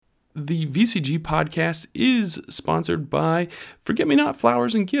The VCG podcast is sponsored by Forget Me Not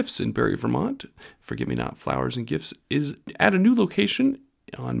Flowers and Gifts in Barrie, Vermont. Forget Me Not Flowers and Gifts is at a new location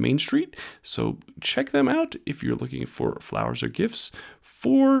on Main Street, so check them out if you're looking for flowers or gifts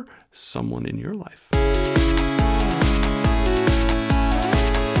for someone in your life.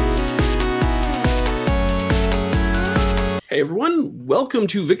 Hey everyone, welcome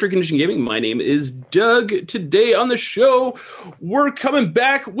to Victory Condition Gaming. My name is Doug. Today on the show, we're coming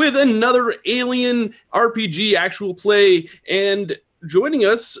back with another Alien RPG actual play, and joining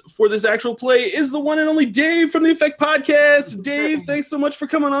us for this actual play is the one and only Dave from the Effekt podcast. Dave, thanks so much for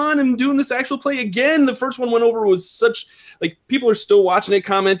coming on and doing this actual play again. The first one went over was such, people are still watching it,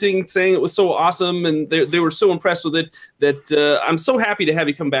 commenting, saying it was so awesome, and they were so impressed with it that I'm so happy to have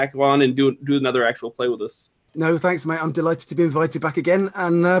you come back on and do another actual play with us. No, thanks, mate. I'm delighted to be invited back again,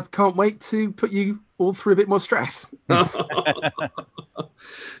 and can't wait to put you all through a bit more stress.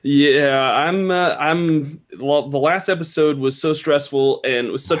 Yeah, I'm. The last episode was so stressful and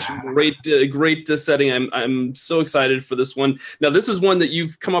it was such a great setting. I'm so excited for this one. Now, this is one that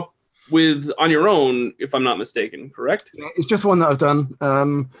you've come up with on your own, if I'm not mistaken, correct? Yeah, it's just one that I've done.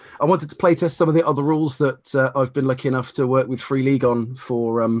 I wanted to play test some of the other rules that I've been lucky enough to work with Free League on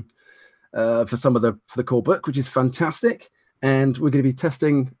for the core book, which is fantastic. And we're going to be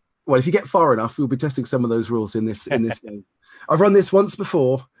testing. Well, if you get far enough, we'll be testing some of those rules in this game. I've run this once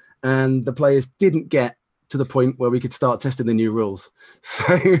before, and the players didn't get to the point where we could start testing the new rules,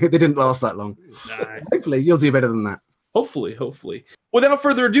 so they didn't last that long. Nice. Hopefully, you'll do better than that. Hopefully. Without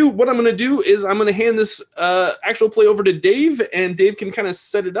further ado, what I'm going to do is I'm going to hand this actual play over to Dave, and Dave can kind of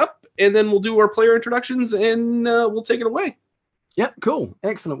set it up, and then we'll do our player introductions, and we'll take it away. Yeah, cool.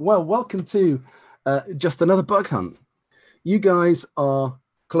 Excellent. Well, welcome to just another bug hunt. You guys are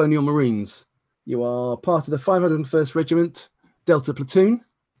Colonial Marines. You are part of the 501st Regiment Delta Platoon.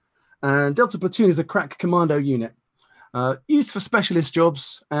 And Delta Platoon is a crack commando unit used for specialist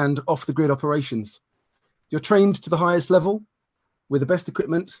jobs and off-the-grid operations. You're trained to the highest level with the best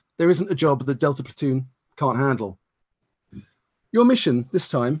equipment. There isn't a job that Delta Platoon can't handle. Your mission this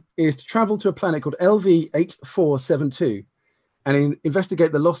time is to travel to a planet called LV-8472 and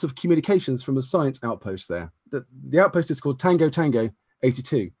investigate the loss of communications from a science outpost there. The outpost is called Tango Tango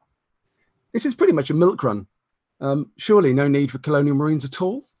 82. This is pretty much a milk run. Surely no need for Colonial Marines at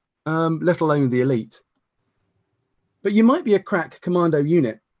all, let alone the elite. But you might be a crack commando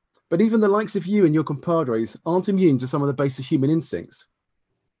unit, but even the likes of you and your compadres aren't immune to some of the basic human instincts.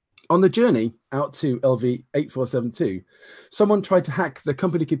 On the journey out to LV-8472, someone tried to hack the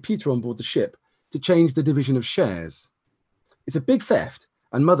company computer on board the ship to change the division of shares. It's a big theft,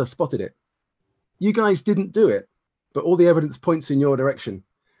 and Mother spotted it. You guys didn't do it, but all the evidence points in your direction,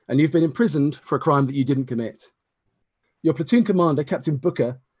 and you've been imprisoned for a crime that you didn't commit. Your platoon commander, Captain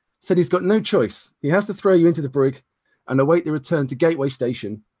Booker, said he's got no choice. He has to throw you into the brig and await the return to Gateway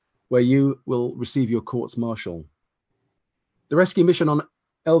Station, where you will receive your courts-martial. The rescue mission on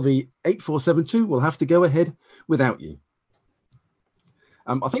LV-8472 will have to go ahead without you.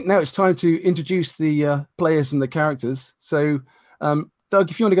 I think now it's time to introduce the players and the characters. So, Doug,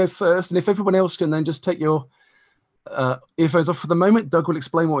 if you want to go first, and if everyone else can then just take your earphones off for the moment, Doug will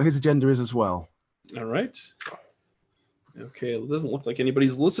explain what his agenda is as well. All right. Okay, it doesn't look like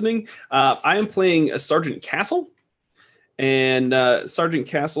anybody's listening. I am playing a Sergeant Castle, and Sergeant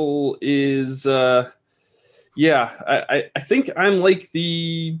Castle is, I think I'm like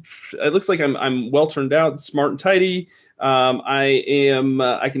it looks like I'm well turned out, smart and tidy.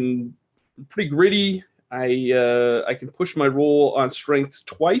 I can pretty gritty. I can push my roll on strength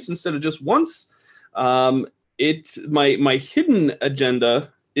twice instead of just once. My hidden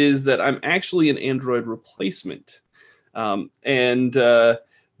agenda is that I'm actually an android replacement, and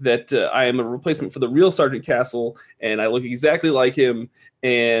that I am a replacement for the real Sergeant Castle, and I look exactly like him.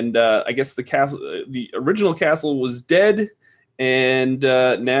 And I guess the original Castle was dead. And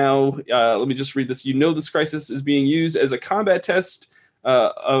now, let me just read this. This crisis is being used as a combat test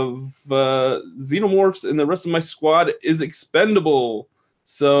of xenomorphs, and the rest of my squad is expendable.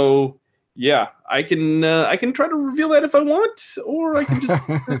 So, yeah, I can try to reveal that if I want, or I can just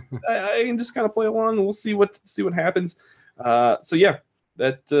I can just kind of play along, and we'll see what happens. So yeah,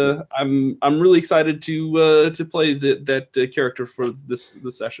 that I'm really excited to play that character for this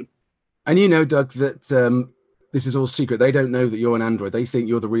session. And Doug, that. This is all secret. They don't know that you're an android. They think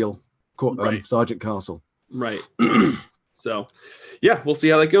you're the real Sergeant Castle. Right. So, yeah, we'll see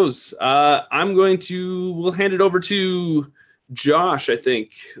how that goes. We'll hand it over to Josh, I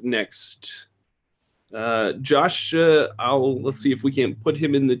think, next. Josh, let's see if we can put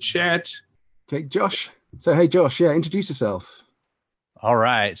him in the chat. Okay, Josh. So, hey, Josh, introduce yourself. All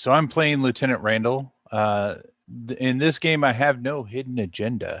right. So I'm playing Lieutenant Randall. In this game, I have no hidden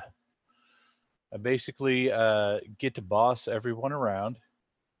agenda. I basically get to boss everyone around.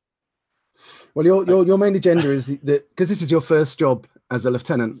 Well, your main agenda is that because this is your first job as a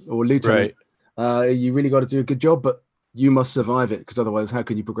lieutenant or lieutenant, Right. You really got to do a good job, but you must survive it because otherwise, how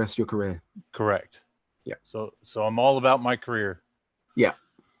can you progress your career? Correct. Yeah. So I'm all about my career. Yeah.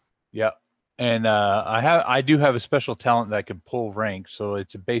 Yeah. And I do have a special talent that can pull rank. So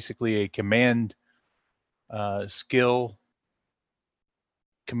it's basically a command skill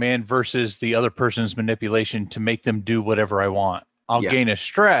command versus the other person's manipulation to make them do whatever I want. I'll gain a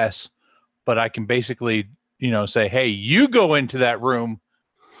stress, but I can basically, say, hey, you go into that room,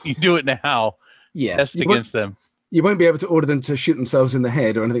 you do it now. Yeah. Test against them. You won't be able to order them to shoot themselves in the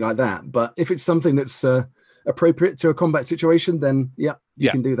head or anything like that. But if it's something that's appropriate to a combat situation, then you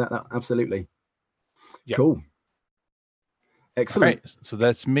can do that. Absolutely. Yep. Cool. Excellent. All right, so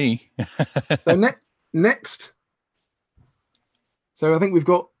that's me. So next. So I think we've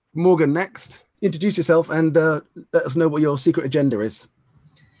got Morgan next. Introduce yourself and let us know what your secret agenda is.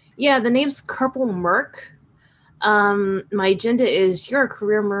 Yeah, the name's Corporal Merc. My agenda is you're a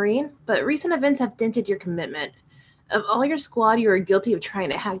career Marine, but recent events have dented your commitment. Of all your squad, you are guilty of trying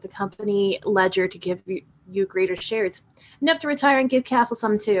to hack the company ledger to give you greater shares. Enough to retire and give Castle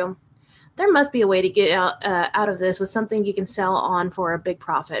some too. There must be a way to get out of this with something you can sell on for a big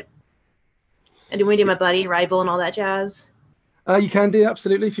profit. And do we do my buddy, rival, and all that jazz? You can do,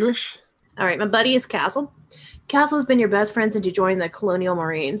 absolutely, if you wish. All right, my buddy is Castle. Castle has been your best friend since you joined the Colonial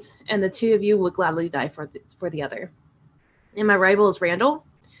Marines, and the two of you would gladly die for the other. And my rival is Randall.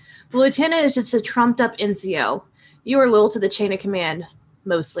 The lieutenant is just a trumped-up NCO. You are loyal to the chain of command,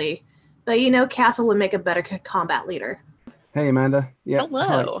 mostly. But Castle would make a better combat leader. Hey, Amanda. Yeah.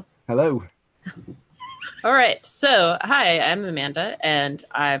 Hello. Hi. Hello. All right. So, hi, I'm Amanda, and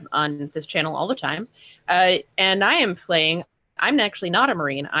I'm on this channel all the time. And I'm actually not a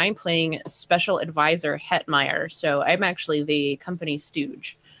Marine. I'm playing Special Advisor Hetmeyer. So I'm actually the company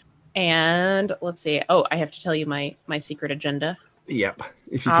stooge. And let's see. Oh, I have to tell you my secret agenda. Yep.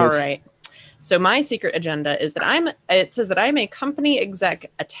 If you could. All right. So my secret agenda is that it says that I'm a company exec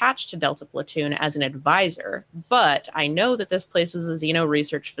attached to Delta Platoon as an advisor, but I know that this place was a Xeno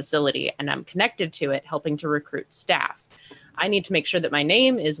research facility and I'm connected to it, helping to recruit staff. I need to make sure that my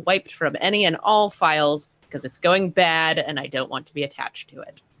name is wiped from any and all files because it's going bad and I don't want to be attached to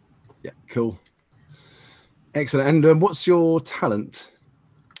it. Yeah, cool. Excellent. And what's your talent?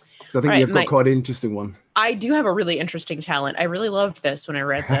 Because I think you've got quite an interesting one. I do have a really interesting talent. I really loved this when I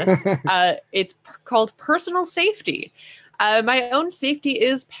read this. It's called personal safety. My own safety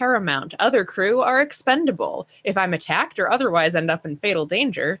is paramount. Other crew are expendable. If I'm attacked or otherwise end up in fatal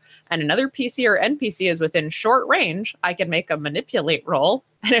danger, and another PC or NPC is within short range, I can make a manipulate roll.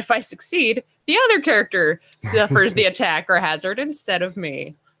 And if I succeed, the other character suffers the attack or hazard instead of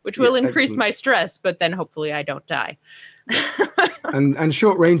me, which will increase my stress, but then hopefully I don't die. and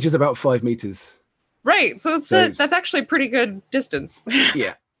short range is about 5 meters. Right. So that's actually a pretty good distance.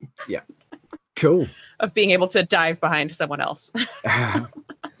 Yeah. Cool. Of being able to dive behind someone else.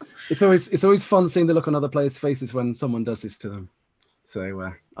 It's always fun seeing the look on other players' faces when someone does this to them.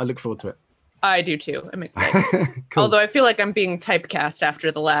 So I look forward to it. I do too. I'm excited. Cool. Although I feel like I'm being typecast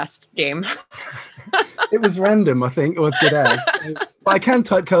after the last game. It was random, I think, or as good as. But I can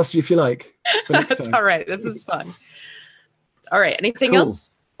typecast you if you like. For next That's time. All right. This is fun. All right. Anything else?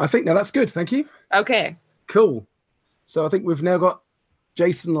 I think now that's good. Thank you. Okay. Cool. So I think we've now got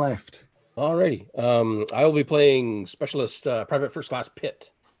Jason left. Alrighty. I will be playing Specialist Private First Class Pitt.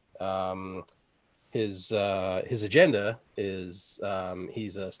 His agenda is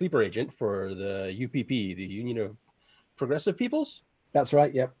he's a sleeper agent for the UPP, the Union of Progressive Peoples. That's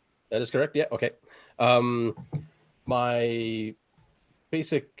right. Yep. That is correct. Yeah. Okay. My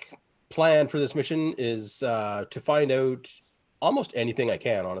basic plan for this mission is to find out almost anything I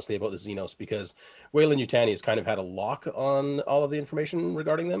can, honestly, about the Xenos, because Wayland Yutani has kind of had a lock on all of the information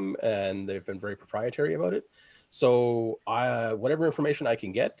regarding them, and they've been very proprietary about it. So whatever information I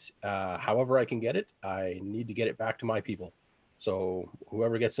can get, however I can get it, I need to get it back to my people. So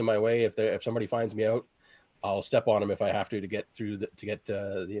whoever gets in my way, if somebody finds me out, I'll step on them if I have to get through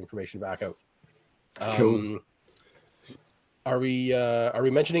the information back out. Cool. Are we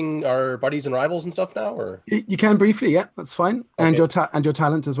mentioning our buddies and rivals and stuff now, or you can briefly? Yeah, that's fine. Okay. And your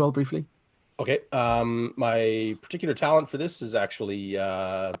talent as well, briefly. Okay. My particular talent for this is actually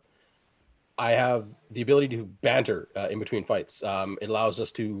I have the ability to banter in between fights. It allows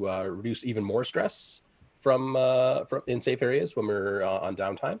us to reduce even more stress from in safe areas when we're on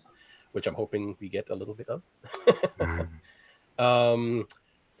downtime, which I'm hoping we get a little bit of.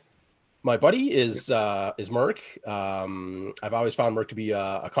 My buddy is Merc. I've always found Merc to be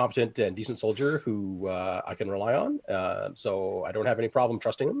a competent and decent soldier who I can rely on. So I don't have any problem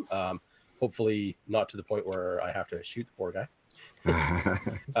trusting him. Hopefully not to the point where I have to shoot the poor guy.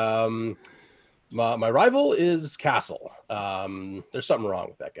 My rival is Castle. There's something wrong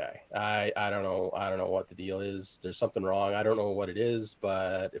with that guy. I don't know. I don't know what the deal is. There's something wrong. I don't know what it is,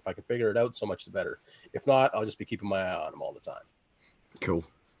 but if I can figure it out, so much the better. If not, I'll just be keeping my eye on him all the time. Cool.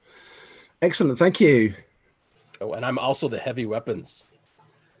 Excellent. Thank you. Oh, and I'm also the heavy weapons.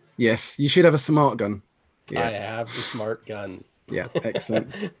 Yes, you should have a smart gun. I have the smart gun. Yeah,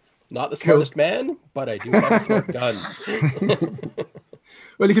 excellent. Not the smartest man, but I do have a smart gun.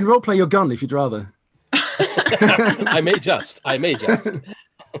 Well, you can roleplay your gun if you'd rather. I may just.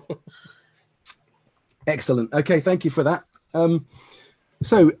 Excellent. Okay, thank you for that.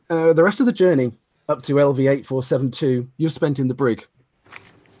 So the rest of the journey up to LV8472 you've spent in the brig.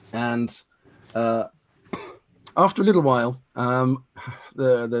 And after a little while,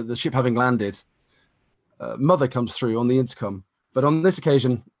 the ship having landed, Mother comes through on the intercom. But on this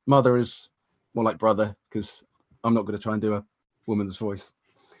occasion, Mother is more like brother, because I'm not going to try and do a woman's voice.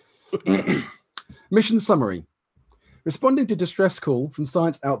 Mission summary. Responding to distress call from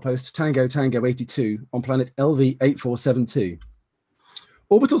Science Outpost Tango Tango 82 on planet LV8472.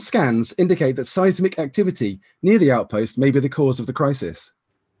 Orbital scans indicate that seismic activity near the outpost may be the cause of the crisis.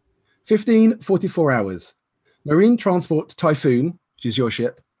 15:44 hours. Marine transport Typhoon, which is your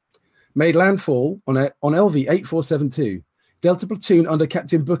ship, made landfall on LV8472. Delta platoon under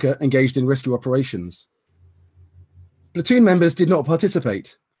Captain Booker engaged in rescue operations. Platoon members did not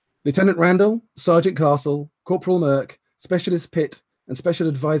participate. Lieutenant Randall, Sergeant Castle, Corporal Merck, Specialist Pitt, and Special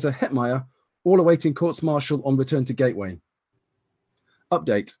Advisor Hetmeyer all awaiting courts-martial on return to Gateway.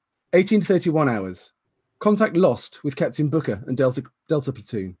 Update, 18:31 hours. Contact lost with Captain Booker and Delta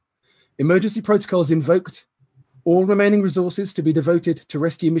platoon. Emergency protocols invoked. All remaining resources to be devoted to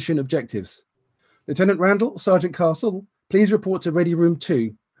rescue mission objectives. Lieutenant Randall, Sergeant Castle, please report to Ready Room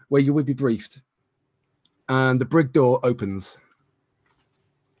 2, where you will be briefed. And the brig door opens.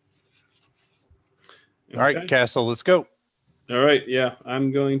 All right, Castle, let's go. All right, yeah,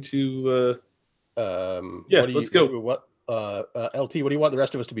 I'm going to. Let's go. LT, what do you want the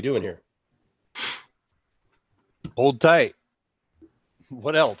rest of us to be doing here? Hold tight.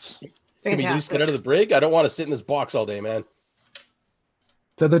 What else? Can we at least get out of the brig? I don't want to sit in this box all day, man.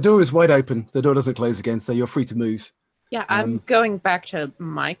 So the door is wide open. The door doesn't close again, so you're free to move. Yeah, I'm going back to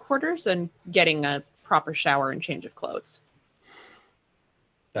my quarters and getting a proper shower and change of clothes.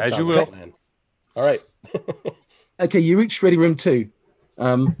 As you will. Man. All right. Okay, you reach Ready Room 2.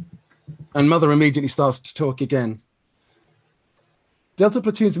 And Mother immediately starts to talk again. Delta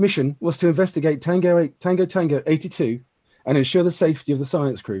Platoon's mission was to investigate Tango 82 and ensure the safety of the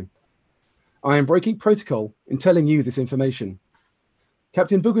science crew. I am breaking protocol in telling you this information.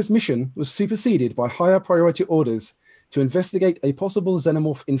 Captain Booker's mission was superseded by higher priority orders to investigate a possible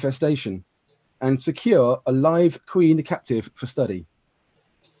xenomorph infestation and secure a live queen captive for study.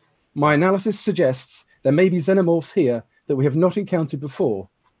 My analysis suggests there may be xenomorphs here that we have not encountered before.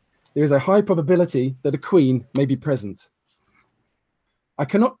 There is a high probability that a queen may be present. I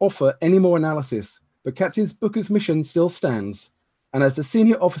cannot offer any more analysis, but Captain Booker's mission still stands, and as the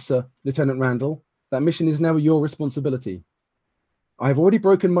senior officer, Lieutenant Randall, that mission is now your responsibility. I have already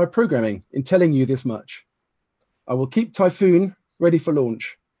broken my programming in telling you this much. I will keep Typhoon ready for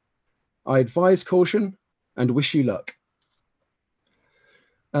launch. I advise caution and wish you luck.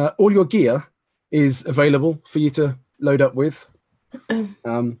 All your gear is available for you to load up with.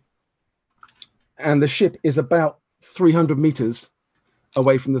 And the ship is about 300 meters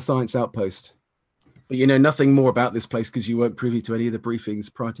away from the science outpost. But you know nothing more about this place because you weren't privy to any of the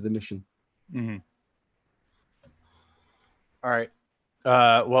briefings prior to the mission. Mm-hmm. All right.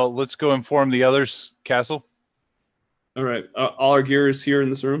 Well, let's go inform the others, Castle. All right. All our gear is here in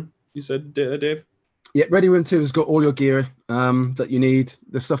this room, you said, Dave? Yeah, Ready Room 2 has got all your gear that you need.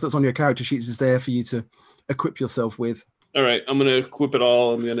 The stuff that's on your character sheets is there for you to equip yourself with. All right. I'm going to equip it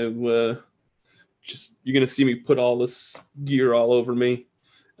all. I'm going to you're going to see me put all this gear all over me.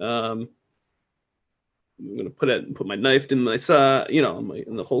 I'm going to put my knife in my side, in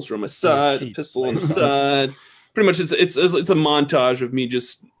the holster on my side, pistol on the side. Pretty much it's a montage of me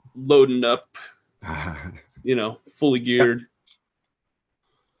just loading up, fully geared. Yep.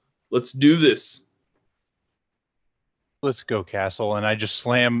 Let's do this. Let's go, Castle. And I just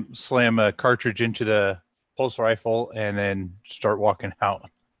slam a cartridge into the pulse rifle and then start walking out,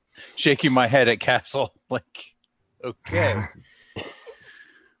 shaking my head at Castle like, okay.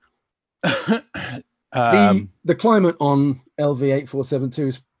 The climate on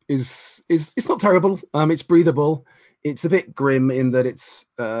LV8472 is it's not terrible. It's breathable. It's a bit grim in that it's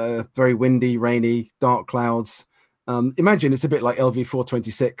very windy, rainy, dark clouds. Imagine it's a bit like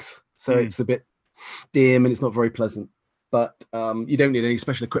LV426, so it's a bit dim and it's not very pleasant. But you don't need any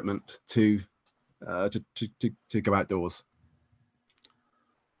special equipment to go outdoors.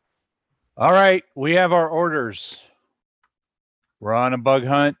 All right, we have our orders. We're on a bug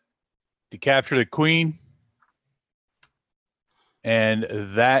hunt to capture the queen,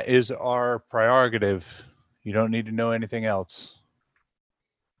 and that is our prerogative. You don't need to know anything else.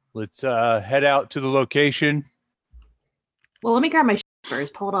 Let's head out to the location. Well, let me grab my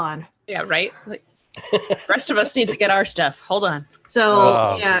first. Hold on. Yeah, right. Like, the rest of us need to get our stuff. Hold on.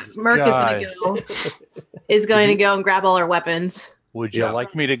 So Merc is going to go and grab all our weapons. Would you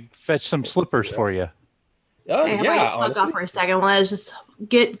like me to fetch some slippers for you? Fuck off for a second. Let's just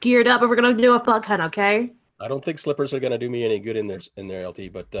get geared up, and we're gonna do a bug hunt, okay? I don't think slippers are gonna do me any good in their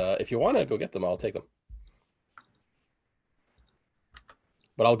LT, but if you want to go get them, I'll take them.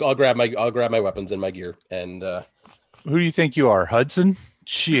 But I'll grab my weapons and my gear. And who do you think you are, Hudson?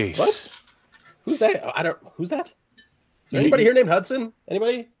 Jeez. What? Who's that? Who's that? Is there anybody here named Hudson?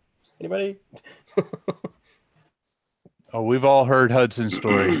 Anybody? Oh, we've all heard Hudson's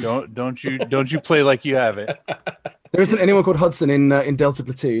story. Don't you play like you haven't. There isn't anyone called Hudson in Delta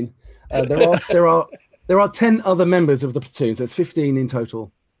Platoon. There are 10 other members of the platoon, so it's 15 in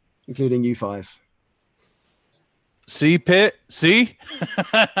total, including you 5. See, Pitt? See?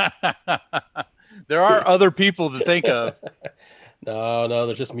 There are other people to think of. No,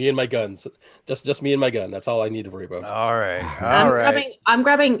 there's just me and my guns. Just me and my gun. That's all I need to worry about. All right. I'm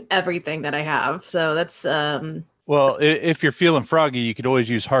grabbing everything that I have. So that's Well, if you're feeling froggy, you could always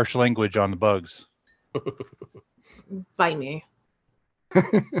use harsh language on the bugs. Bite me.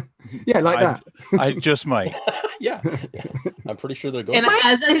 Yeah, like that. I just might. Yeah. I'm pretty sure they're going. And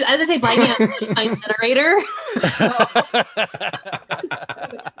as I say, bite me, I'm an incinerator. So.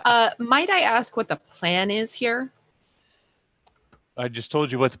 Might I ask what the plan is here? I just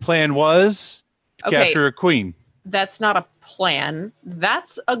told you what the plan was. To capture a queen. That's not a plan.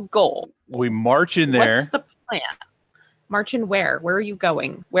 That's a goal. We march in there. What's the plan? March in where? Where are you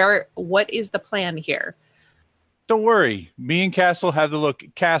going? What is the plan here? Don't worry. Me and Castle have the look.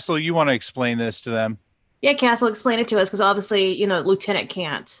 Castle, you want to explain this to them? Yeah, Castle, explain it to us, because obviously, Lieutenant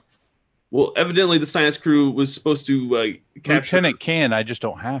can't. Well, evidently the science crew was supposed to capture... Lieutenant can, I just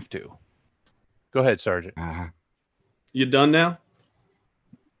don't have to. Go ahead, Sergeant. You done now?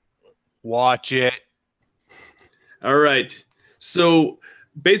 Watch it. All right. So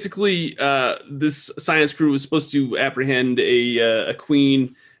basically, this science crew was supposed to apprehend a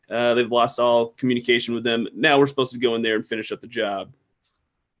queen. They've lost all communication with them. Now we're supposed to go in there and finish up the job.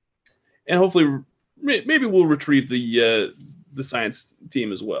 And hopefully, maybe we'll retrieve the science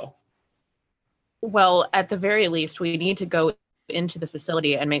team as well. Well, at the very least, we need to go into the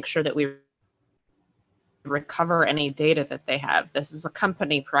facility and make sure that we recover any data that they have. This is a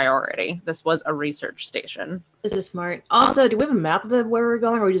company priority. This was a research station. This is smart. Also, do we have a map of where we're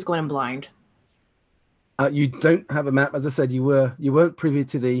going, or are we just going in blind? You don't have a map, as I said. You weren't privy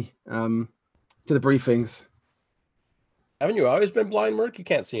to the briefings. Haven't you always been blind, Merc? You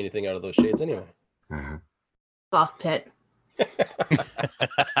can't see anything out of those shades anyway. Off Pit.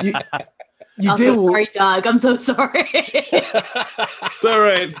 You sorry, Doug. I'm so sorry. It's all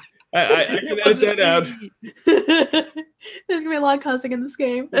right. I can edit that out. There's gonna be a lot of cussing in this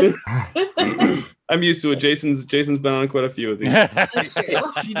game. I'm used to it. Jason's been on quite a few of these. That's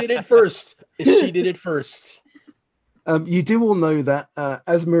true. She did it first. You do all know that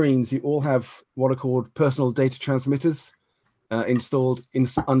as Marines, you all have what are called personal data transmitters installed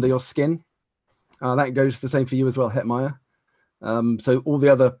under your skin. That goes the same for you as well, Hetmeyer. So all the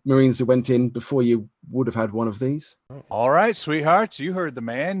other Marines who went in before you would have had one of these. All right, sweethearts, you heard the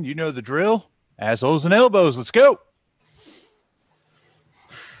man. You know the drill. Assholes and elbows. Let's go.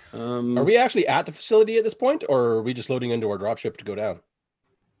 Are we actually at the facility at this point, or are we just loading into our dropship to go down?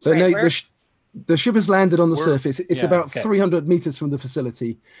 So no, the ship has landed on the surface. It's about 300 meters from the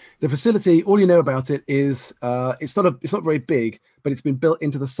facility. The facility, all you know about it is it's not very big, but it's been built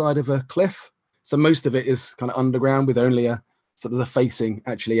into the side of a cliff. So most of it is kind of underground with only a sort of the facing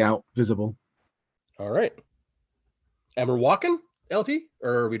actually out visible. All right. And we're walking, LT,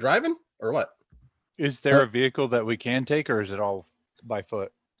 or are we driving, or what? Is there a vehicle that we can take, or is it all by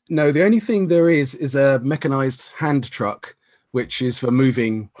foot? No, the only thing there is a mechanized hand truck, which is for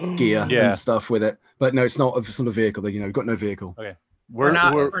moving gear and stuff with it. But no, it's not a sort of vehicle. We've got no vehicle. Okay. We're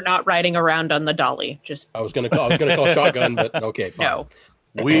not riding around on the dolly. Just I was gonna call shotgun, but okay, fine. No.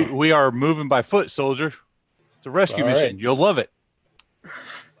 We are moving by foot, soldier. It's a rescue All mission. right. You'll love it.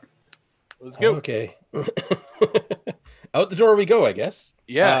 Let's go. Okay. Out the door we go, I guess.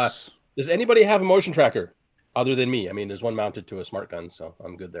 Yes. Does anybody have a motion tracker other than me? I mean, there's one mounted to a smart gun, so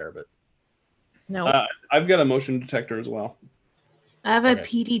I'm good there. But No. I've got a motion detector as well. I have a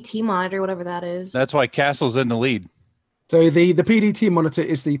Okay. PDT monitor, whatever that is. That's why Castle's in the lead. So the PDT monitor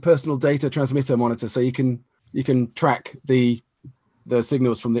is the personal data transmitter monitor, so you can track the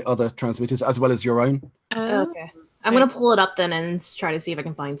signals from the other transmitters as well as your own. Okay. I'm going to pull it up then and try to see if I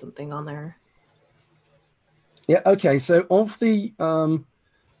can find something on there. Yeah, okay. So of the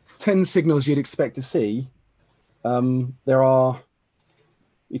 10 signals you'd expect to see, you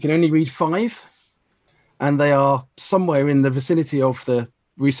can only read 5, and they are somewhere in the vicinity of the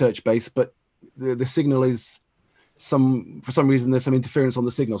research base, but the signal is for some reason there's some interference on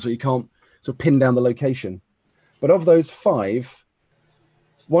the signal, so you can't sort of pin down the location. But of those 5,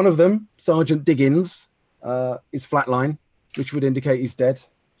 one of them, Sergeant Diggins, is flatline, which would indicate he's dead.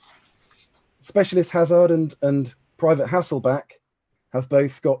 Specialist Hazard and Private Hasselback have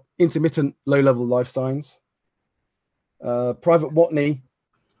both got intermittent low-level life signs. Private Watney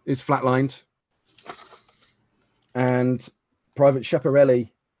is flatlined, and Private Schiaparelli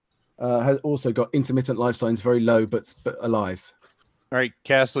has also got intermittent life signs, very low but alive. All right,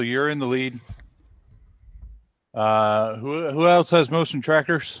 Castle, you're in the lead. Who else has motion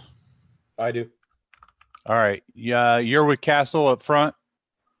trackers? I do. All right. Yeah, you're with Castle up front.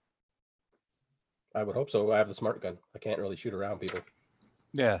 I would hope so. I have the smart gun. I can't really shoot around people.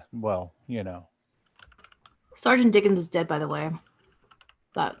 Yeah, well, you know. Sergeant Dickens is dead, by the way.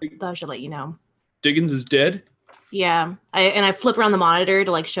 That should let you know. Diggins is dead. Yeah, I flip around the monitor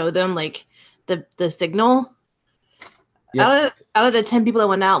to like show them like the signal. Yeah. Out of the 10 people that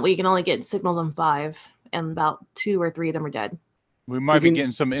went out, we can only get signals on 5, and about 2 or 3 of them are dead. We might be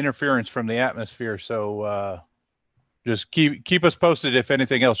getting some interference from the atmosphere, so just keep us posted if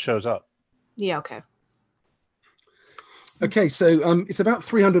anything else shows up. Yeah, okay. Okay, so it's about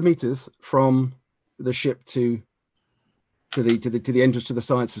 300 meters from the ship to the entrance to the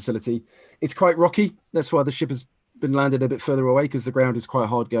science facility. It's quite rocky. That's why the ship has been landed a bit further away, because the ground is quite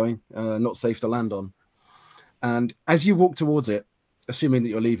hard going, not safe to land on. And as you walk towards it, assuming that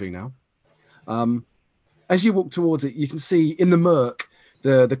you're leaving now, as you walk towards it, you can see in the murk,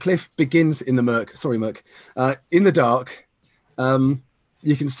 the cliff begins in the murk. Sorry, murk. In the dark,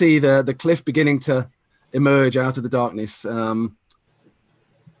 you can see the cliff beginning to emerge out of the darkness. And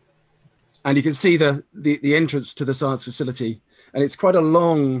you can see the entrance to the science facility. And it's quite a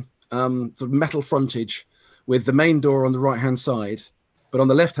long sort of metal frontage with the main door on the right-hand side. But on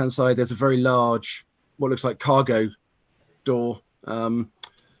the left-hand side, there's a very large, what looks like cargo door.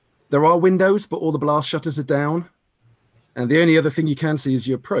 There are windows, but all the blast shutters are down. And the only other thing you can see as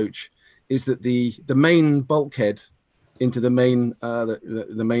you approach is that the main bulkhead into the main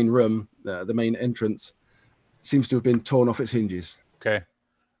the main room, the main entrance, seems to have been torn off its hinges. Okay.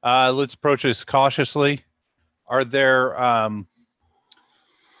 Let's approach this cautiously. Are there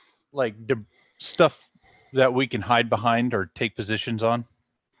stuff that we can hide behind or take positions on?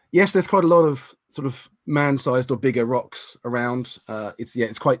 Yes, there's quite a lot of sort of man-sized or bigger rocks around.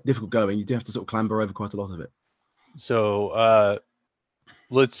 It's quite difficult going. You do have to sort of clamber over quite a lot of it. So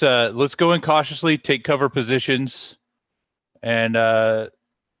let's go in cautiously, take cover positions, and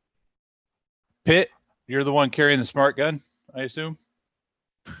Pitt, you're the one carrying the smart gun, I assume.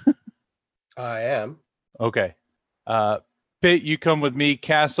 I am. Okay. Pitt, you come with me.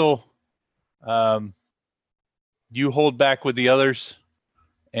 Castle, you hold back with the others,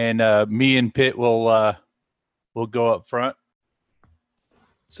 and me and Pitt will go up front.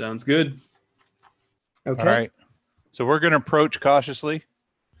 Sounds good. Okay. All right. So we're going to approach cautiously.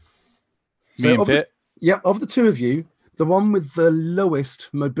 So Me and Pitt. Of the two of you, the one with the lowest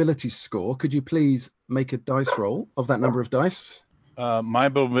mobility score, could you please make a dice roll of that number of dice? My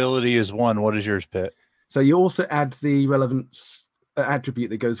mobility is 1. What is yours, Pitt? So you also add the relevant attribute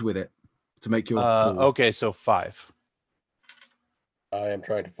that goes with it to make your pool. Okay, so 5. I am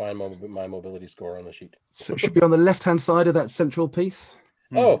trying to find my mobility score on the sheet. So it should be on the left-hand side of that central piece.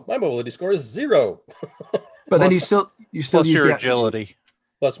 Oh, my mobility score is 0. But then you still Plus use your the agility.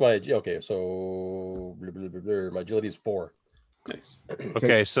 Plus my so my agility is 4. Nice.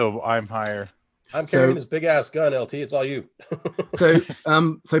 Okay, so I'm higher. I'm carrying this big ass gun, LT. It's all you. So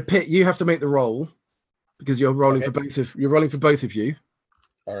Pitt, you have to make the roll because you're rolling Okay. you're rolling for both of you.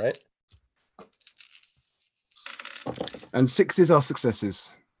 All right. And 6s are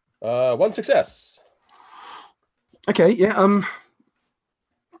successes. 1 success. Okay, yeah.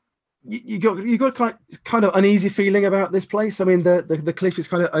 you got kind of uneasy feeling about this place. I mean, the cliff is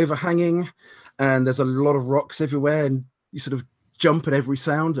kind of overhanging, and there's a lot of rocks everywhere, and you sort of jump at every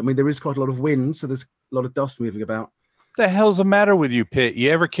sound. I mean, there is quite a lot of wind, so there's a lot of dust moving about. The hell's the matter with you, Pitt? You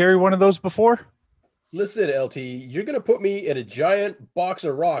ever carry one of those before? Listen, LT, you're going to put me in a giant box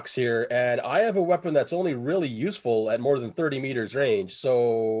of rocks here, and I have a weapon that's only really useful at more than 30 meters range.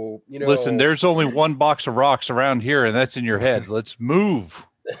 So, Listen, there's only one box of rocks around here, and that's in your head. Let's move.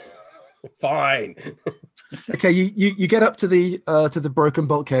 Fine. Okay, you get up to the broken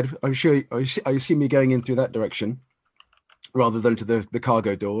bulkhead. I'm sure I assume you're going in through that direction rather than to the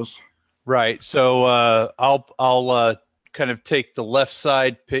cargo doors. Right. So I'll kind of take the left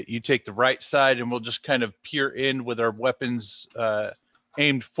side, Pitt, you take the right side, and we'll just kind of peer in with our weapons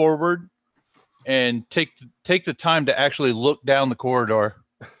aimed forward and take the time to actually look down the corridor.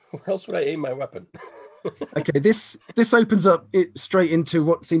 Where else would I aim my weapon? Okay, this opens up it straight into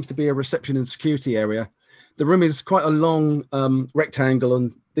what seems to be a reception and security area. The room is quite a long rectangle,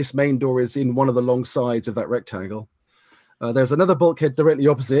 and this main door is in one of the long sides of that rectangle. There's another bulkhead directly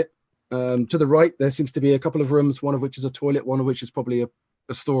opposite. To the right, there seems to be a couple of rooms, one of which is a toilet, one of which is probably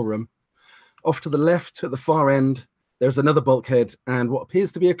a storeroom. Off to the left, at the far end, there's another bulkhead and what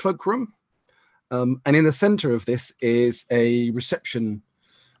appears to be a cloakroom. And in the center of this is a reception,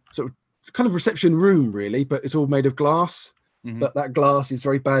 sort of kind of reception room, really, but it's all made of glass. Mm-hmm. But that glass is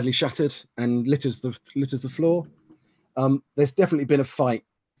very badly shattered and litters the floor. There's definitely been a fight,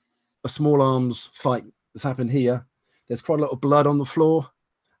 a small arms fight that's happened here. There's quite a lot of blood on the floor.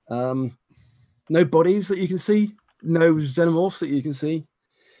 No bodies that you can see, no xenomorphs that you can see,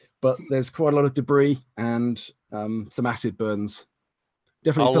 but there's quite a lot of debris and some acid burns.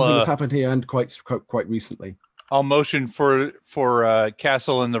 Definitely something that's happened here and quite recently. I'll motion for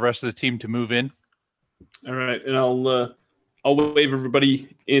Castle and the rest of the team to move in. All right, and I'll wave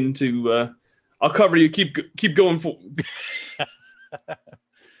everybody into. I'll cover you. Keep going for.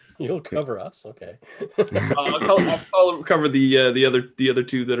 You'll cover us, okay? I'll cover the other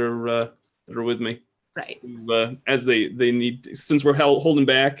two that are with me, right? As they need, since we're holding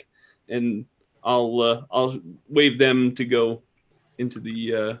back, and I'll wave them to go into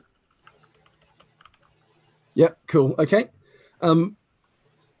the. Yeah, cool. Okay,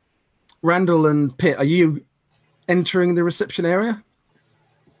 Randall and Pitt, are you entering the reception area?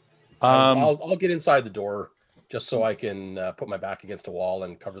 I'll get inside the door. Just so I can put my back against a wall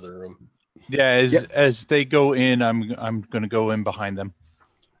and cover the room. Yeah, as they go in, I'm going to go in behind them.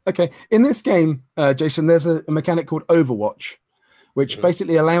 Okay. In this game, Jason, there's a mechanic called Overwatch, which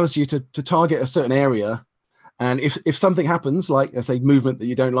basically allows you to target a certain area. And if something happens, like, let's say, movement that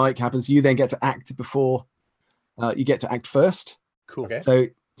you don't like happens, you then get to act before you get to act first. Cool.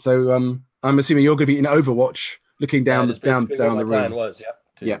 Okay. So I'm assuming you're going to be in Overwatch looking down the room. Plan was,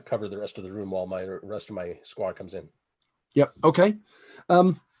 to cover the rest of the room while my rest of my squad comes in. Yep. Okay.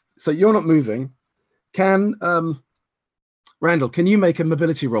 So you're not moving. Can Randall, can you make a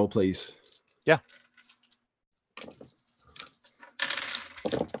mobility roll, please? Yeah.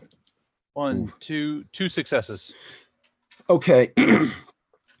 1, 2 successes. Okay.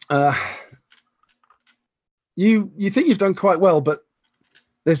 You think you've done quite well, but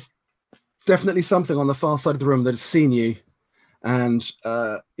there's definitely something on the far side of the room that has seen you. And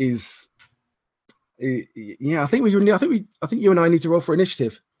I think you and I need to roll for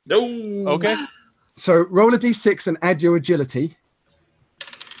initiative. No. Okay. So roll a d6 and add your agility.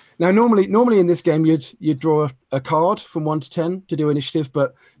 Now, normally in this game you'd draw a card from 1 to 10 to do initiative,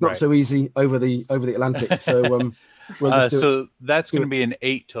 but not so easy over the Atlantic. So we'll just so that's going to be an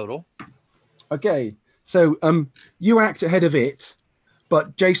 8 total. Okay. So you act ahead of it,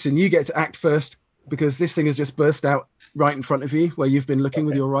 but Jason, you get to act first because this thing has just burst out right in front of you where you've been looking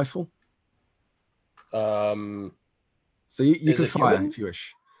with your rifle. So you can fire if you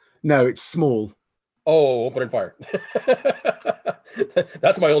wish. No, it's small. Oh, open and fire.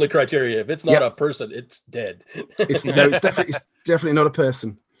 That's my only criteria. If it's not a person, it's dead. It's definitely not a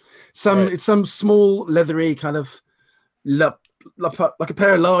person. It's some small leathery kind of like a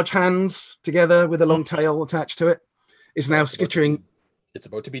pair of large hands together with a long tail attached to it. It's now skittering. It's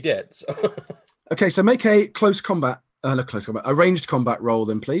about to be dead. So. Okay, so make a a ranged combat roll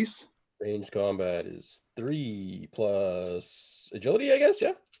then, please. Ranged combat is 3 plus agility, I guess.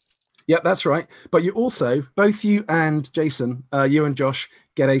 Yeah. Yep, that's right. But you also, both you and Jason, you and Josh,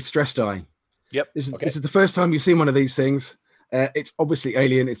 get a stress die. Yep. This is the first time you've seen one of these things. It's obviously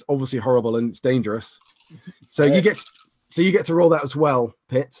alien. It's obviously horrible and it's dangerous. So you get to roll that as well,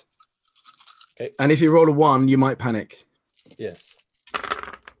 Pitt. Okay. And if you roll a 1, you might panic. Yes.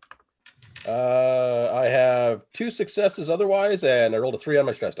 I have 2 successes otherwise, and I rolled a 3 on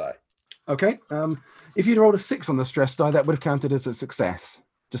my stress die. Okay. If you'd rolled a 6 on the stress die, that would have counted as a success.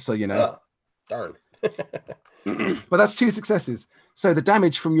 Just so you know. Oh, darn. But that's 2 successes. So the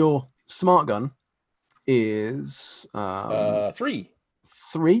damage from your smart gun is 3.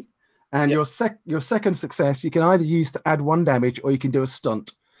 3. And Yep. your second success, you can either use to add 1 damage or you can do a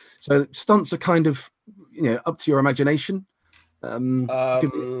stunt. So stunts are kind of up to your imagination.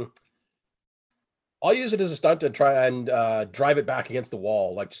 I'll use it as a stunt to try and drive it back against the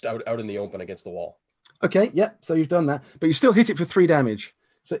wall, like just out in the open against the wall. Okay, yeah. So you've done that, but you still hit it for 3 damage.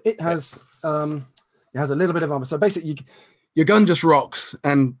 So it has a little bit of armor. So basically, your gun just rocks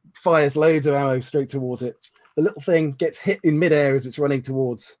and fires loads of ammo straight towards it. The little thing gets hit in midair as it's running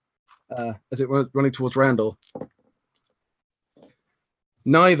towards Randall.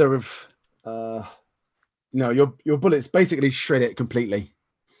 Neither of your bullets basically shred it completely,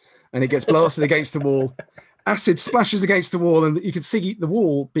 and it gets blasted against the wall. Acid splashes against the wall, and you can see the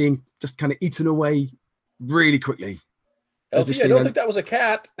wall being just kind of eaten away really quickly. LT, I don't think that was a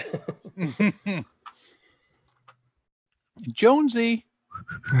cat. Jonesy.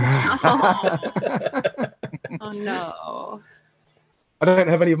 Oh no. I don't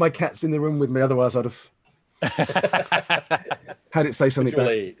have any of my cats in the room with me, otherwise I'd have had it say something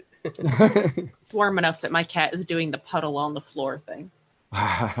back. It's warm enough that my cat is doing the puddle on the floor thing.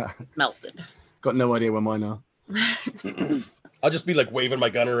 It's melted. Got no idea where mine are. I'll just be like waving my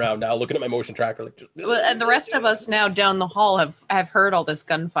gun around now, looking at my motion tracker. Like, Well, and the rest of us now down the hall have heard all this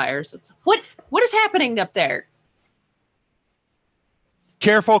gunfire. So it's what is happening up there?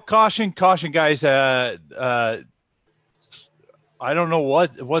 Careful, caution, guys. I don't know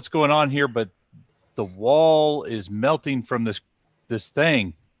what's going on here, but the wall is melting from this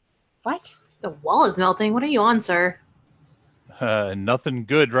thing. What? The wall is melting. What are you on, sir? Nothing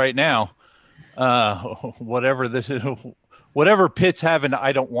good right now. Whatever this is, whatever Pitt's having,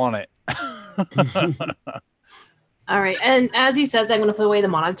 I don't want it. All right. And as he says, I'm going to put away the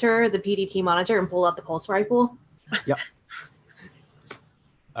monitor, the PDT monitor, and pull out the pulse rifle. Yep.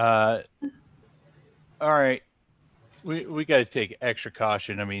 All right. We got to take extra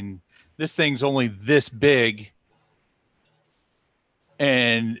caution. I mean, this thing's only this big,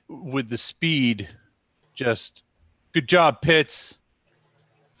 and with the speed, just good job, Pitts.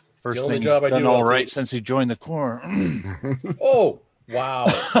 First the only thing job I done do all LT. right since he joined the Corps. Oh, wow.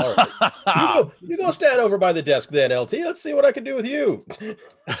 All right. You go stand over by the desk then, LT. Let's see what I can do with you.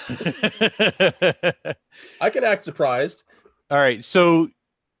 I can act surprised. All right. So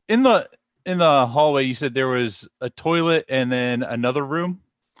in the hallway, you said there was a toilet and then another room.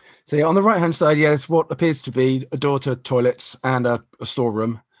 So yeah, on the right-hand side, there's what appears to be a door to toilets and a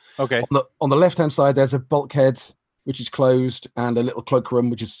storeroom. Okay. On the left-hand side, there's a bulkhead which is closed and a little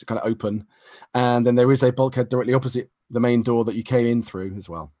cloakroom which is kind of open, and then there is a bulkhead directly opposite the main door that you came in through as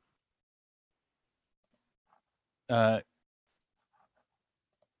well.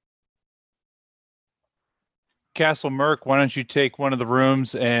 Castle Merc, why don't you take one of the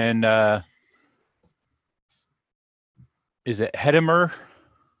rooms and is it Hedimer?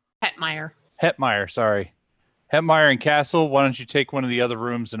 Hetmeyer, sorry. Hetmeyer and Castle, why don't you take one of the other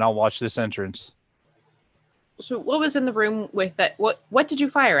rooms and I'll watch this entrance. So what was in the room with that? What did you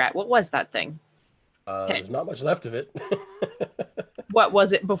fire at? What was that thing? There's not much left of it. What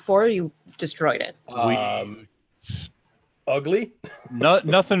was it before you destroyed it? Ugly.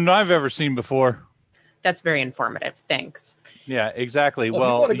 Nothing I've ever seen before. That's very informative. Thanks. Yeah, exactly.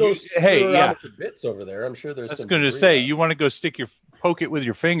 Well, if you wanna go hey, around yeah. with the bits over there. I'm sure there's. I was some going to debris say, left. you want to go poke it with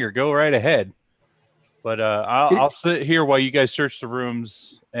your finger, go right ahead. But I'll sit here while you guys search the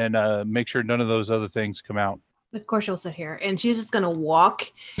rooms and make sure none of those other things come out. Of course, she'll sit here, and she's just gonna walk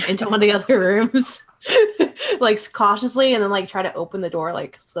into one of the other rooms, like cautiously, and then like try to open the door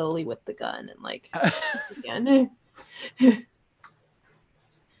like slowly with the gun, and like again.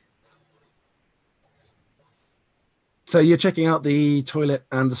 So you're checking out the toilet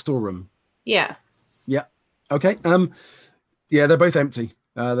and the storeroom. Yeah. Yeah. Okay. Yeah, they're both empty.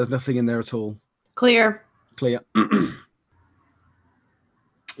 There's nothing in there at all. Clear. Clear.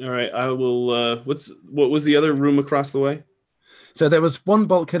 All right, I will. What was the other room across the way? So there was one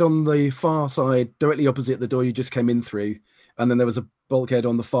bulkhead on the far side, directly opposite the door you just came in through, and then there was a bulkhead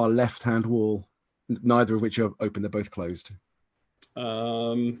on the far left-hand wall. Neither of which are open; they're both closed.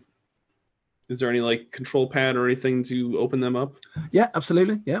 Is there any like control pad or anything to open them up? Yeah,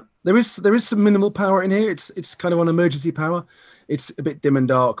 absolutely. Yeah, there is some minimal power in here. It's kind of on emergency power. It's a bit dim and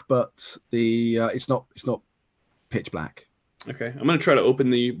dark, but it's not pitch black. Okay, I'm going to try to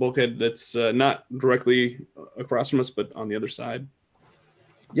open the bulkhead that's not directly across from us, but on the other side.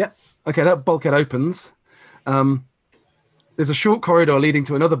 Yeah. Okay, that bulkhead opens. there's a short corridor leading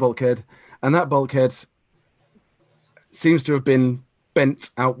to another bulkhead, and that bulkhead seems to have been bent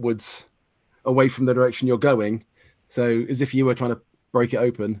outwards away from the direction you're going. So as if you were trying to break it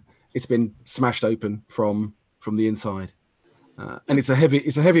open, it's been smashed open from the inside. And it's a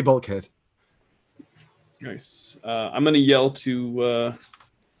heavy bulkhead. Nice. I'm going to yell to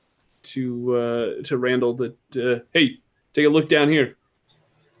Randall that hey, take a look down here.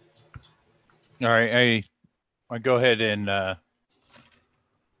 All right, I go ahead and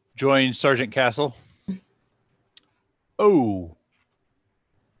join Sergeant Castle. Oh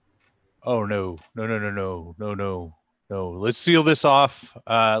no. Let's seal this off.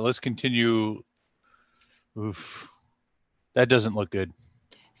 Let's continue. Oof. That doesn't look good.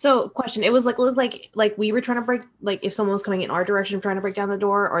 So, question: it looked like we were trying to break, like if someone was coming in our direction trying to break down the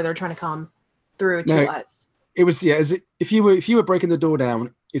door, or they're trying to come through to us. It was if you were breaking the door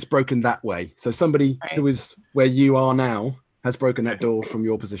down, it's broken that way. So somebody who is where you are now has broken that door from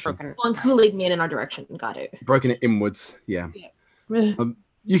your position. Well, Kool-Aid Man in our direction. Got it. Broken it inwards. Yeah.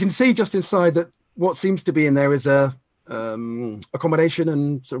 You can see just inside that what seems to be in there is a accommodation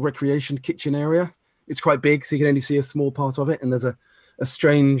and sort of recreation kitchen area. It's quite big, so you can only see a small part of it. And there's a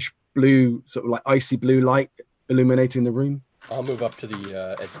strange blue, sort of like icy blue light illuminating the room. I'll move up to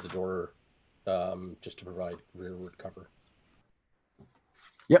the edge of the door just to provide rearward cover.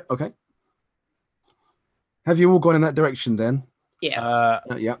 Yep, okay. Have you all gone in that direction then? Yes.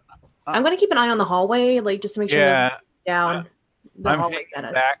 Yeah. I'm going to keep an eye on the hallway, like just to make sure Yeah. down the I'm hallways at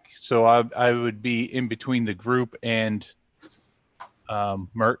us. back, so I would be in between the group and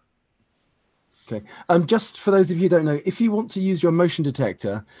Mert. Okay. Just for those of you who don't know, if you want to use your motion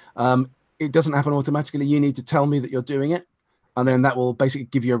detector, it doesn't happen automatically. You need to tell me that you're doing it, and then that will basically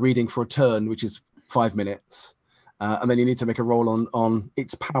give you a reading for a turn, which is 5 minutes. And then you need to make a roll on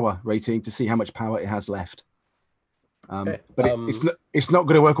its power rating to see how much power it has left. Okay. But it's not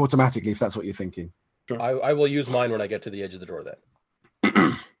going to work automatically if that's what you're thinking. Sure. I will use mine when I get to the edge of the door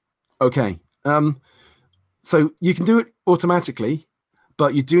then. Okay. So you can do it automatically,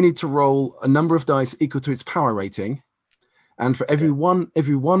 but you do need to roll a number of dice equal to its power rating. And for every one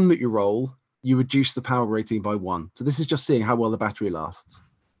that you roll, you reduce the power rating by 1. So this is just seeing how well the battery lasts.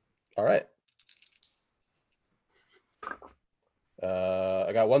 All right.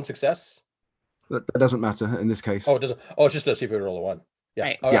 I got 1 success. That doesn't matter in this case. Oh, it doesn't. Oh, it's just to see if we roll a 1. Yeah.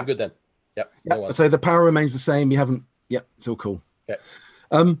 Right. Oh, Yeah. I'm good then. Yep. Yeah. No So the power remains the same. You haven't. Yep. It's all cool.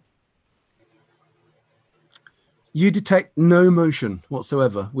 Okay. You detect no motion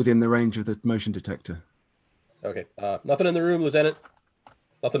whatsoever within the range of the motion detector. Okay. Nothing in the room, Lieutenant.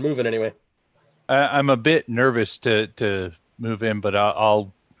 Nothing moving anyway. I'm a bit nervous to move in, but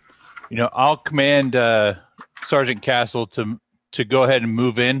I'll command Sergeant Castle to go ahead and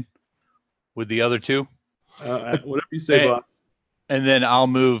move in with the other two. Whatever you say, boss. And then I'll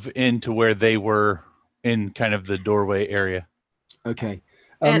move into where they were in kind of the doorway area. Okay.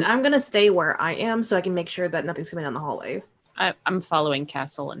 And I'm going to stay where I am so I can make sure that nothing's coming down the hallway. I'm following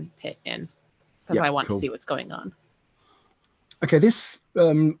Castle and Pitt in because Yeah, I want cool. to see what's going on. Okay, this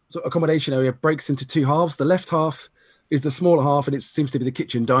sort of accommodation area breaks into 2 halves. The left half is the smaller half, and it seems to be the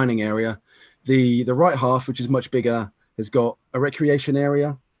kitchen dining area. The right half, which is much bigger, has got a recreation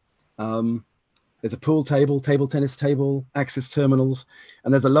area. There's a pool table, table tennis table, access terminals,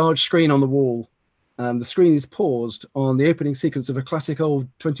 and there's a large screen on the wall. The screen is paused on the opening sequence of a classic old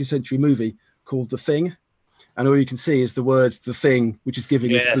 20th century movie called The Thing. And all you can see is the words "The Thing," which is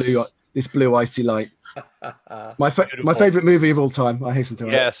giving this blue icy light. My favorite movie of all time, I hasten to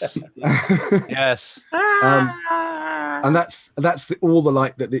add. Yes. Yes. And that's all the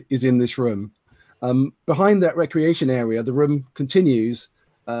light that is in this room. Behind that recreation area, the room continues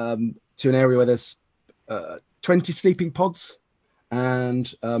to an area where there's 20 sleeping pods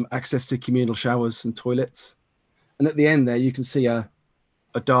and access to communal showers and toilets. And at the end there, you can see a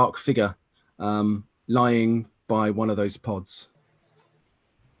dark figure lying by one of those pods.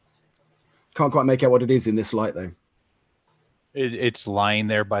 Can't quite make out what it is in this light, though. It's lying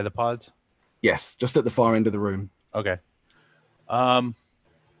there by the pods. Yes, just at the far end of the room. Okay. I'll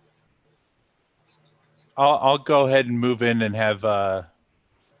go ahead and move in and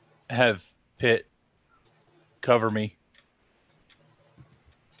have Pitt cover me.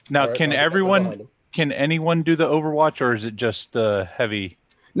 Now, All right, can anyone do the Overwatch, or is it just the heavy?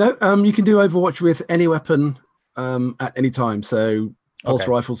 No, you can do Overwatch with any weapon at any time. So pulse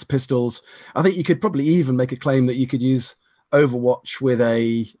rifles, pistols. I think you could probably even make a claim that you could use Overwatch with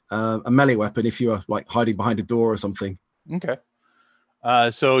a melee weapon if you are like hiding behind a door or something. Okay.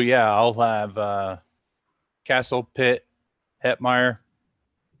 So yeah, I'll have Castle, Pitt, Hetmeyer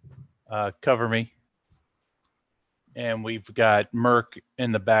cover me. and we've got Merc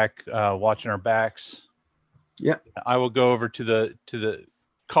in the back watching our backs. Yeah. I will go over to the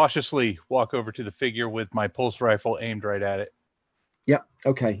cautiously walk over to the figure with my pulse rifle aimed right at it. Yeah.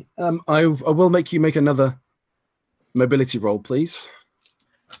 Okay. I will make you make another mobility roll, please.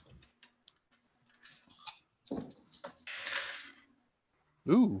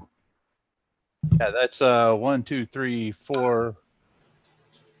 Ooh. Yeah, that's 1, 2, 3, 4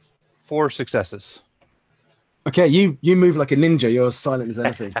 successes. Okay, you move like a ninja. You're as silent as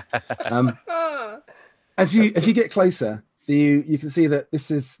anything. As you get closer, you can see that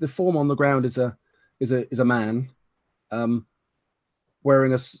this is the form on the ground is a man,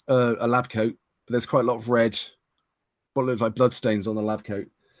 wearing a lab coat. But there's quite a lot of red, what looks like bloodstains on the lab coat.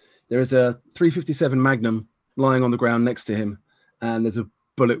 There is a 357 Magnum lying on the ground next to him, and there's a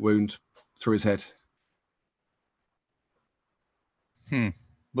bullet wound through his head.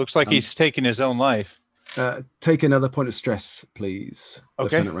 Looks like he's taking his own life. Take another point of stress, please,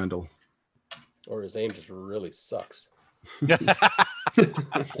 Okay. Lieutenant Randall. Or his aim just really sucks.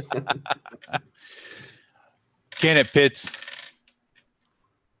 Can it, Pitts?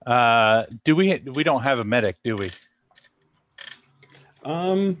 We don't have a medic, do we?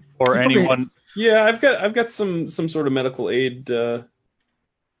 Or anyone? Yeah, I've got some sort of medical aid.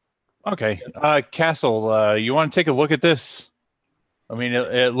 Okay, Castle, you want to take a look at this? I mean,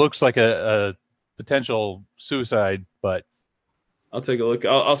 it looks like a potential suicide, but I'll take a look.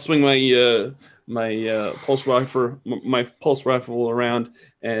 I'll swing my pulse rifle around,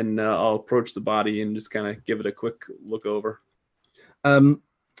 and I'll approach the body and just kind of give it a quick look over. I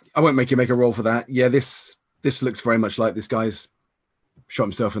won't make you make a roll for that. Yeah, this looks very much like this guy's shot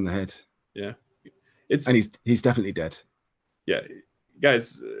himself in the head. Yeah, and he's definitely dead. Yeah,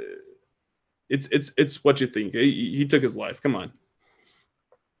 guys, it's what you think. He took his life. Come on.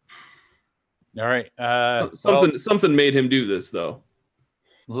 all right. Something made him do this, though.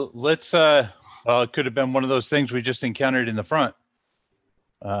 Let's. Well, it could have been one of those things we just encountered in the front.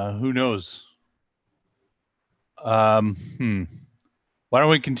 Who knows? Why don't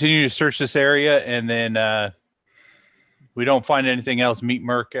we continue to search this area, and then we don't find anything else, meet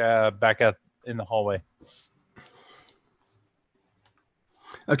Merc back out in the hallway.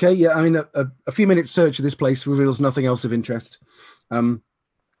 Okay, yeah. I mean, a few minutes search of this place reveals nothing else of interest.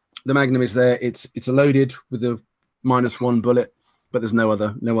 The Magnum is there. It's loaded with a -1 bullet, but there's no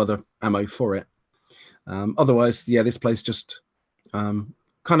other ammo for it. Otherwise, yeah, this place just kind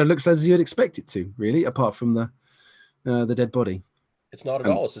of looks as you'd expect it to, really, apart from the dead body. It's not at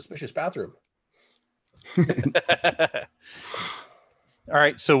all a suspicious bathroom. All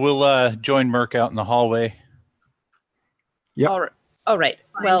right, so we'll join Merc out in the hallway. Yeah. All right.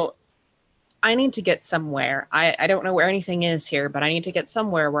 Well, I need to get somewhere. I don't know where anything is here, but I need to get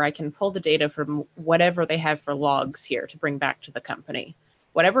somewhere where I can pull the data from whatever they have for logs here to bring back to the company.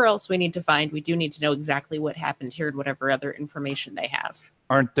 Whatever else we need to find, we do need to know exactly what happened here and whatever other information they have.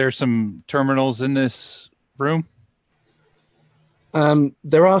 Aren't there some terminals in this room?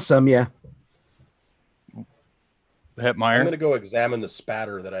 There are some, yeah. Hetmeyer? I'm going to go examine the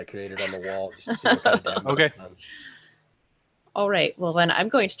spatter that I created on the wall. Just to see what kind of damage Okay. I've done. All right. Well, then I'm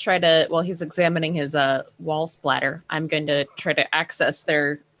going to try to, while he's examining his wall splatter, I'm going to try to access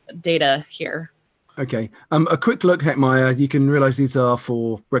their data here. Okay. A quick look, Hetmeyer. You can realize these are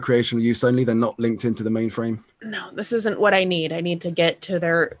for recreational use only. They're not linked into the mainframe. No, this isn't what I need. I need to get to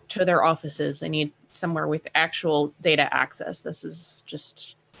their offices. I need somewhere with actual data access. This is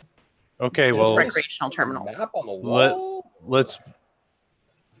just Okay, well, recreational terminals. Map on the wall? let's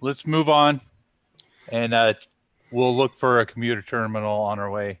move on, and we'll look for a commuter terminal on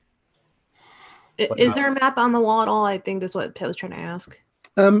our way. Is there a map on the wall at all? I think that's what Pitt was trying to ask.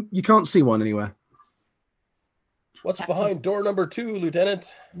 You can't see one anywhere. What's behind door number 2,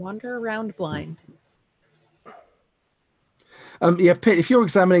 Lieutenant? Wander around blind. Yeah, Pitt, if you're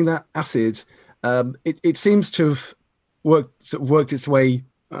examining that acid, it seems to have worked its way.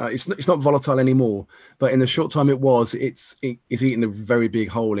 It's not volatile anymore, but in the short time it was, it's eaten a very big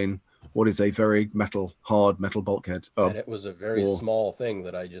hole in what is a very hard metal bulkhead. And it was a very small thing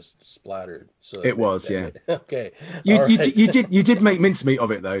that I just splattered. So it was, yeah. Okay. You did make mincemeat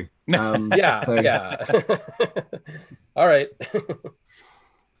of it though. Yeah. All right.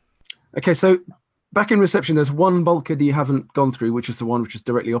 Okay, so back in reception, there's one bulkhead you haven't gone through, which is the one which is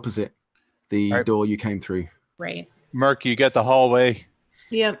directly opposite the door you came through. Right. Merc, you got the hallway.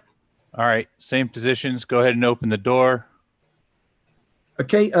 Yep. All right, same positions. Go ahead and open the door.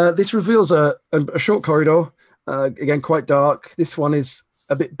 Okay, this reveals a short corridor. Again, quite dark. This one is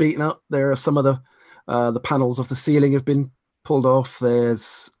a bit beaten up. There are some of the panels of the ceiling have been pulled off.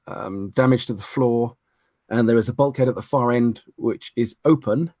 There's damage to the floor, and there is a bulkhead at the far end which is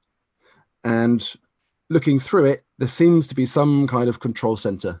open, and looking through it, there seems to be some kind of control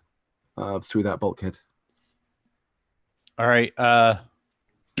center through that bulkhead. All right.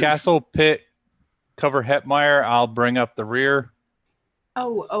 Castle, Pit, cover Hetmeyer. I'll bring up the rear.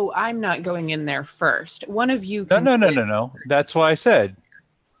 Oh, I'm not going in there first. One of you No, can no, go no, in. no, no. That's why I said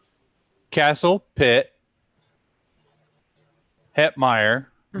Castle, Pit, Hetmeyer,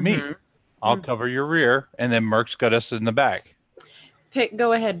 me. Mhm. I'll cover your rear, and then Merc's got us in the back. Pit,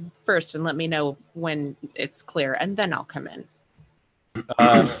 go ahead first and let me know when it's clear, and then I'll come in.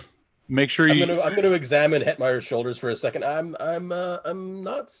 Make sure I'm you. gonna examine Hetmeyer's shoulders for a second. I'm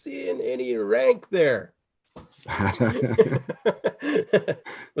not seeing any rank there. But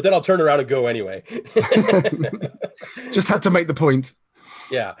then I'll turn around and go anyway. Just had to make the point.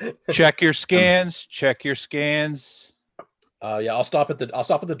 Yeah. Check your scans. Check your scans. Yeah, I'll stop at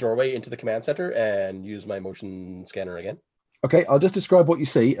the doorway into the command center and use my motion scanner again. Okay, I'll just describe what you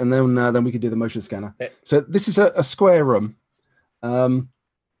see, and then we can do the motion scanner. Okay. So this is a square room.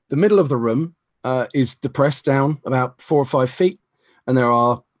 The middle of the room is depressed down about 4 or 5 feet, and there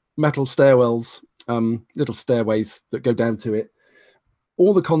are metal stairwells, little stairways that go down to it.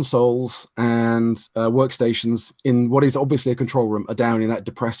 All the consoles and workstations in what is obviously a control room are down in that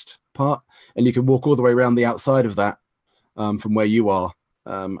depressed part, and you can walk all the way around the outside of that from where you are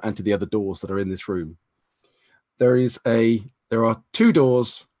and to the other doors that are in this room. There are 2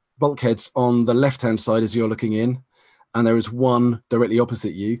 doors, bulkheads on the left-hand side as you're looking in, and there is one directly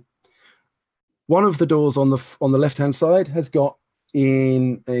opposite you. One of the doors on the left-hand side has got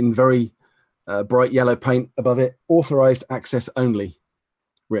in very bright yellow paint above it, authorized access only,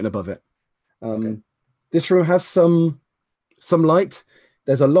 written above it. Okay. This room has some light.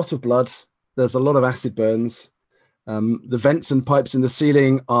 There's a lot of blood. There's a lot of acid burns. The vents and pipes in the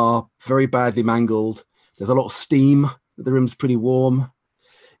ceiling are very badly mangled. There's a lot of steam. The room's pretty warm.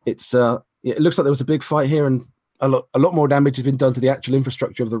 It looks like there was a big fight here, and a lot more damage has been done to the actual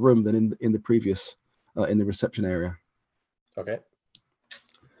infrastructure of the room than in the previous in the reception area. Okay.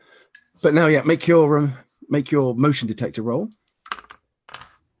 But now, yeah, make your motion detector roll.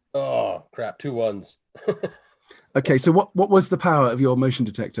 Oh crap! 2 1s. Okay, so what was the power of your motion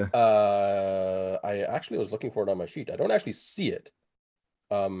detector? I actually was looking for it on my sheet. I don't actually see it.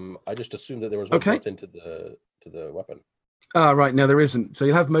 I just assumed that there was one built into the weapon. Right, no, there isn't. So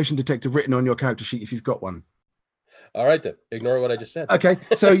you'll have motion detector written on your character sheet if you've got one. All right then. Ignore what I just said. Okay,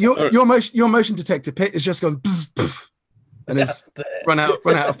 so your motion detector, Pit, is just gone bzz, pff, and has run out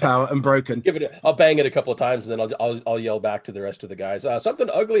of power and broken. I'll bang it a couple of times, and then I'll yell back to the rest of the guys. Something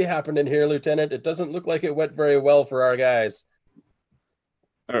ugly happened in here, Lieutenant. It doesn't look like it went very well for our guys.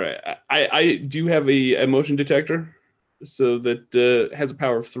 All right. I do have a motion detector, so that has a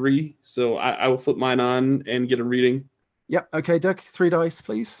power of 3. So I will flip mine on and get a reading. Yep. Okay, Doug, 3 dice,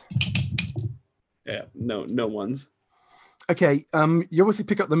 please. Yeah. No ones. Okay. You obviously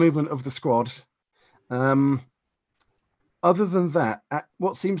pick up the movement of the squad. Other than that, at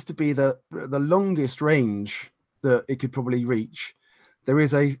what seems to be the longest range that it could probably reach, there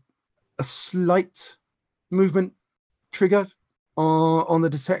is a slight movement trigger on the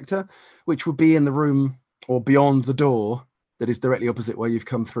detector, which would be in the room or beyond the door that is directly opposite where you've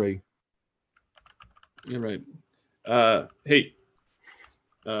come through. You're right. Hey,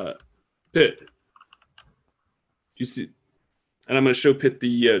 Pitt. You see, and I'm going to show Pitt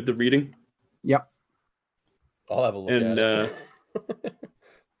the reading. Yep. I'll have a look And at it.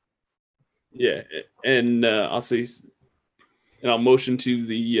 yeah, and I'll say, and I'll motion to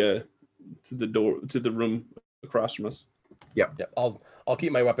the door, to the room across from us. Yep. I'll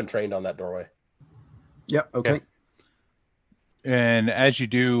keep my weapon trained on that doorway. Yep. Okay. And as you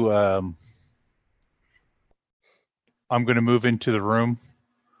do, I'm going to move into the room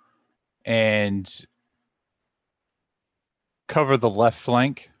and cover the left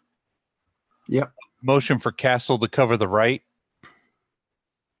flank. Yep. Motion for Castle to cover the right.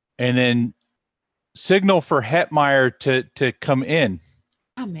 And then signal for Hetmeyer to come in.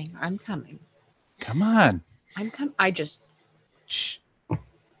 I'm coming. Come on. Shh.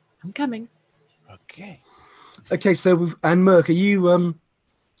 I'm coming. Okay. Okay. So, and Merc, are you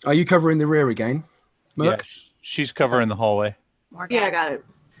covering the rear again? Merc? Yeah, she's covering the hallway. Yeah, I got it.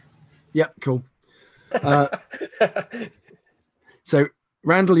 Yep. Cool. So,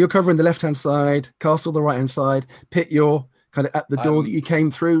 Randall, you're covering the left-hand side. Castle, the right-hand side. Pitt, you're kind of at the door that you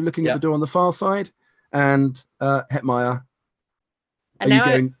came through, looking at the door on the far side. And Hetmeyer, And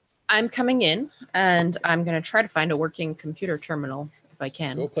now I'm coming in, and I'm going to try to find a working computer terminal if I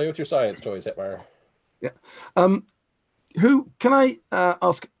can. Go play with your science toys, Hetmeyer. Yeah. Who can I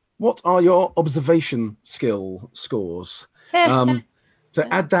ask? what are your observation skill scores? So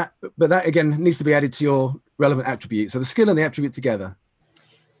add that, but that again needs to be added to your relevant attribute. So the skill and the attribute together.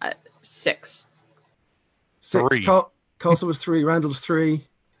 6. 6. 3. Castle was 3. Randall was 3.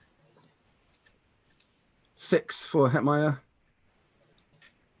 6 for Hetmeyer.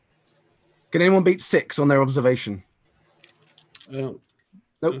 Can anyone beat 6 on their observation? Oh.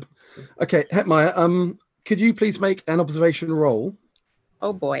 Nope. Okay, Hetmeyer, could you please make an observation roll?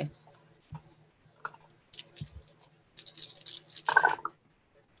 Oh boy.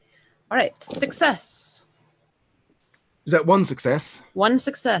 All right, success. Is that one success? 1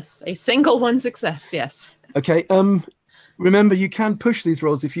 success. A single 1 success, yes. Okay. Remember, you can push these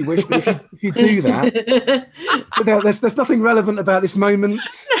rolls if you wish, but if you do that, there's nothing relevant about this moment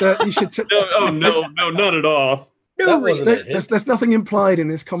that you should. No, not at all. That wasn't a hit. There's nothing implied in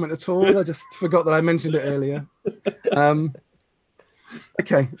this comment at all. I just forgot that I mentioned it earlier.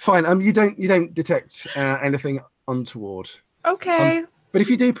 Okay, fine. You don't detect anything untoward. Okay. But if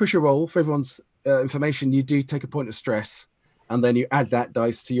you do push a roll, for everyone's information, you do take a point of stress, and then you add that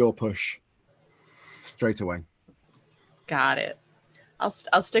dice to your push straight away. Got it.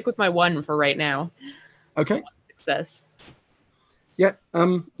 I'll stick with my 1 for right now. Okay. Success. Yeah.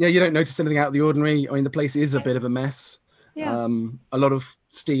 Yeah. You don't notice anything out of the ordinary. I mean, the place is a bit of a mess. Yeah. A lot of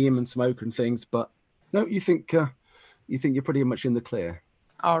steam and smoke and things, but no, you think you're pretty much in the clear.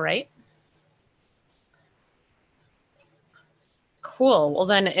 All right. Cool. Well,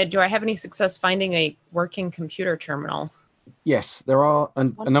 then, do I have any success finding a working computer terminal? Yes, there are a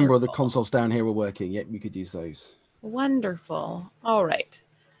number of the Wonderful. consoles down here are working. Yep, you could use those. Wonderful. All right.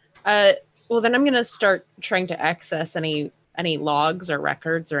 Well, then I'm going to start trying to access any logs or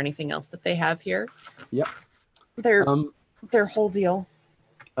records or anything else that they have here. Yep. Their whole deal.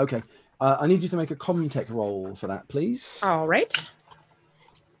 Okay. I need you to make a Comtech roll for that, please. All right.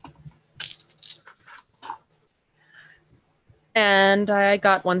 And I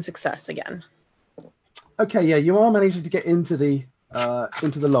got 1 success again. Okay, yeah, you are managing to get into the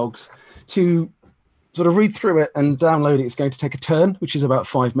logs. To sort of read through it and download it, it's going to take a turn, which is about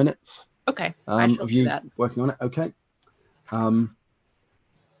 5 minutes. Okay, I shall of do you that. working on it. Okay. And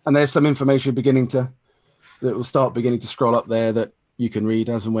there's some information that will start beginning to scroll up there that you can read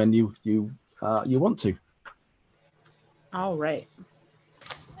as and when you want to. All right.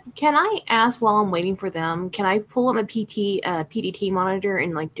 Can I ask while I'm waiting for them? Can I pull up my PDT monitor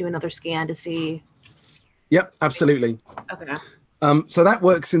and like do another scan to see? Yep, absolutely. Okay. So that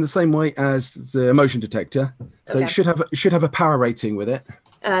works in the same way as the motion detector. So Okay. it should have a power rating with it.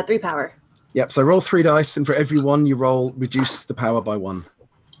 3 power. Yep. So roll 3 dice, and for every one you roll, reduce the power by 1.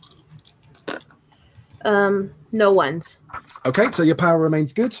 No ones. Okay. So your power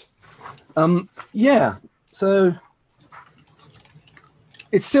remains good. Yeah. So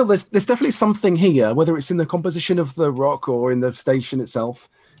it's still there's definitely something here, whether it's in the composition of the rock or in the station itself,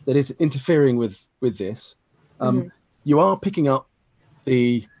 that is interfering with this. You are picking up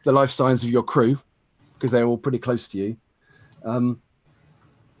the life signs of your crew because they're all pretty close to you.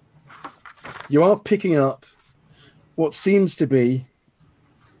 You are picking up what seems to be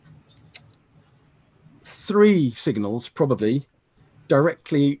 3 signals, probably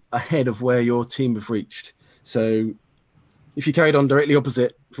directly ahead of where your team have reached. So if you carried on directly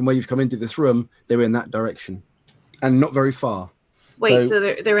opposite from where you've come into this room, they were in that direction and not very far. Wait, so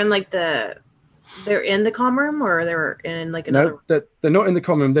they're in like they're in the comm room, or they're in like another? No, they're not in the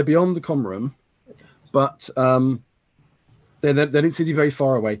comm room. They're beyond the comm room, but they don't seem to be very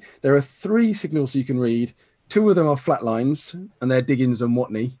far away. There are 3 signals you can read. 2 of them are flat lines, and they're Diggins and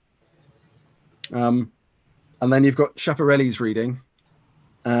Watney. And then you've got Schiaparelli's reading,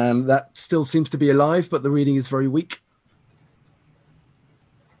 and that still seems to be alive, but the reading is very weak.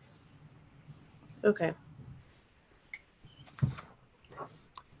 Okay.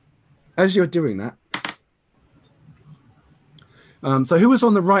 As you're doing that, so who was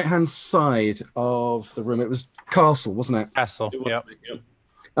on the right-hand side of the room? It was Castle, wasn't it? Castle. Yep.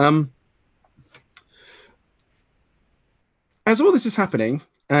 As all this is happening,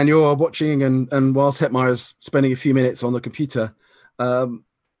 and you're watching, and whilst Hetmeyer's spending a few minutes on the computer,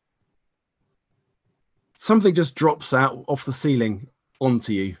 something just drops out off the ceiling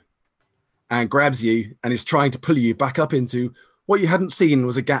onto you and grabs you and is trying to pull you back up into what you hadn't seen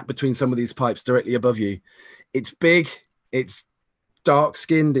was a gap between some of these pipes directly above you. It's big, it's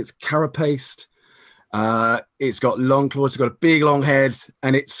dark-skinned, it's carapaced, it's got long claws, it's got a big long head,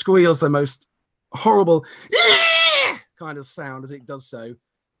 and it squeals the most horrible kind of sound as it does so.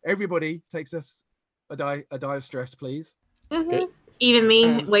 Everybody takes a die of stress, please. Okay. Even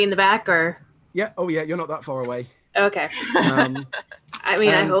me way in the back, or? Yeah, oh yeah, you're not that far away. Okay. I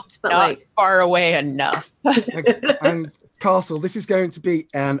mean, I hoped, but Not like, far away enough. And Castle, this is going to be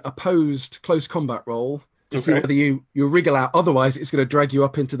an opposed close combat roll to see Okay. whether you wriggle out. Otherwise, it's going to drag you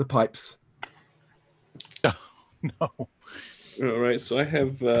up into the pipes. No. All right, so I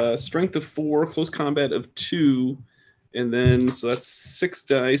have strength of 4, close combat of 2, and then so that's 6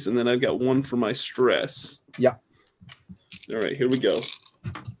 dice, and then I've got 1 for my stress. Yeah. All right, here we go.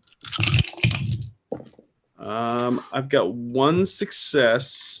 I've got 1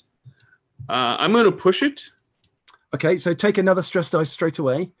 success. I'm going to push it. Okay, so take another stress dice straight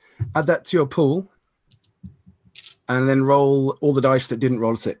away, add that to your pool, and then roll all the dice that didn't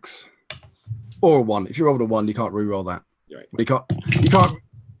roll a 6 or a 1. If you rolled a 1, you can't re-roll that. Right.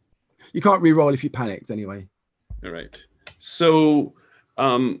 You can't re-roll if you panicked anyway. All right. So,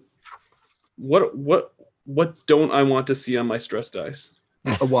 what don't I want to see on my stress dice?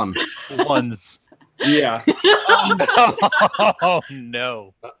 A 1. Ones. Yeah. Oh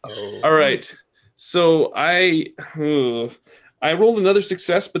no. Uh-oh. All right. So I rolled another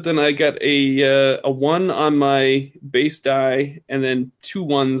success, but then I got a 1 on my base die, and then 2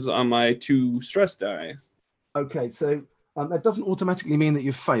 1s on my 2 stress dice. Okay, so that doesn't automatically mean that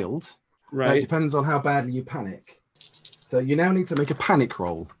you've failed. It Right. depends on how badly you panic. So you now need to make a panic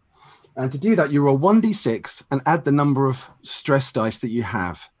roll. And to do that, you roll 1d6 and add the number of stress dice that you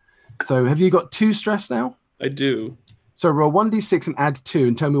have. So have you got 2 stress now? I do. So roll 1d6 and add 2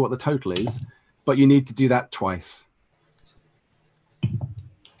 and tell me what the total is. But you need to do that twice.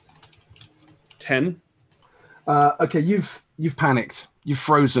 10. Okay, you've panicked. You've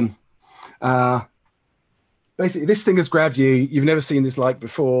frozen. Basically, this thing has grabbed you. You've never seen this like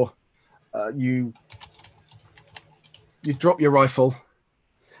before. You drop your rifle,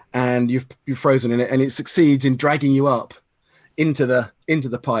 and you've frozen in it, and it succeeds in dragging you up into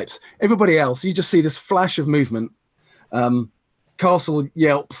the pipes. Everybody else, you just see this flash of movement. Castle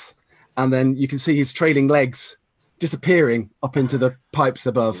yelps, and then you can see his trailing legs disappearing up into the pipes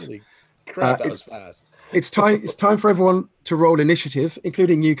above. Holy crap, that was fast. It's time for everyone to roll initiative,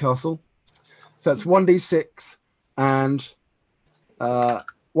 including Newcastle. So that's 1d6 and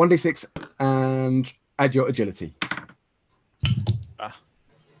 1d6 and add your agility.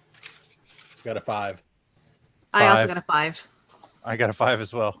 Got a 5. I also 5. got a 5. I got a 5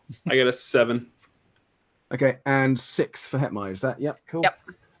 as well. I got a 7. Okay, and 6 for Hetmai. Is that? Yep, cool.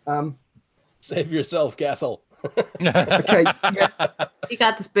 Yep. Save yourself, Castle. Okay, yeah, You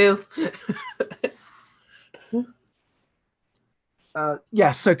got this, Boo.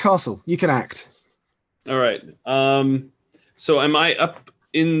 yeah. So Castle, you can act. All right. So am I up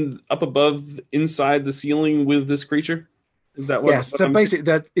above inside the ceiling with this creature? Is that what? Yes. So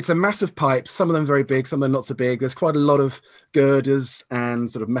basically, it's a massive pipe. Some of them very big, some of them not so big. There's quite a lot of girders and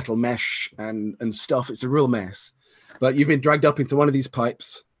sort of metal mesh and stuff. It's a real mess. But you've been dragged up into one of these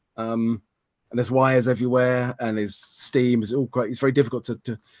pipes, and there's wires everywhere, and there's steam. It's all quite. It's very difficult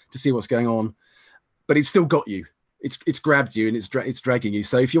to see what's going on, but it's still got you. It's grabbed you and it's dragging you.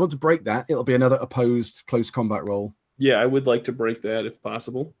 So if you want to break that, it'll be another opposed close combat roll. Yeah, I would like to break that if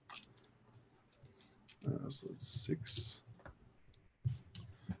possible. So it's 6.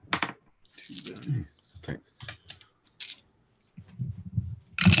 2 down. Okay.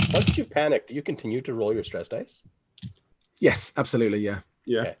 Once you've panicked, do you continue to roll your stress dice? Yes, absolutely. Yeah.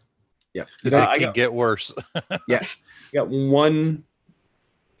 Yeah. Okay. Yeah. It I can got- get worse. Yeah. I got 1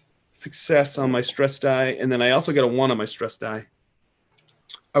 success on my stress die, and then I also got a 1 on my stress die.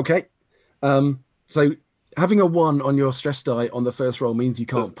 Okay. So having a 1 on your stress die on the first roll means you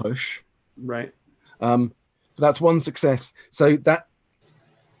can't push. Right. That's 1 success. So that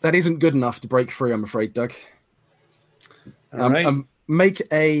isn't good enough to break free, I'm afraid, Doug. All right. Make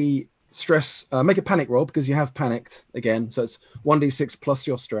a panic roll because you have panicked again. So it's 1d6 plus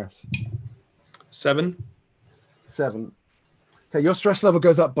your stress. 7. 7. Okay, your stress level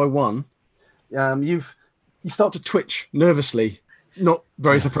goes up by 1. You start to twitch nervously. Not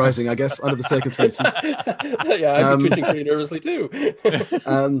very surprising, I guess, under the circumstances. Yeah, I'd be twitching pretty nervously too.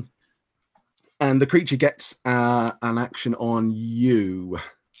 And the creature gets an action on you,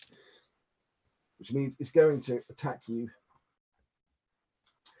 which means it's going to attack you.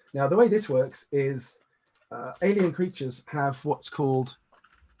 Now, the way this works is alien creatures have what's called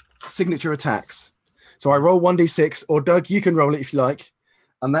signature attacks. So I roll 1d6, or Doug, you can roll it if you like,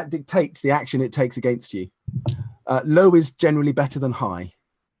 and that dictates the action it takes against you. Low is generally better than high.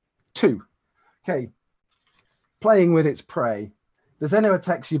 2. Okay. Playing with its prey. The Xeno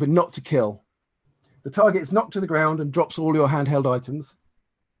attacks you, but not to kill. The target is knocked to the ground and drops all your handheld items.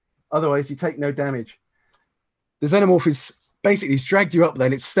 Otherwise, you take no damage. The Xenomorph is basically dragged you up there,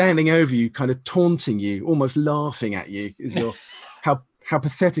 and it's standing over you, kind of taunting you, almost laughing at you. Is your how how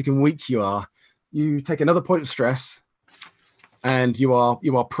pathetic and weak you are, you take another point of stress, and you are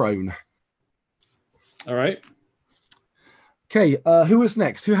prone. All right. Okay, who was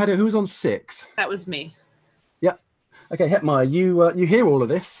next? Who was on 6? That was me. Yeah. Okay, Hetmire, you hear all of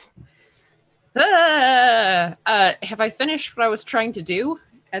this? Have I finished what I was trying to do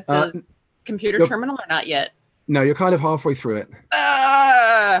at the computer you're- terminal or not yet? No, you're kind of halfway through it.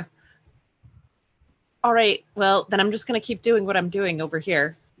 All right. Well, then I'm just going to keep doing what I'm doing over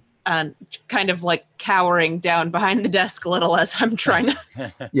here. And kind of like cowering down behind the desk a little as I'm trying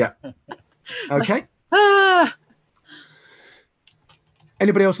to. Yeah. Okay. Ah!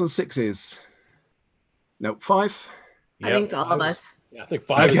 Anybody else on 6s? No. 5? I think to all of us. Yeah, I think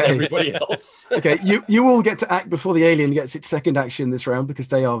 5 is Okay. everybody else. Okay, you all get to act before the alien gets its second action this round because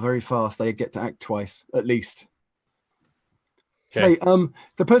they are very fast. They get to act twice at least. Okay. So,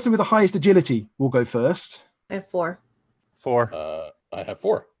 the person with the highest agility will go first. I have 4. 4. I have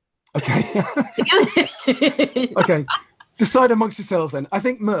 4. Okay. Damn it. Okay. Decide amongst yourselves then. I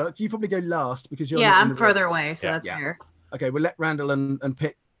think Merc, you probably go last because you're Yeah, not in I'm the further away, so Yeah. that's Yeah. fair. Okay, we'll let Randall and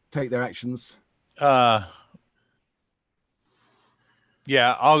Pitt take their actions.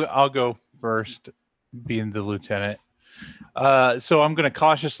 Yeah, I'll go first, being the lieutenant. So I'm going to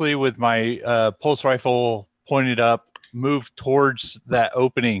cautiously, with my pulse rifle pointed up, move towards that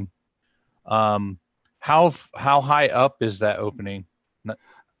opening. How high up is that opening?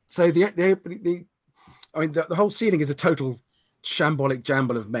 So the whole ceiling is a total shambolic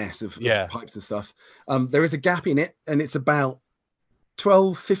jamble of mess of pipes and stuff. There is a gap in it, and it's about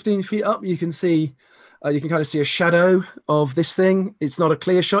 12, 15 feet up. You can see, you can kind of see a shadow of this thing. It's not a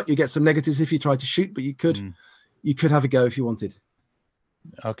clear shot. You get some negatives if you try to shoot, but you could have a go if you wanted.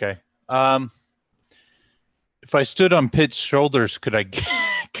 Okay. If I stood on Pitt's shoulders, could I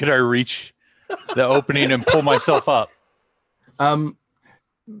reach the opening and pull myself up?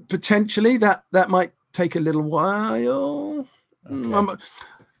 Potentially that might take a little while. Okay.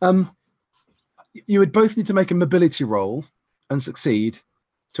 You would both need to make a mobility roll and succeed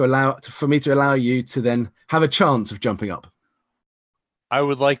for me to allow you to then have a chance of jumping up. I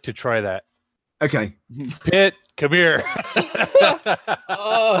would like to try that. Okay. Pitt, come here.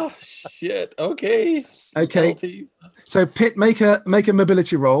 Oh shit. Okay. Okay. Stealthy. So Pitt, make a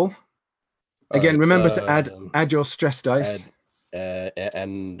mobility roll. Again, All right, remember to add your stress dice.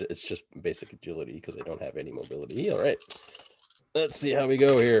 And it's just basic agility because I don't have any mobility. All right. Let's see how we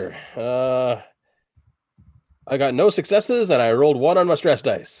go here. I got no successes and I rolled 1 on my stress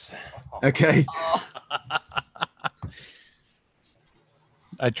dice. Okay.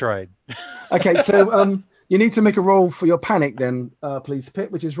 I tried. Okay, so you need to make a roll for your panic then, please,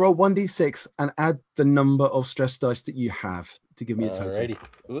 Pitt, which is roll 1d6 and add the number of stress dice that you have to give me a total. Alrighty.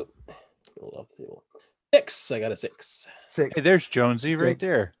 Oop. Roll off the table. 6. I got a 6. 6. Hey, there's Jonesy right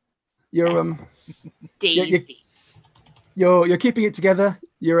there. You're Daisy. you're keeping it together.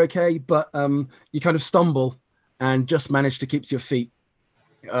 You're okay, but you kind of stumble and just manage to keep to your feet.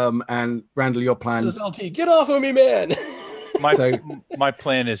 And Randall, your plan. This is LT. Get off of me, man. My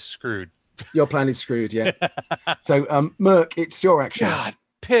plan is screwed. Your plan is screwed, yeah. So, Merc, it's your action. God,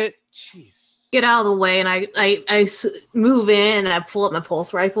 Pitt, jeez. Get out of the way, and I move in, and I pull up my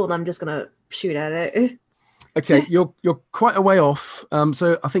pulse rifle, and I'm just gonna shoot at it. Okay, you're quite a way off.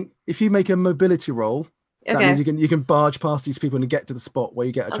 So I think if you make a mobility roll, that means you can barge past these people and get to the spot where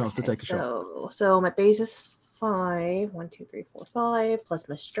you get a chance to take a shot. So my base is 5. 1, 2, 3, 4, 5 plus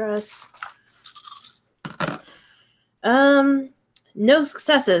my stress. No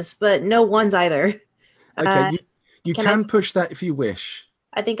successes, but no ones either. Okay, you can can push that if you wish.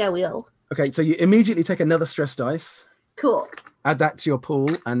 I think I will. Okay, so you immediately take another stress dice, Cool. add that to your pool,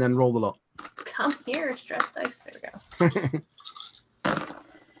 and then roll the lot. Come here, stress dice. There we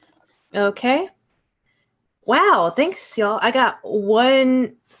go. Okay. Wow, thanks, y'all. I got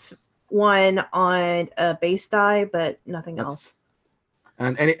one on a base die, but nothing else.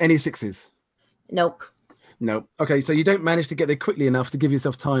 And any 6s? Nope. No. Okay, so you don't manage to get there quickly enough to give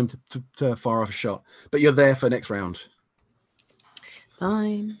yourself time to fire off a shot, but you're there for next round.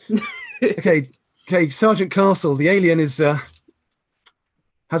 Fine. Okay, Sergeant Castle, the alien has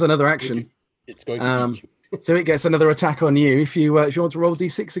another action. It's going to beat you. So it gets another attack on you. If you want to roll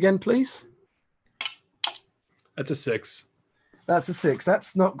d6 again, please. That's a 6. That's a 6.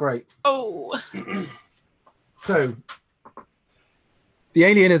 That's not great. Oh. So the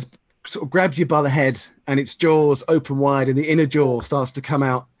alien has sort of grabbed you by the head, and its jaws open wide, and the inner jaw starts to come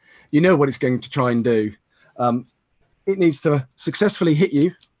out. You know what it's going to try and do. It needs to successfully hit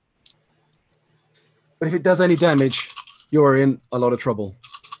you, but if it does any damage, you're in a lot of trouble.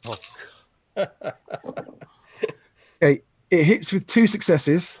 Okay, It hits with 2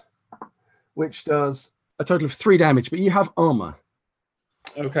 successes, which does a total of 3 damage, but you have armor.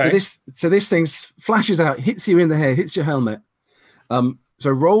 Okay. So this thing flashes out, hits you in the head, hits your helmet. So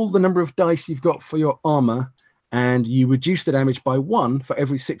roll the number of dice you've got for your armor, and you reduce the damage by 1 for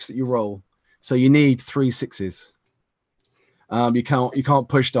every 6 that you roll. So you need 3 6s. You can't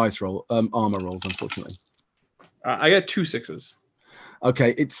push armor rolls, unfortunately. I got 2 6s.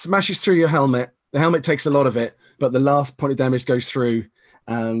 Okay, it smashes through your helmet. The helmet takes a lot of it, but the last point of damage goes through,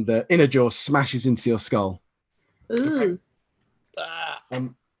 and the inner jaw smashes into your skull. Ooh.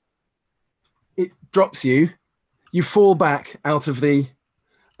 It drops you. You fall back out of the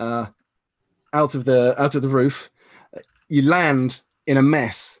roof. You land in a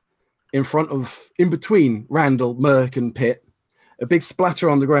mess in between Randall, Merc, and Pitt. A big splatter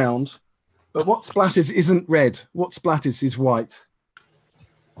on the ground. But what splatters isn't red. What splatters is white.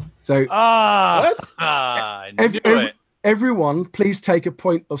 So everyone, please take a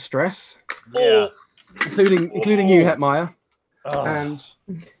point of stress. Yeah. Including you, Hetmeyer. And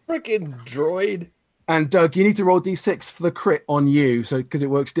freaking droid. And Doug, you need to roll d6 for the crit on you, so because it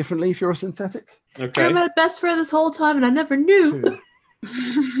works differently if you're a synthetic. Okay. I'm my best friend this whole time, and I never knew.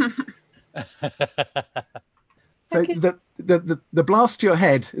 So Okay. the blast to your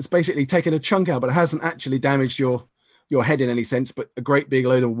head is basically taken a chunk out, but it hasn't actually damaged your head in any sense. But a great big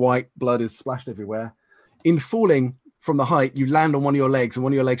load of white blood is splashed everywhere. In falling from the height, you land on one of your legs, and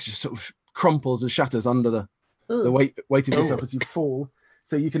one of your legs just sort of crumples and shatters under the weight of yourself as you fall.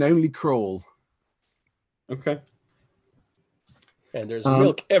 So you can only crawl. Okay. And there's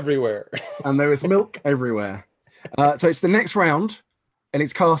milk everywhere. And there is milk everywhere. So it's the next round, and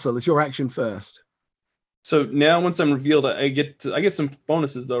it's Castle. It's your action first. So now, once I'm revealed, I get some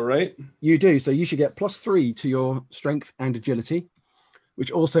bonuses though, right? You do. So you should get +3 to your strength and agility, which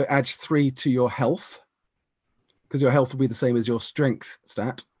also adds 3 to your health, because your health will be the same as your strength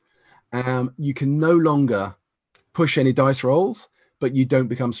stat. You can no longer push any dice rolls, but you don't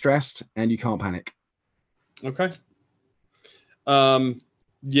become stressed and you can't panic. Okay.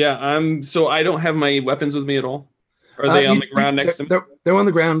 Yeah, so I don't have my weapons with me at all. Are they on the ground next to me? They're on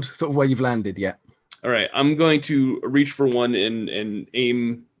the ground, sort of where you've landed. Yeah. All right. I'm going to reach for one and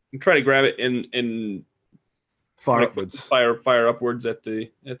aim and try to grab it and fire upwards. Fire upwards at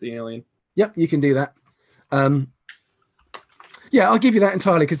the alien. Yep, you can do that. Yeah, I'll give you that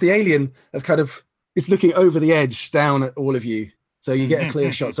entirely because the alien is looking over the edge down at all of you, so you get a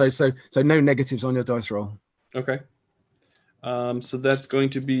clear shot. So no negatives on your dice roll. Okay. So that's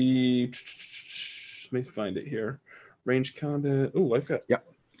going to be. Let me find it here. Range combat. Oh, I've got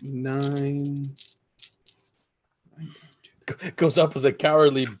 9. Goes up as a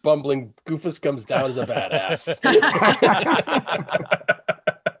cowardly, bumbling Goofus, comes down as a badass.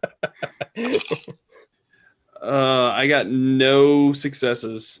 I got no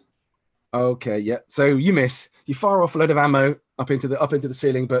successes. Okay, yeah. So you miss. You fire off a load of ammo up into the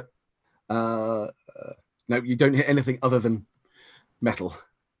ceiling, but no, you don't hit anything other than metal.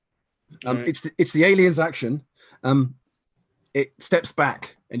 Right. It's the alien's action. It steps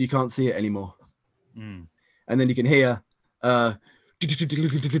back and you can't see it anymore. And then you can hear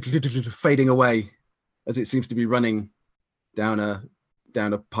fading away as it seems to be running down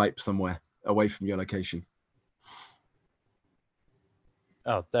a pipe somewhere away from your location.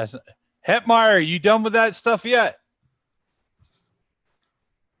 Oh, that's Hetmeyer. You done with that stuff yet?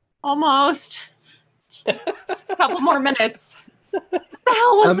 Almost. Just a couple more minutes. What the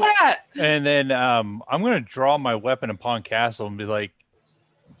hell was that? And then I'm going to draw my weapon upon Castle and be like,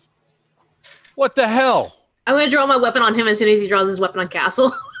 what the hell? I'm going to draw my weapon on him as soon as he draws his weapon on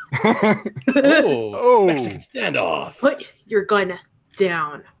Castle. Mexican standoff. Put your gun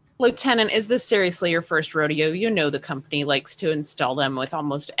down. Lieutenant, is this seriously your first rodeo? You know the company likes to install them with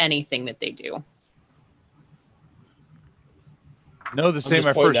almost anything that they do. No, this ain't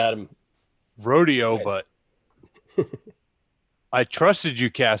my first rodeo, but I trusted you,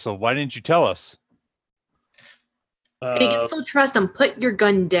 Castle. Why didn't you tell us? You can still trust them. Put your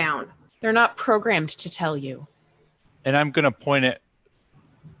gun down. They're not programmed to tell you. And I'm going to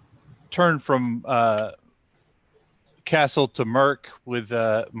turn from Castle to Merc with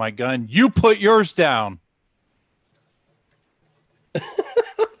my gun. You put yours down.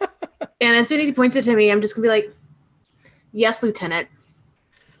 And as soon as he points it to me, I'm just going to be like, yes, Lieutenant.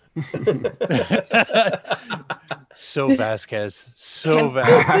 So Vasquez. So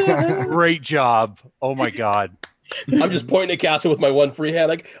Vasquez. Great job. Oh, my God. I'm just pointing at Castle with my one free hand,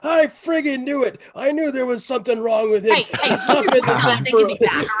 like, I friggin' knew it. I knew there was something wrong with him. Hey, thinking me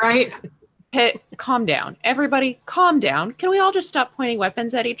back, all right? Pitt, calm down. Everybody, calm down. Can we all just stop pointing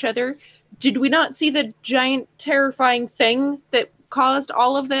weapons at each other? did we not see the giant terrifying thing that caused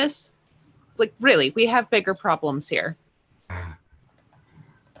all of this? Like, really, we have bigger problems here.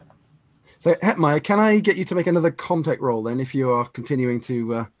 So, Hetmeyer, can I get you to make another contact roll then if you are continuing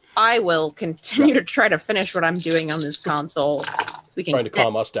to... I will continue to try to finish what I'm doing on this console. So we can Trying to get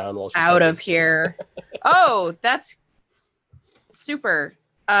calm us down while she's out talking. of here. Oh, that's super.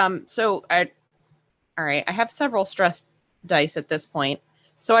 All right, I have several stress dice at this point.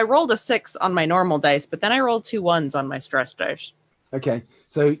 So I rolled a 6 on my normal dice, but then I rolled 2 1s on my stress dice. Okay,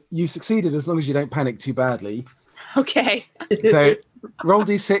 so you succeeded as long as you don't panic too badly. Okay. So roll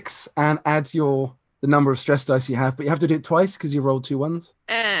d6 and add the number of stress dice you have, but you have to do it twice because you rolled 2 1s.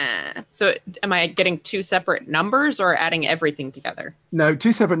 So am I getting 2 separate numbers or adding everything together? No,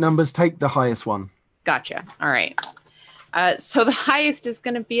 2 separate numbers. Take the highest one. Gotcha. All right. So the highest is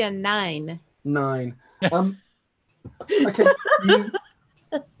going to be a 9. 9. Okay.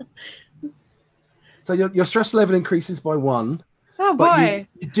 So your stress level increases by 1. Oh but boy.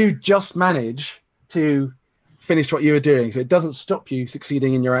 you do just manage to finish what you were doing, so it doesn't stop you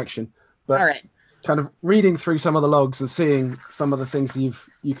succeeding in your action. But All right. kind of reading through some of the logs and seeing some of the things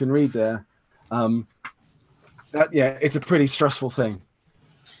you can read there, it's a pretty stressful thing.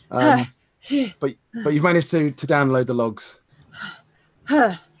 But you've managed to download the logs.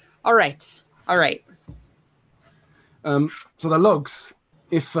 All right. So the logs,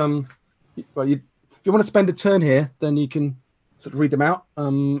 if you want to spend a turn here, then you can sort of read them out.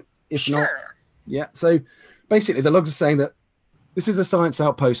 If Sure. not, yeah. So basically, the logs are saying that this is a science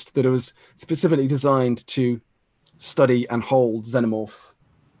outpost that was specifically designed to study and hold xenomorphs.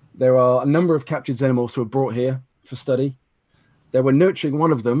 There are a number of captured xenomorphs who were brought here for study. They were nurturing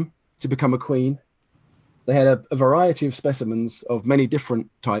one of them to become a queen. They had a variety of specimens of many different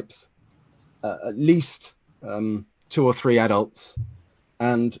types, at least 2 or 3 adults.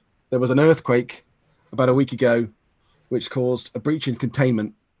 And there was an earthquake about a week ago, which caused a breach in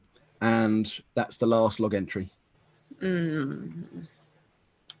containment. And that's the last log entry.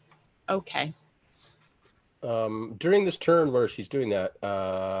 Okay. During this turn where she's doing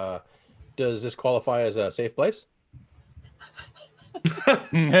that, does this qualify as a safe place?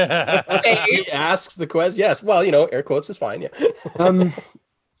 He asks the question. Yes. Well, air quotes is fine. Yeah.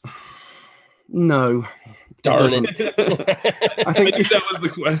 No. Darn it. I think I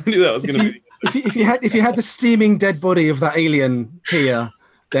knew that was going to be. if you had the steaming dead body of that alien here,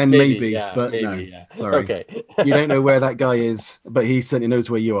 then maybe. Yeah, but maybe, no. yeah. Sorry. Okay. You don't know where that guy is, but he certainly knows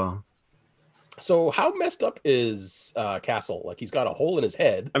where you are. So how messed up is Castle? Like, he's got a hole in his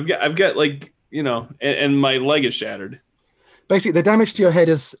head. I've got and my leg is shattered. Basically, the damage to your head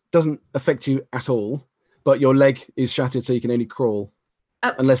doesn't affect you at all, but your leg is shattered, so you can only crawl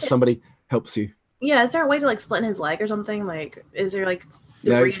unless somebody helps you. Yeah, is there a way to like split his leg or something? Like, is there like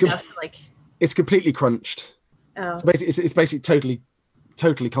No, debris enough to like? It's completely crunched. Oh, So basically, it's basically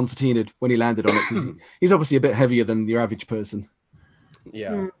totally concertinaed when he landed on it because he's obviously a bit heavier than your average person.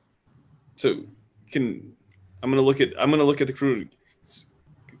 Yeah. So I'm gonna look at the crew.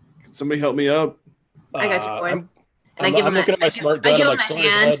 Can somebody help me up? I got you, boy. I'm looking at my smart gun. I'm like, sorry,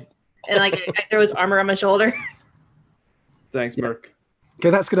 bud. And like I throw his armor on my shoulder. Thanks, Merc. Okay,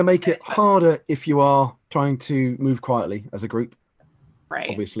 that's going to make it harder if you are trying to move quietly as a group, Right.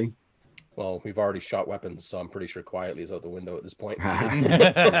 obviously. Well, we've already shot weapons, so I'm pretty sure quietly is out the window at this point.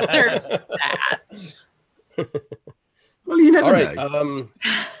 There's that. Well, you never All right. know.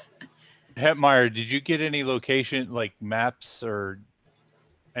 Hetmeyer, did you get any location, like maps or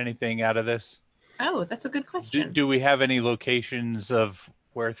anything out of this? Oh, that's a good question. Do we have any locations of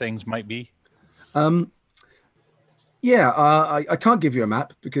where things might be? Yeah, I can't give you a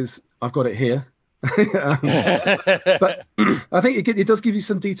map because I've got it here. But I think it does give you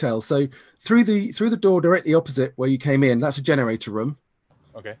some details. So through the door directly opposite where you came in, that's a generator room.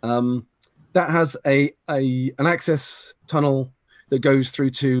 Okay. That has an access tunnel that goes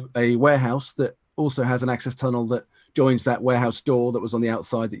through to a warehouse that also has an access tunnel that joins that warehouse door that was on the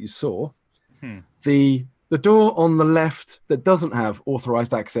outside that you saw. The door on the left that doesn't have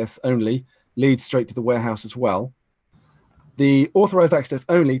authorized access only leads straight to the warehouse as well. The authorized access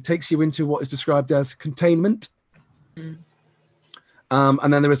only takes you into what is described as containment. And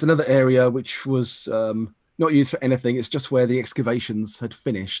then there is another area which was not used for anything. It's just where the excavations had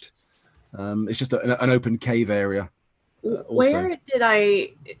finished. It's just an open cave area. Where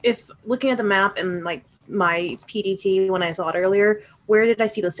did if looking at the map and like my PDT when I saw it earlier, where did I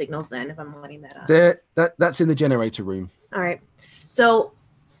see those signals then, if I'm lining that up? That's in the generator room. All right. So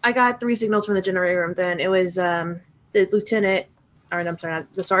I got 3 signals from the generator room then. It was the lieutenant, or I'm sorry,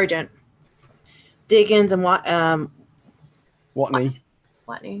 not the sergeant, Diggins, and Watney.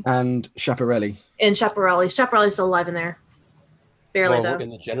 Watney. and Schiaparelli. And Schiaparelli. Schiaparelli's still alive in there. Barely, Well, though. In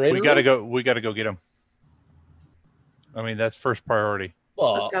the generator We gotta room? go. We gotta go get him. I mean, that's first priority.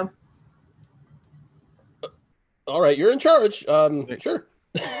 Well, Let's go. all right, you're in charge. Sure.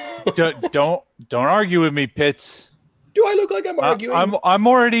 don't argue with me, Pitts. Do I look like I'm arguing? I'm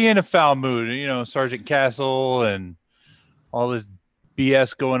already in a foul mood. You know, Sergeant Castle and all this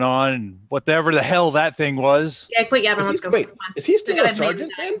BS going on, and whatever the hell that thing was. Yeah, quit yapping. Let's go. Wait, Come on. is he still We a gotta make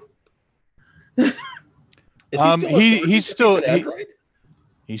sergeant it then? Is he still a sergeant he's if still an android?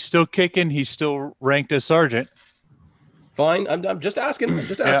 he's still kicking. He's still ranked as sergeant. Fine. I'm just asking. I'm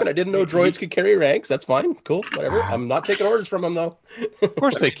just asking. I didn't know droids could carry ranks. That's fine. Cool. Whatever. I'm not taking orders from him though. Of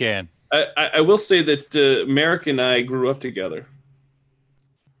course they can. I will say that Merrick and I grew up together.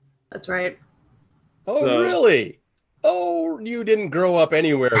 That's right. Oh, So- really? Oh, you didn't grow up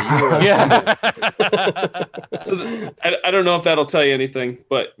anywhere. You were a Yeah. So I don't know if that'll tell you anything,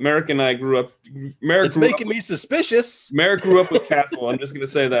 but Merrick and I grew up. Merrick It's grew making up, me suspicious. Merrick grew up with Castle. I'm just going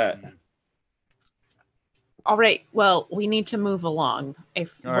to say that. All right. Well, we need to move along.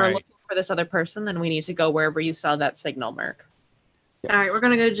 If All we're right. looking for this other person, then we need to go wherever you saw that signal, Merc. All right, we're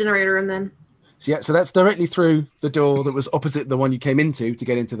gonna go to generator room then. So that's directly through the door that was opposite the one you came into to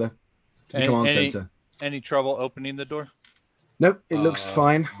get into the command center. Any trouble opening the door? Nope, it looks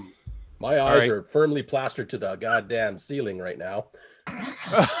fine. My eyes right. are firmly plastered to the goddamn ceiling right now.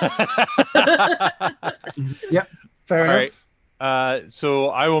 Fair All enough. right. So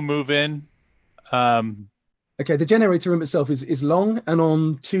I will move in. Okay, the generator room itself is long and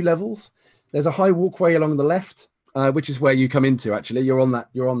on 2 levels. There's a high walkway along the left, which is where you come into. Actually, you're on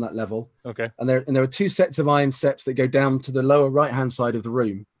that level, Okay. and there are 2 sets of iron steps that go down to the lower right hand side of the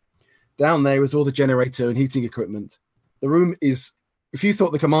room. Down there is all the generator and heating equipment. The room is, if you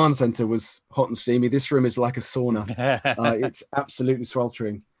thought the command center was hot and steamy, this room is like a sauna. It's absolutely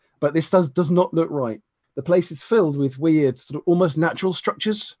sweltering. But this does not look right. The place is filled with weird, sort of almost natural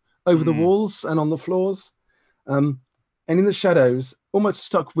structures over the walls and on the floors. And in the shadows, almost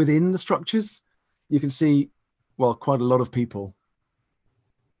stuck within the structures, you can see, well, quite a lot of people.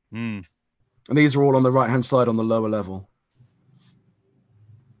 Hmm. And these are all on the right-hand side on the lower level.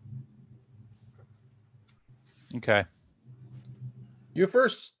 Okay. You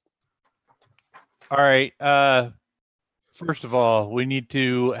first. All right. First of all, we need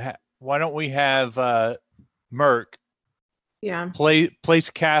to. Why don't we have Merc Yeah. place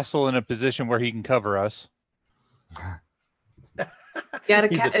Castle in a position where he can cover us? You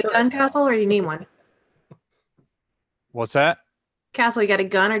got He's a a gun, Castle, or do you need one? What's that? Castle, you got a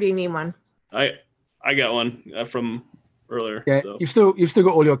gun, or do you need one? I got one from earlier. Yeah, So. you've still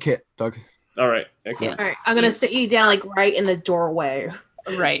got all your kit, Doug. All right. Excellent. All right, I'm gonna sit you down like right in the doorway.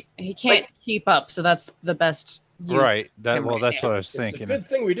 Right. He can't keep up, so that's the best use. Right. That. him Well, right that's now. what I was It's a thinking. good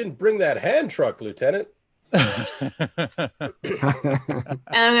thing we didn't bring that hand truck, Lieutenant. And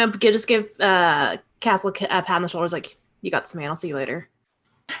I'm gonna just give Castle a pat on the shoulders, like, "You got this, man. I'll see you later."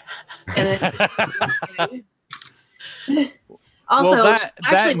 And then, also, well, that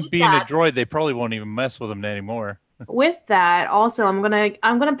actually, and with being that, a droid, they probably won't even mess with him anymore. with that, also, I'm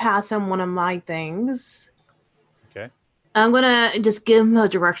gonna pass him one of my things. Okay. I'm gonna just give him a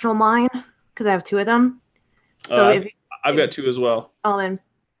directional line because I have 2 of them. So if I've got 2 as well. oh then,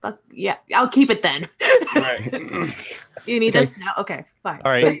 fuck yeah, I'll keep it then. Right. You need Okay. this? No, okay, fine.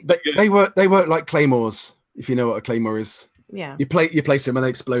 All right. They work like claymores, if you know what a claymore is. Yeah. You place them and they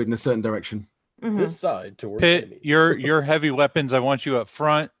explode in a certain direction. Mhm. This side towards Pitt, enemy. your heavy weapons. I want you up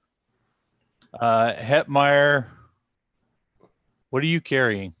front. Hetmeyer, what are you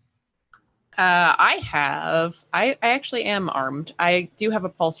carrying? I actually am armed. I do have a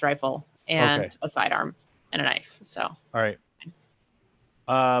pulse rifle and Okay. a sidearm and a knife. So All right.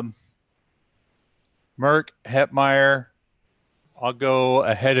 Merc, Hetmeyer, I'll go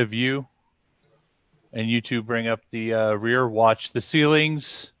ahead of you, and you two bring up the rear. Watch the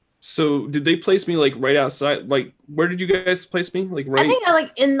ceilings. So did they place me like right outside? Like where did you guys place me? Like I right? think I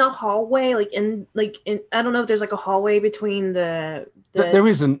like in the hallway, like in I don't know if there's like a hallway between the There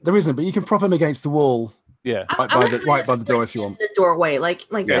isn't, but you can prop them against the wall Yeah. right by the door if you want. the doorway, like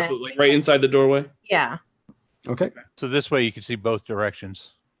Yeah, that. so like right inside the doorway. Yeah. Okay. So this way you can see both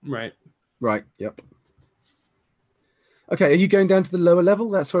directions. Right. Right. Yep. Okay. Are you going down to the lower level?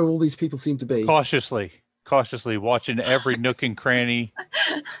 That's where all these people seem to be. Cautiously watching every nook and cranny,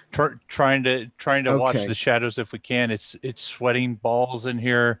 trying to watch Okay. the shadows if we can. It's sweating balls in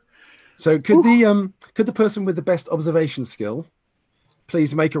here. So could the person with the best observation skill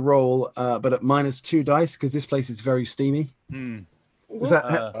please make a roll, but at -2 dice because this place is very steamy. Was that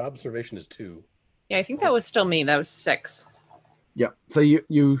Observation is 2. yeah, I think that was still me. That was 6. Yeah. So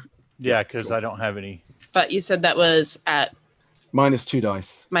you Yeah, because I don't have any. But you said that was at -2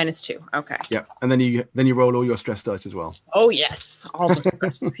 dice. -2. Okay. Yeah, and then you roll all your stress dice as well. Oh yes, all the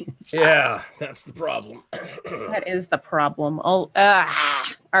stress dice. Yeah, that's the problem. That is the problem. All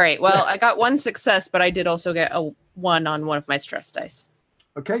right. Well, I got 1 success, but I did also get a 1 on one of my stress dice.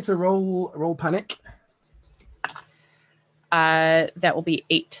 Okay, so roll panic. That will be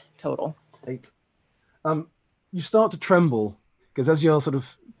 8 total. 8. You start to tremble because as you're sort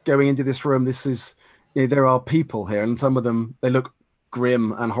of going into this room, this is there are people here, and some of them they look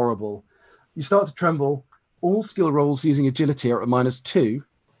grim and horrible. You start to tremble. All skill rolls using agility are at -2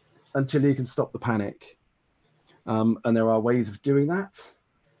 until you can stop the panic. And there are ways of doing that.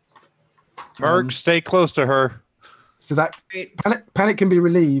 Merc, stay close to her. So that panic can be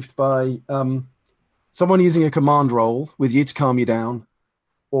relieved by someone using a command roll with you to calm you down,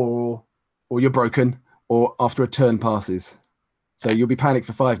 or you're broken, or after a turn passes. So you'll be panicked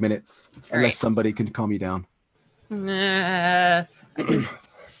for 5 minutes unless somebody can calm you down. I can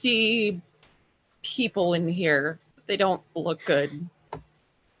see people in here. They don't look good.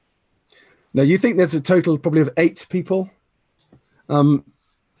 Now, you think there's a total probably of 8 people.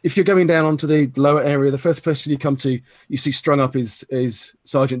 If you're going down onto the lower area, the first person you come to, you see strung up is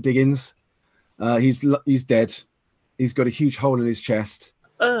Sergeant Diggins. He's dead. He's got a huge hole in his chest.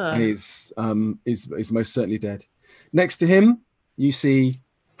 And he's most certainly dead. Next to him, you see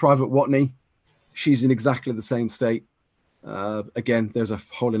Private Watney. She's in exactly the same state. Again, there's a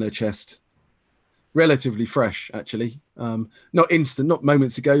hole in her chest. Relatively fresh, actually. Not instant, not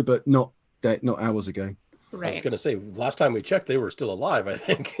moments ago, but not hours ago. Right. I was going to say, last time we checked, they were still alive, I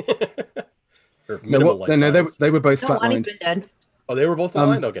think. They were both flatlined. Been dead. Oh, they were both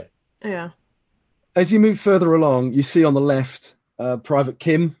flatlined? Okay. Yeah. As you move further along, you see on the left Private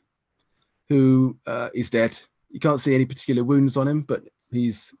Kim, who is dead. You can't see any particular wounds on him, but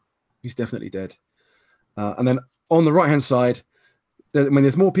he's definitely dead. And then on the right-hand side,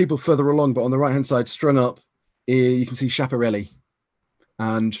 there's more people further along, but on the right-hand side, strung up, you can see Schiaparelli.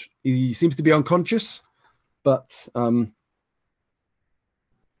 And he seems to be unconscious, but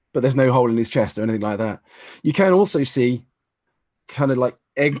there's no hole in his chest or anything like that. You can also see kind of like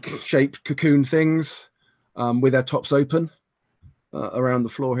egg-shaped cocoon things with their tops open around the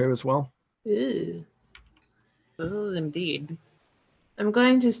floor here as well. Ew. Oh, indeed. I'm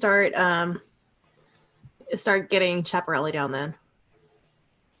going to start getting Chaparelli down then.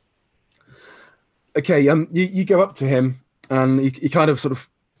 Okay, you go up to him and he kind of sort of,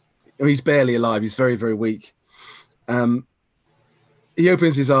 he's barely alive. He's very, very weak. He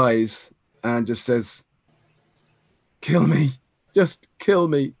opens his eyes and just says, "Kill me. Just kill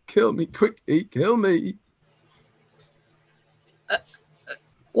me. Kill me. Quickly, kill me."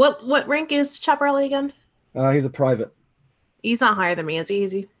 What rank is Chaparelli again? He's a private. He's not higher than me, is he?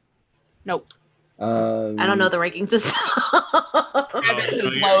 Easy. Nope. I don't know the ranking system. It's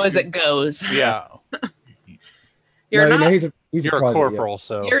as low as it goes. Yeah. He's a you're private, a corporal,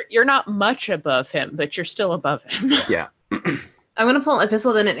 so you're not much above him, but you're still above him. Yeah. I'm gonna pull a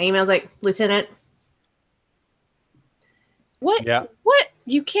pistol, then an aim. I was like, Lieutenant. What? Yeah. What?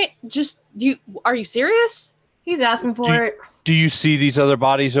 You can't just you. Are you serious? He's asking for it. Do you see these other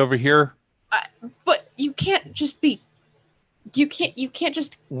bodies over here? But you can't just be. You can't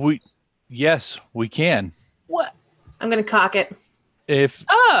just. Yes, we can. What? I'm gonna cock it. If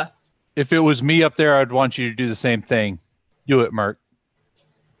it was me up there, I'd want you to do the same thing. Do it, Merc.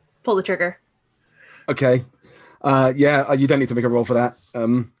 Pull the trigger. Okay. Yeah, you don't need to make a roll for that.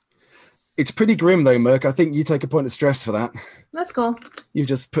 It's pretty grim though, Merc. I think you take a point of stress for that. That's cool. You've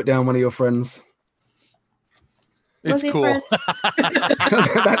just put down one of your friends. It's cool.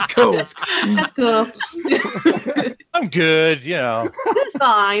 That's cool. That's cool. I'm good, you know. This is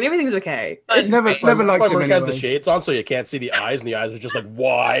fine. Everything's okay. Never liked him Merc has anyway. the shades on, so you can't see the eyes, and the eyes are just like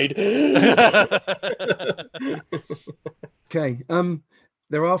wide. Okay.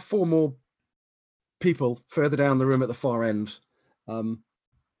 There are 4 more people further down the room at the far end.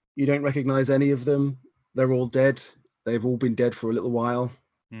 You don't recognize any of them. They're all dead. They've all been dead for a little while.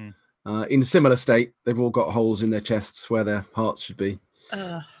 In a similar state, they've all got holes in their chests where their hearts should be.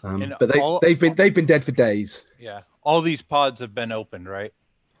 But they've been dead for days. Yeah. All these pods have been opened, right?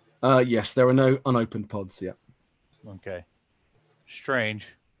 Yes, there are no unopened pods yet. Okay. Strange.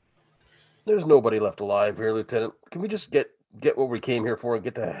 There's nobody left alive here, Lieutenant. Can we just get what we came here for and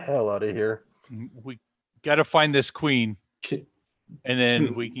get the hell out of here? We got to find this queen, and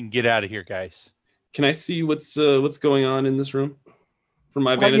then we can get out of here, guys. Can I see what's going on in this room from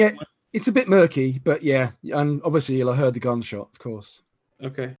my vantage point? It's a bit murky, but yeah, and obviously you'll have heard the gunshot, of course.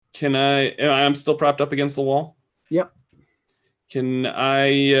 Okay. I'm still propped up against the wall? Yep. Can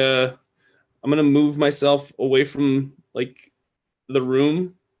I? I'm gonna move myself away from like the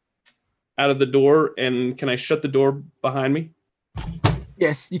room, out of the door, and can I shut the door behind me?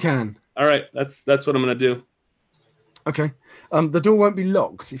 Yes, you can. All right, that's what I'm gonna do. Okay. The door won't be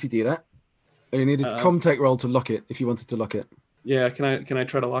locked if you do that. You need a Uh-oh. Comtech roll to lock it if you wanted to lock it. Yeah, can I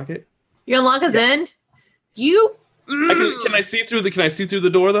try to lock it? You're gonna lock us in? You Can I see through the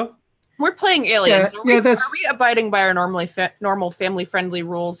door though? We're playing aliens. Yeah, Are we abiding by our normal family-friendly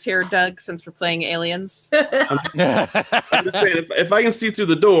rules here, Doug, since we're playing aliens? I'm just saying, if I can see through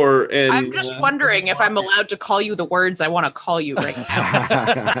the door, and I'm just wondering if I'm allowed to call you the words I want to call you right now.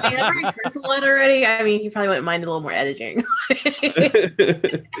 I mean, I've already cursed a lot already. I mean, you probably wouldn't mind a little more editing.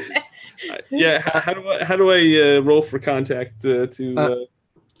 yeah. How do I roll for contact to?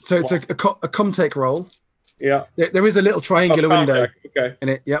 So it's a Comtech roll. Yeah. There is a little triangular window Okay. in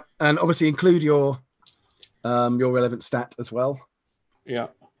it. Yep, and obviously include your relevant stat as well. Yeah.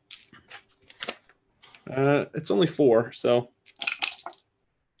 It's only 4, so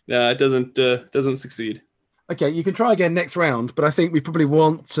it doesn't succeed. Okay, you can try again next round, but I think we probably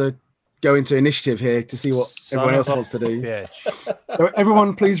want to go into initiative here to see what everyone else wants to do. Bitch. So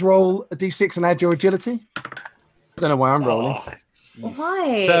everyone, please roll a d6 and add your agility. I don't know why I'm rolling.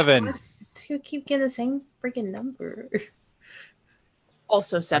 Why? 7. Why do you keep getting the same freaking number?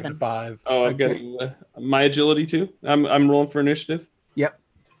 Also 7. 5. Oh, I'm getting my agility too. I'm rolling for initiative. Yep.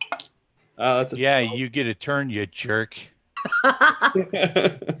 That's You get a turn, you jerk.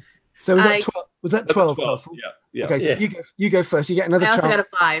 So was that 12? 12. Yeah. Okay, so you go first. You get another I also chance.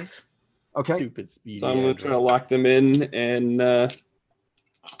 got a 5. Okay. Stupid speed. So I'm gonna try to lock them in, and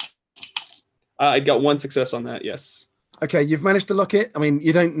I got 1 success on that. Yes. Okay, you've managed to lock it. I mean,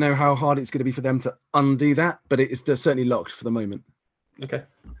 you don't know how hard it's going to be for them to undo that, but it is certainly locked for the moment. Okay.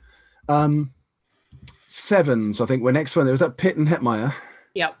 7s, I think, were next one. There was that Pitt and Hetmeyer.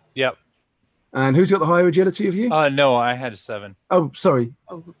 Yep. And who's got the higher agility of you? No, I had a 7. Oh, sorry.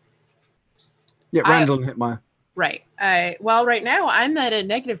 Oh. Yeah, Randall and Hetmeyer. Right. Well, right now I'm at a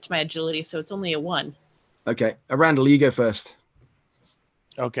negative to my agility, so it's only a 1. Okay, Randall, you go first.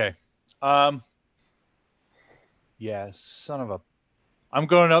 Okay. Yeah, son of a... I'm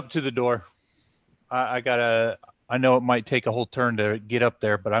going up to the door. I know it might take a whole turn to get up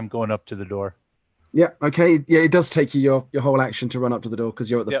there, but I'm going up to the door. Yeah, okay. Yeah, it does take you your whole action to run up to the door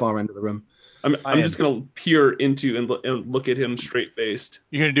because you're at the far end of the room. I'm just gonna peer into and look at him straight faced.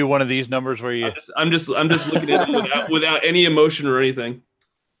 You're gonna do one of these numbers where you... I'm just looking at him without any emotion or anything.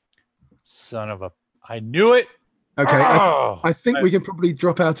 Son of a... I knew it! Okay, Oh! I think we can probably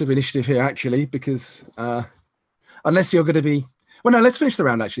drop out of initiative here, actually, because unless you're going to be... Well, no, let's finish the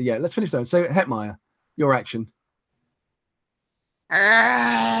round, actually. Yeah, let's finish the round. So, Hetmeyer, your action.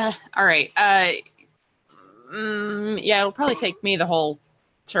 All right. It'll probably take me the whole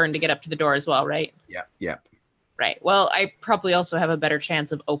turn to get up to the door as well, right? Yeah. Right. Well, I probably also have a better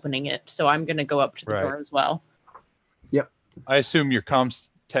chance of opening it, so I'm going to go up to the door as well. Yep. I assume your comms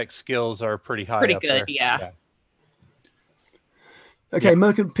tech skills are pretty high. Pretty up good, there. yeah. Okay,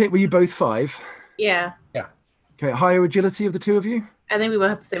 Merc and Pitt, were you both 5? Yeah. Okay, higher agility of the two of you? I think we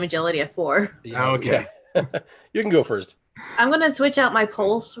both have the same agility at 4. Yeah, okay. You can go first. I'm going to switch out my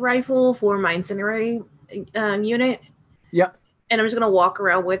pulse rifle for my incendiary unit. Yep. And I'm just going to walk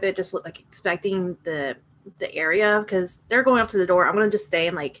around with it, just like expecting the area, because they're going up to the door. I'm going to just stay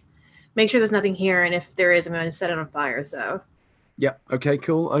and like make sure there's nothing here. And if there is, I'm going to set it on fire. So. Yep. Okay,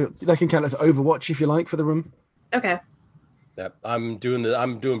 cool. That can count as Overwatch if you like for the room. Okay. Yep. I'm doing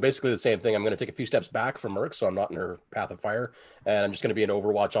basically the same thing. I'm going to take a few steps back from Merc, so I'm not in her path of fire, and I'm just going to be an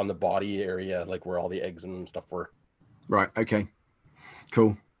Overwatch on the body area, like where all the eggs and stuff were. Right. Okay.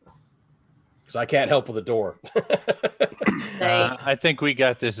 Cool. Because I can't help with the door. I think we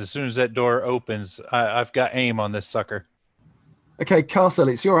got this. As soon as that door opens, I've got aim on this sucker. Okay, Castle,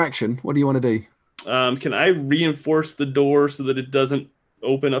 it's your action. What do you want to do? Can I reinforce the door so that it doesn't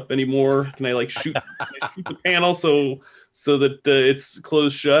open up anymore? Can I like shoot the panel so that it's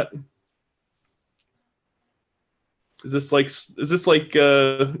closed shut? Is this like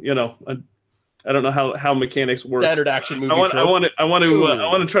I don't know how mechanics work. Standard action movie. I want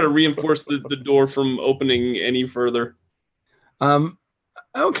to try to reinforce the door from opening any further.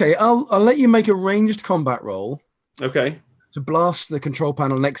 Okay, I'll let you make a ranged combat roll. Okay. To blast the control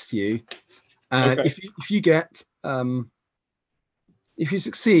panel next to you. And Okay. if you get if you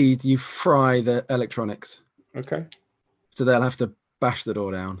succeed, you fry the electronics. Okay. So they'll have to bash the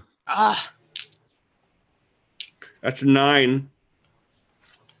door down. After 9.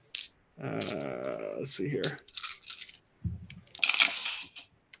 Let's see here.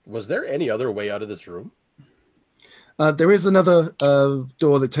 Was there any other way out of this room? There is another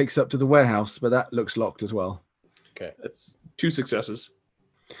door that takes up to the warehouse, but that looks locked as well. Okay. That's 2 successes.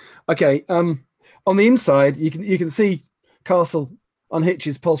 Okay. On the inside, you can see Castle unhitch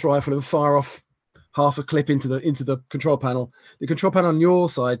his pulse rifle and fire off half a clip into the control panel. The control panel on your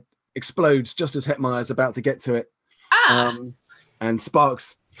side explodes just as Hetmeyer's about to get to it. And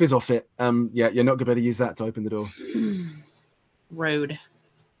sparks fizz off it. Yeah, you're not going to be able to use that to open the door. Road.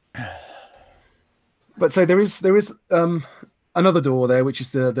 But so there is another door there, which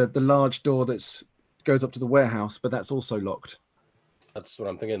is the large door that goes up to the warehouse, but that's also locked. That's what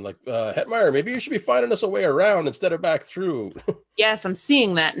I'm thinking. Like, Hetmeyer, maybe you should be finding us a way around instead of back through. Yes, I'm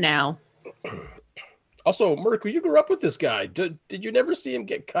seeing that now. Also, Merc, you grew up with this guy. Did you never see him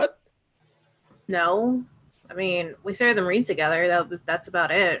get cut? No. I mean, we started the Marines together. That's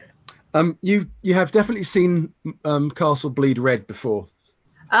about it. You have definitely seen Castle bleed red before.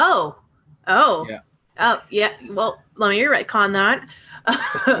 Oh. Yeah. Oh, yeah. Well, let me retcon that.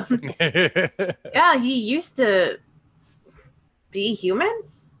 Yeah, he used to be human.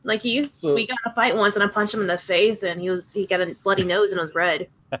 Like we got in a fight once and I punched him in the face and he got a bloody nose and it was red.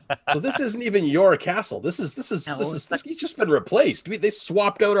 So this isn't even your castle. This is he's just been replaced. They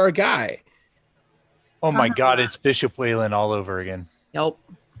swapped out our guy. Oh my God, it's Bishop Whalen all over again. Nope.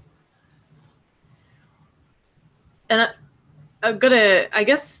 And I'm gonna, I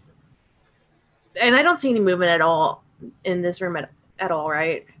guess, and I don't see any movement at all in this room at all,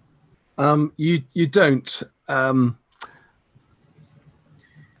 right? You don't.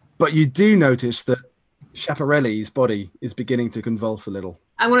 But you do notice that Schiaparelli's body is beginning to convulse a little.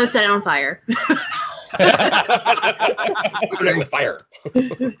 I'm gonna set it on fire. With fire.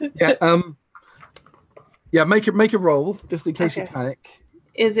 Yeah. Make a roll just in case you panic.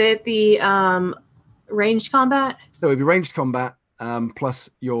 Is it the ranged combat? So it'd be ranged combat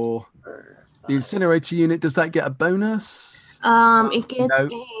plus the incinerator unit. Does that get a bonus? It gets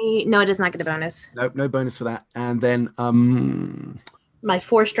no, it does not get a bonus. Nope, no bonus for that. And then my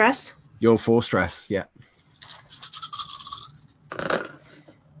 4 stress. Your 4 stress, yeah.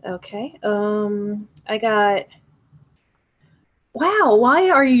 Okay. I got. Wow,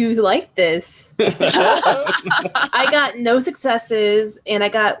 why are you like this? I got no successes, and I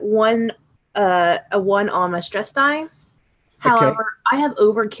got a 1 on my stress die. However, I have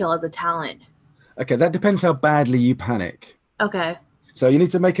overkill as a talent. Okay, that depends how badly you panic. Okay. So you need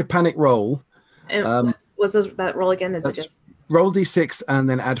to make a panic roll. What's that roll again? Is it just roll d6 and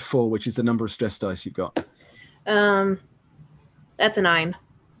then add 4, which is the number of stress dice you've got? That's a 9.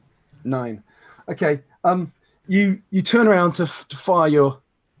 9. Okay. You turn around to fire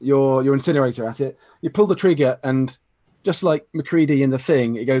your incinerator at it. You pull the trigger, and just like McCready in The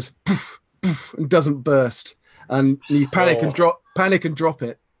Thing, it goes poof, poof, and doesn't burst. And you panic and drop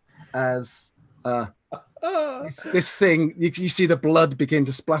it as this thing. You see the blood begin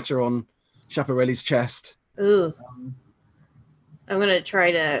to splatter on Schiaparelli's chest. Ooh. I'm gonna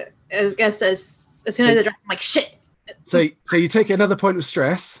try to. I guess as soon as I drop, I'm like shit. So you take another point of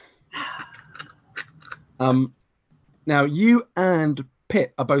stress. Now you and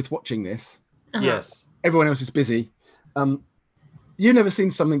Pitt are both watching this. Yes. Everyone else is busy. You've never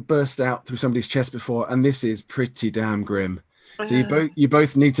seen something burst out through somebody's chest before, and this is pretty damn grim. So you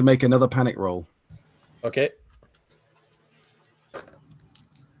both need to make another panic roll. Okay.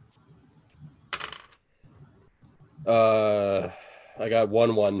 I got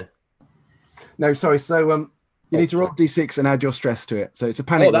 1. No, sorry. So you need to roll d6 and add your stress to it. So it's a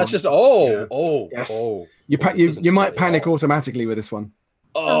panic. Oh, that's roll. just Yes. You might panic automatically with this one.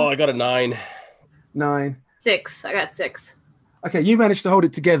 Oh, I got a 9. 9. 6. I got 6. Okay, you managed to hold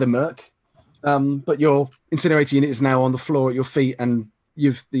it together, Merc. But your incinerator unit is now on the floor at your feet, and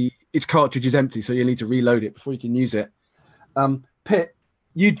its cartridge is empty, so you need to reload it before you can use it. Pitt,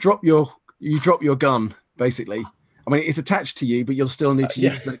 you drop your gun basically. I mean, it's attached to you, but you'll still need to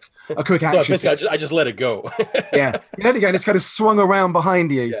use a quick action. So I just let it go. Yeah, you let it go, and it's kind of swung around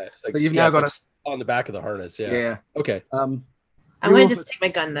behind you. Yeah, it's like, but you've now got on the back of the harness. Yeah. Yeah. Okay. I'm gonna just take my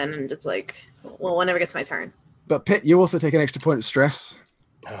gun then, and just whenever it gets my turn. But Pitt, you also take an extra point of stress.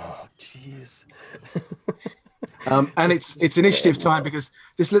 Oh, jeez. And it's initiative time because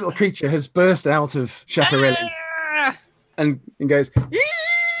this little creature has burst out of Schiaparelli and goes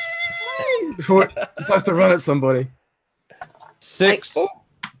before it decides to run at somebody. 6.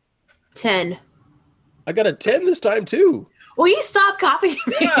 10. I got a 10 this time too. Will you stop copying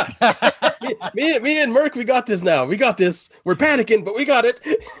me? Yeah. me and Merc, we got this now. We got this. We're panicking, but we got it.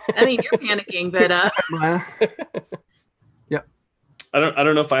 I mean, you're panicking, but Yep. I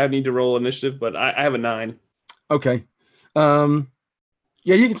don't know if I need to roll initiative, but I have a 9. Okay. Yeah,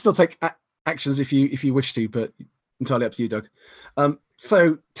 you can still take actions if you wish to, but entirely up to you, Doug.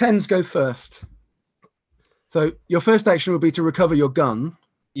 So 10s go first. So your first action will be to recover your gun.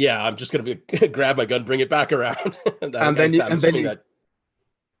 Yeah, I'm just gonna grab my gun, bring it back around, And then you-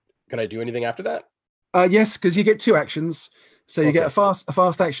 Can I do anything after that? Yes, because you get 2 actions. So you get Okay. a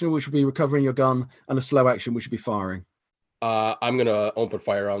fast action, which will be recovering your gun, and a slow action, which will be firing. I'm gonna open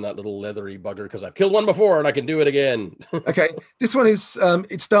fire on that little leathery bugger because I've killed one before and I can do it again. Okay, this one is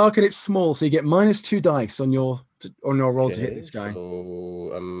it's dark and it's small, so you get -2 dice on your roll to hit this guy.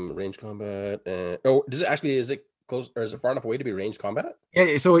 So range combat. Is it close or is it far enough away to be ranged combat?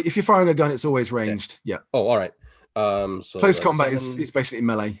 Yeah, so if you're firing a gun, it's always ranged. Yeah. Oh, all right. So Close that's combat 7, is basically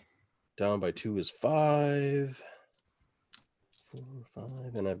melee. down by 2 is 5. 4,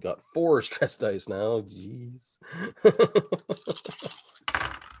 5, and I've got 4 stress dice now. Jeez.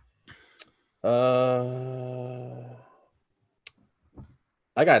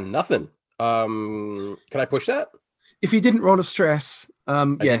 I got nothing. Can I push that? If you didn't roll a stress,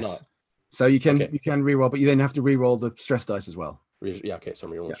 did yes. not. So you can Okay. re-roll, but you then have to re-roll the stress dice as well. Yeah, okay, so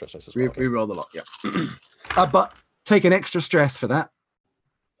I'm re-rolling stress dice as well. Okay. Re-roll the lot, yeah. But take an extra stress for that.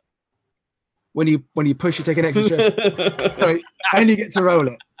 When you push, you take an extra stress. Sorry, and you get to roll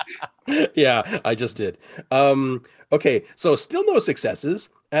it. Yeah, I just did. Okay, so still no successes,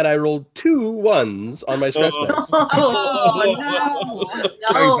 and I rolled 2 1s on my stress dice. Oh no!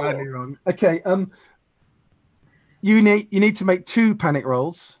 Very badly wrong. Okay, you need to make 2 panic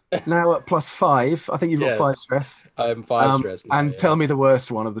rolls. Now at +5. I think you've got Yes. 5 stress. I'm 5 stress now, and yeah. tell me the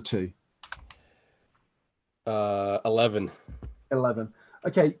worst one of the 2. 11. 11.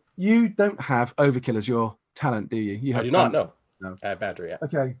 Okay, you don't have overkill as your talent, do you? You I have do not, bunt. no. No. I have battery, yeah.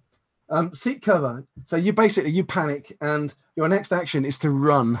 Okay. Seek cover. So you panic, and your next action is to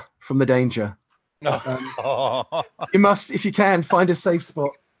run from the danger. You must, if you can, find a safe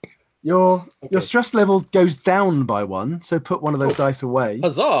spot. Your stress level goes down by 1, so put one of those dice away.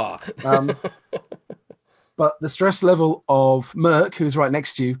 Huzzah! But the stress level of Merc, who's right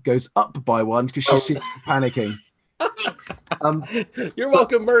next to you, goes up by 1 because she's panicking. Thanks. You're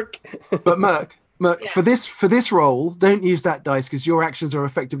welcome, Merc. But Merc, Yeah. for this roll, don't use that dice because your actions are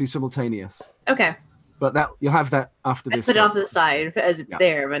effectively simultaneous. Okay. But you'll have that after I this. put it roll. off to the side as it's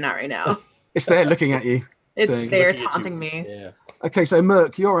there, but not right now. It's there looking at you. It's saying, there Looking at you. taunting me. Yeah. Okay, so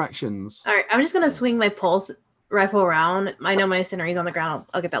Merc, your actions. All right, I'm just gonna swing my pulse rifle around. I know my incendiary's on the ground.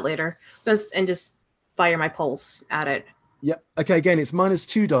 I'll get that later. And just fire my pulse at it. Yep. Okay, again, it's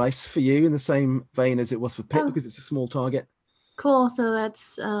 -2 dice for you in the same vein as it was for Pip Oh. because it's a small target. Cool. So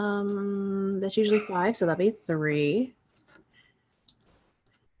that's usually 5, so that'd be 3.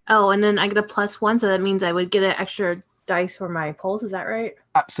 Oh, and then I get a +1, so that means I would get an extra dice for my pulse. Is that right?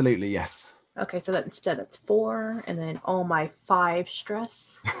 Absolutely, yes. Okay, so that instead that's 4, and then all my 5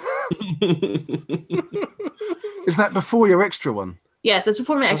 stress. Is that before your extra one? Yes, that's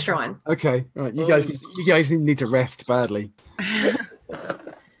before my extra one. Okay, all right. You guys need to rest badly.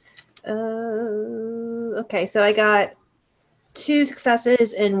 Okay, so I got 2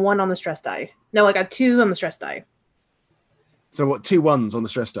 successes and 1 on the stress die. No, I got 2 on the stress die. So what? 2 1s on the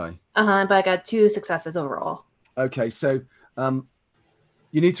stress die. But I got 2 successes overall. Okay, so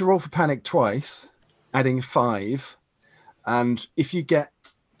you need to roll for panic twice, adding 5, and if you get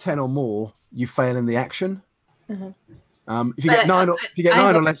 10 or more, you fail in the action. If you get 9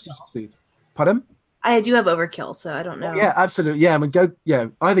 or less, you succeed. Pardon? I do have overkill, so I don't know. Yeah, absolutely. Yeah, I mean,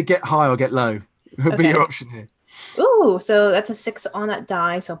 either get high or get low would be Okay. your option here. Ooh, so that's a 6 on that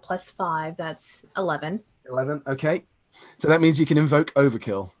die, so +5, that's 11. 11. Okay, so that means you can invoke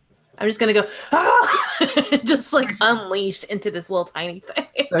overkill. I'm just gonna go just like unleashed into this little tiny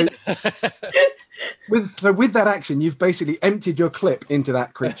thing. So with that action, you've basically emptied your clip into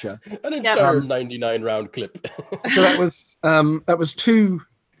that creature. An entire 99 round clip. So that was two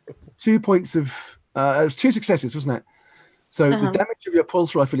points of it was 2 successes, wasn't it? So the damage of your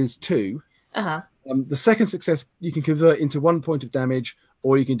pulse rifle is 2. The second success you can convert into 1 point of damage,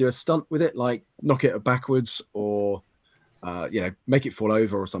 or you can do a stunt with it, like knock it backwards, or make it fall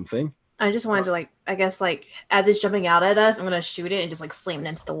over or something. I just wanted to as it's jumping out at us, I'm gonna shoot it and just slam it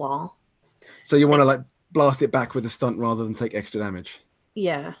into the wall. So you want to blast it back with a stunt rather than take extra damage.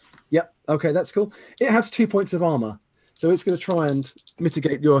 Yeah. Yep. Okay, that's cool. It has 2 points of armor, so it's going to try and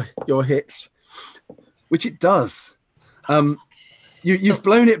mitigate your hits, which it does. You've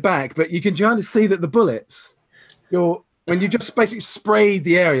blown it back, but you can kind of see that the bullets, when you just basically sprayed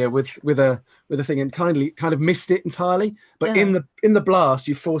the area with a thing and kind of missed it entirely, but in the blast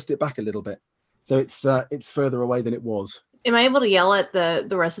you forced it back a little bit, so it's further away than it was. Am I able to yell at the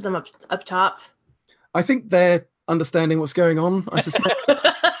rest of them up top? I think they're understanding what's going on, I suspect.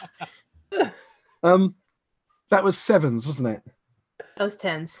 That was 7s, wasn't it? That was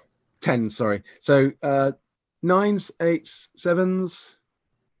 10s. 10, sorry. So 9s, 8s, 7s.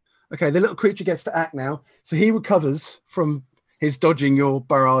 Okay, the little creature gets to act now. So he recovers from his dodging your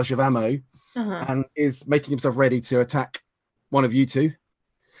barrage of ammo and is making himself ready to attack one of you two.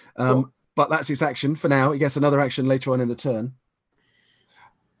 Cool. But that's his action for now. He gets another action later on in the turn.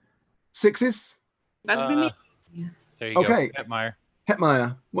 6s? That'd be me. There you Okay. go, Hetmeyer.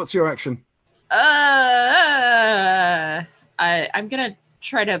 Hetmeyer, what's your action? I'm gonna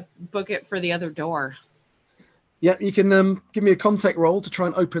try to book it for the other door. Yeah, you can give me a contact roll to try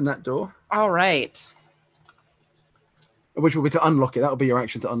and open that door, All right. which will be to unlock it. That'll be your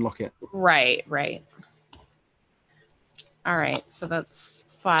action to unlock it. Right. All right. So that's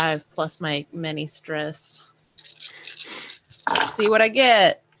 5 plus my mini stress. Let's see what I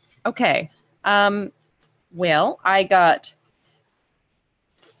get. Okay. Well, I got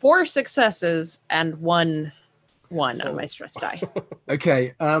 4 successes and 1 on my stress die.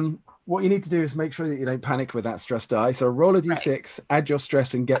 Okay. What you need to do is make sure that you don't panic with that stress die. So roll a d6, add your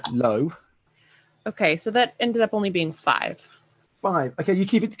stress, and get low. Okay, so that ended up only being 5. 5. Okay, you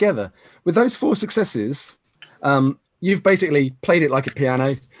keep it together. With those 4 successes, you've basically played it like a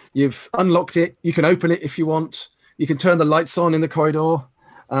piano. You've unlocked it. You can open it if you want. You can turn the lights on in the corridor.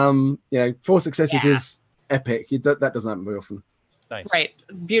 4 successes is epic. That doesn't happen very often. Nice. Right.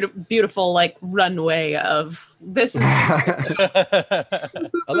 Beautiful, like runway of this is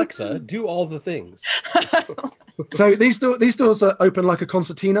Alexa, do all the things. So these doors are open like a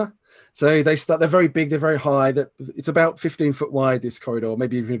concertina. So they're very big, they're very high. It's about 15 foot wide, this corridor,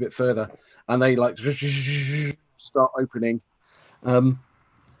 maybe even a bit further. And they like start opening.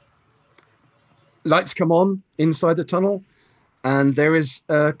 Lights come on inside the tunnel, and there is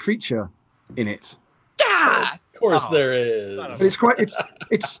a creature in it. Ah! Of course there is. But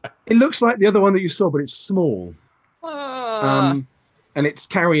it looks like the other one that you saw, but it's small. And it's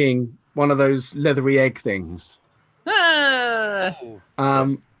carrying one of those leathery egg things.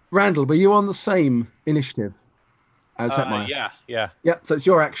 Randall, were you on the same initiative as Hetmeyer? Yeah. Yep, so it's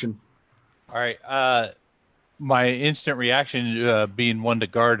your action. All right. My instant reaction, being one to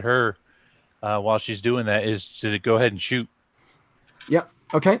guard her while she's doing that, is to go ahead and shoot. Yep,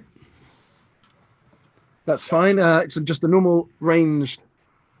 okay. That's fine. It's just a normal ranged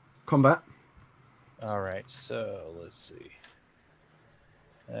combat. All right. So let's see.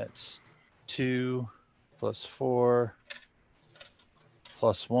 That's 2 plus 4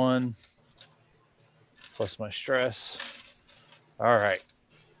 plus 1 plus my stress. All right.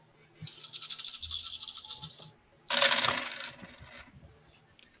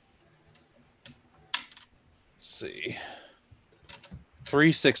 Let's see.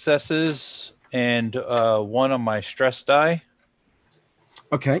 3 successes and 1 on my stress die.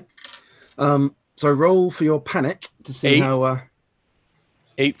 Okay. So roll for your panic to see 8. how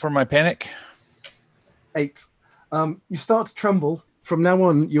 8 for my panic. 8. You start to tremble. From now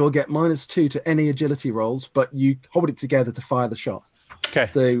on, you'll get -2 to any agility rolls, but you hold it together to fire the shot. Okay.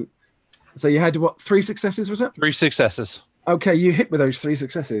 So you had what, 3 successes, was it? 3 successes. Okay, you hit with those 3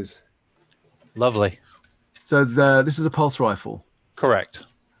 successes. Lovely. So this is a pulse rifle. Correct.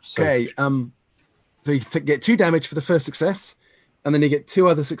 So, Okay. So you get 2 damage for the first success, and then you get 2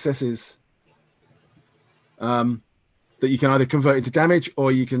 other successes that you can either convert into damage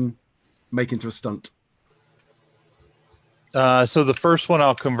or you can make into a stunt. So the first one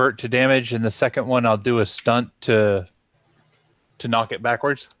I'll convert to damage, and the second one I'll do a stunt to knock it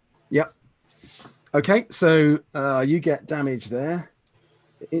backwards. Yep. Okay, so you get damage there.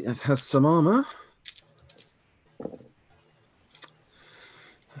 It has some armor.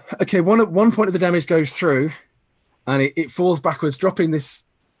 Okay, one point of the damage goes through, and it falls backwards, dropping this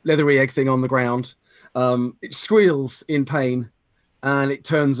leathery egg thing on the ground. It squeals in pain, and it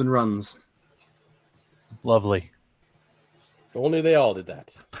turns and runs. Lovely. Only they all did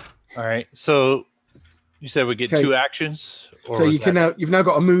that. All right. So you said we get Okay. 2 actions. Or So was you've now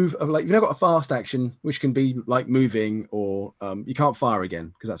got a move of you've now got a fast action, which can be like moving, or you can't fire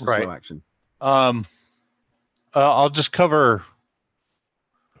again because that's a Right. slow action. I'll just cover.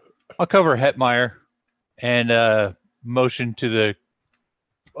 I'll cover Hetmeyer and motion to the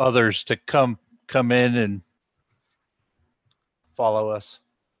others to come in and follow us.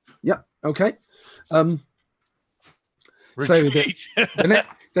 Yep. Okay. So Retreat.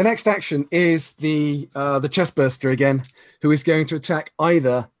 the next action is the chestburster again, who is going to attack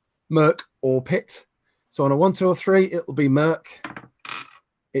either Merc or Pit. So on a 1, 2, or 3, it will be Merc.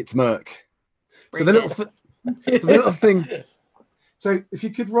 It's Merc. So the little thing. So if you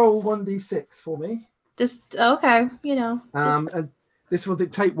could roll 1d6 for me, Just okay, and this will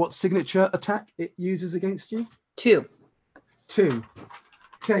dictate what signature attack it uses against you. 2. 2.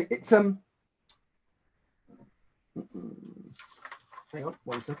 Okay, it's hang on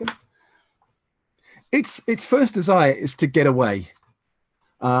 1 second. Its first desire is to get away,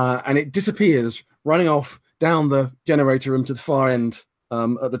 and it disappears, running off down the generator room to the far end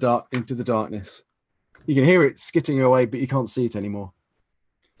into the darkness. You can hear it skitting away, but you can't see it anymore.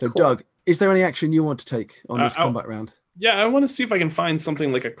 So, Cool. Doug, is there any action you want to take on this combat round? Yeah, I want to see if I can find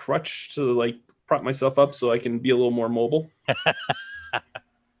something like a crutch to like prop myself up so I can be a little more mobile.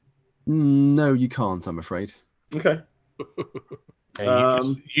 No, you can't, I'm afraid. Okay. Hey,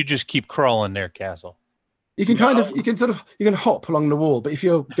 you just keep crawling there, Castle. You can you can hop along the wall, but if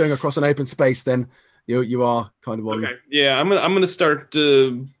you're going across an open space, then you are kind of on. Okay. Yeah, I'm gonna start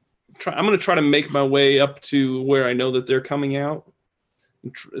to try. I'm gonna try to make my way up to where I know that they're coming out.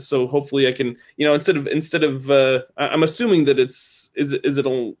 So hopefully I can, instead of I'm assuming that is it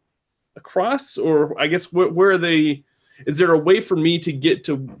on across, or I guess where are they? Is there a way for me to get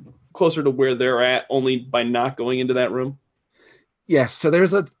to closer to where they're at only by not going into that room? Yes, so there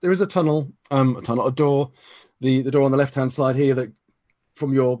is a tunnel, a door, the door on the left hand side here that,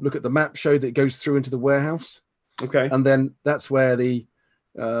 from your look at the map, showed that it goes through into the warehouse. Okay, and then that's where the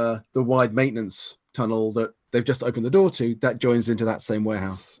wide maintenance tunnel that they've just opened the door to that joins into that same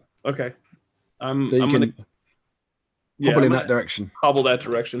warehouse. Okay, so you can hobble in that direction. Hobble that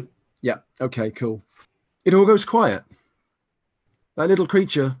direction. Yeah. Okay. Cool. It all goes quiet. That little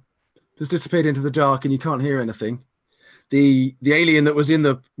creature has disappeared into the dark, and you can't hear anything. The alien that was in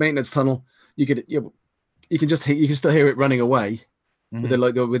the maintenance tunnel, you can still hear it running away with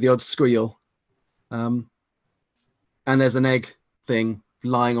the odd squeal. And there's an egg thing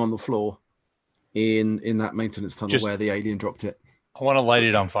lying on the floor in that maintenance tunnel where the alien dropped it. I want to light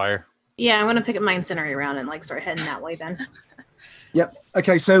it on fire. Yeah, I'm gonna pick up my incendiary round and start heading that way then. Yep.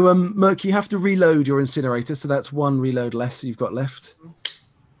 Okay, so Merc, you have to reload your incinerator, so that's 1 reload less you've got left.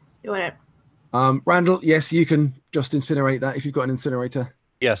 Doing it. Randall, yes, you can just incinerate that if you've got an incinerator.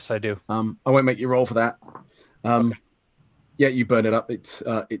 Yes, I do. I won't make you roll for that. Yeah, you burn it up.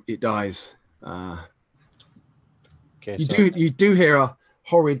 It dies. Okay. You do hear a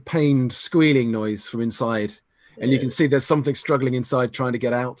horrid, pained, squealing noise from inside, and you can see there's something struggling inside trying to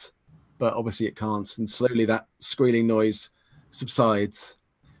get out, but obviously it can't. And slowly that squealing noise subsides,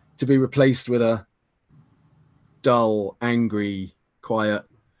 to be replaced with a dull, angry, quiet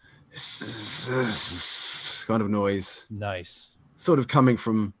kind of noise. Nice. Sort of coming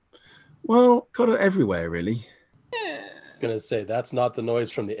from, well, kind of everywhere, really. Gonna say that's not the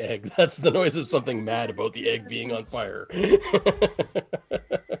noise from the egg. That's the noise of something mad about the egg being on fire.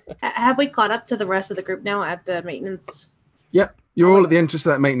 Have we caught up to the rest of the group now at the maintenance? Yep, you're all at the entrance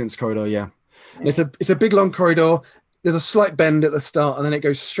of that maintenance corridor. Yeah, and it's a big long corridor. There's a slight bend at the start, and then it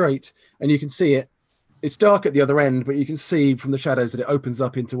goes straight, and you can see it. It's dark at the other end, but you can see from the shadows that it opens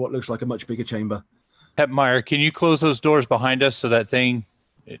up into what looks like a much bigger chamber. Hepmeyer, can you close those doors behind us so that thing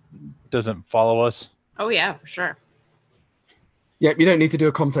doesn't follow us? Oh yeah, for sure. Yeah, you don't need to do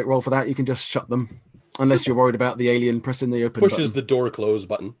a contact roll for that. You can just shut them, unless you're worried about the alien pressing the open Pushes button. the door close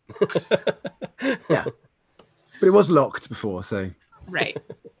button. Yeah, but it was locked before, so Right.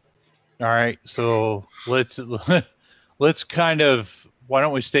 All right, so let's kind of, why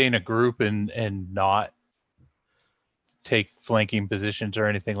don't we stay in a group and not take flanking positions or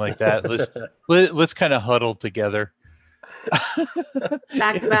anything like that. Let's kind of huddle together.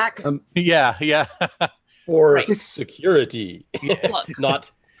 Back to back. Yeah. For Right. security, Look.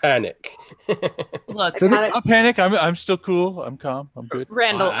 not panic. Look, So Not panic. I'm still cool. I'm calm. I'm good.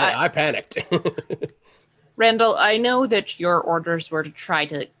 Randall, I panicked. Randall, I know that your orders were to try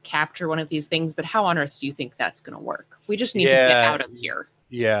to capture one of these things, but how on earth do you think that's going to work? We just need to get out of here.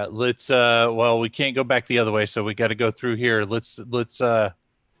 Yeah, let's well, we can't go back the other way, so we got to go through here. Let's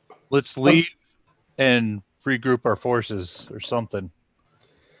leave and regroup our forces or something.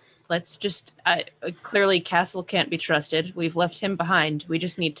 Let's just clearly Castle can't be trusted. We've left him behind. We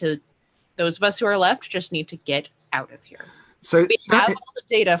just need to, those of us who are left just need to get out of here. So We have all the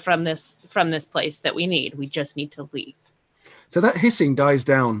data from this place that we need. We just need to leave. So that hissing dies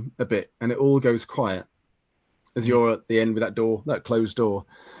down a bit, and it all goes quiet as you're at the end with that door, that closed door.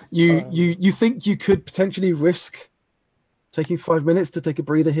 You think you could potentially risk taking 5 minutes to take a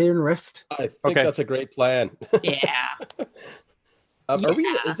breather here and rest? I think that's a great plan. Yeah. Are we?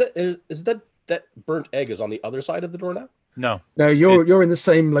 Is that burnt egg is on the other side of the door now? No, you're in the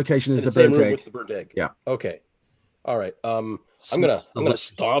same location as the same burnt room egg. with the burnt egg. Yeah. Okay. All right. I'm gonna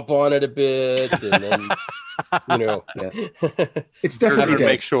stomp on it a bit, and then It's definitely dead.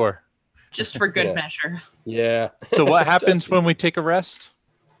 make sure. Just for good Yeah. measure. Yeah. So what happens when we take a rest?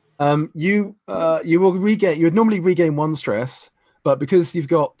 You will regain. You would normally regain 1 stress, but because you've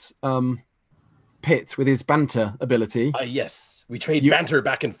got Pitt with his banter ability, Yes, we trade banter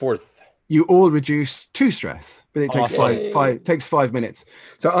back and forth. you all reduce 2 stress, but it takes Awesome. takes 5 minutes.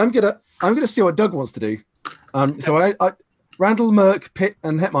 So I'm gonna see what Doug wants to do. So I Randall, Merc, Pitt,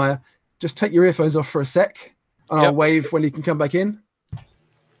 and Hetmeyer, just take your earphones off for a sec, and I'll wave when you can come back in.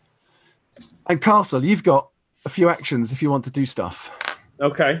 And Castle, you've got a few actions if you want to do stuff.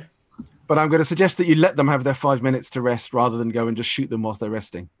 Okay. But I'm going to suggest that you let them have their 5 minutes to rest rather than go and just shoot them whilst they're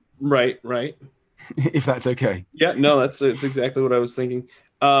resting. Right. If that's okay. Yeah, no, it's exactly what I was thinking.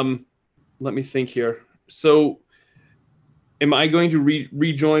 Let me think here. So, am I going to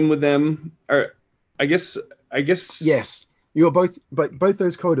rejoin with them? Or I guess. Yes, you're both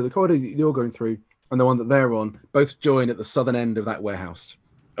those corridors, the corridor that you're going through and the one that they're on, both join at the southern end of that warehouse.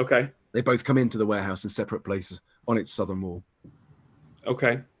 Okay. They both come into the warehouse in separate places on its southern wall.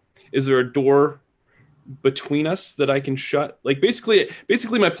 Okay. Is there a door between us that I can shut? Like basically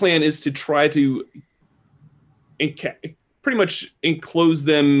my plan is to try to pretty much enclose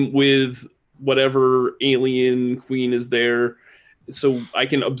them with whatever alien queen is there, so I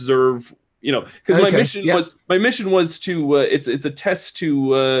can observe. Because my mission was to it's a test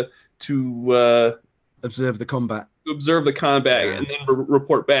to observe the combat. And then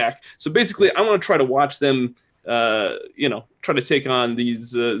report back. So basically, I want to try to watch them. Try to take on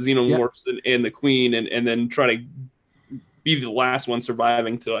these xenomorphs and the queen, and then try to be the last one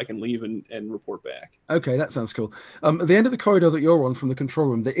surviving till I can leave and report back. Okay, that sounds cool. At the end of the corridor that you're on from the control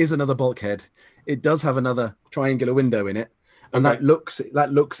room, there is another bulkhead. It does have another triangular window in it, and that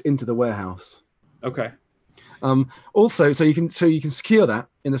looks into the warehouse. Okay. Also, so you can secure that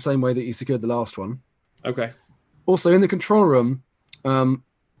in the same way that you secured the last one. Okay. Also, in the control room,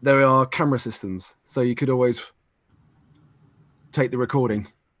 there are camera systems, so you could always take the recording,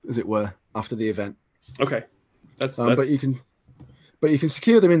 as it were, after the event. Okay. That's But you can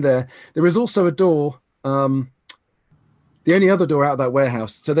secure them in there. There is also a door. The only other door out of that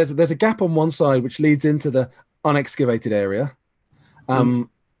warehouse. So there's a gap on one side which leads into the unexcavated area. And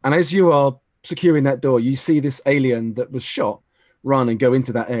as you are securing that door, you see this alien that was shot run and go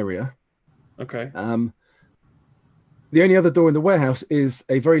into that area. Okay. The only other door in the warehouse is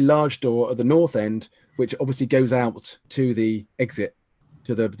a very large door at the north end, which obviously goes out to the exit,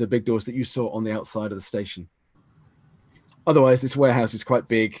 to the big doors that you saw on the outside of the station. Otherwise, this warehouse is quite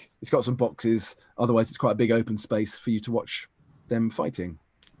big. It's got some boxes. Otherwise, it's quite a big open space for you to watch them fighting.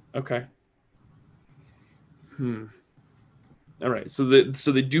 Okay. All right. So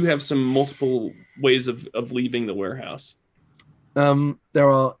they do have some multiple ways of leaving the warehouse. There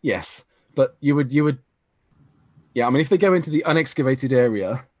are, yes, but you would. Yeah, I mean, if they go into the unexcavated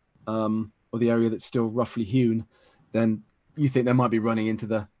area, or the area that's still roughly hewn, then you think they might be running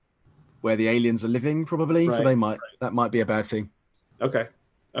into where the aliens are living, probably. Right, So that might be a bad thing. Okay.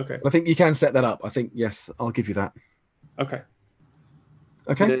 But I think you can set that up. I think, yes, I'll give you that. Okay.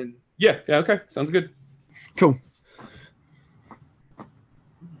 Okay. Yeah. Okay. Sounds good. Cool.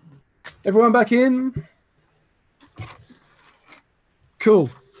 Everyone back in? Cool.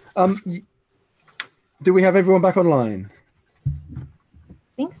 Do we have everyone back online? I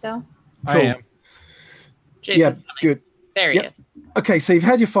think so. Cool. I am. Jason's coming. Good. There he is. Okay, so you've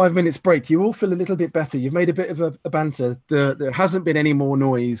had your 5 minutes break. You all feel a little bit better. You've made a bit of a banter. There hasn't been any more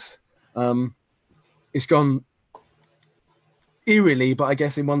noise. It's gone eerily, but I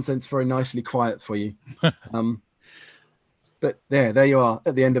guess in one sense very nicely quiet for you. But there you are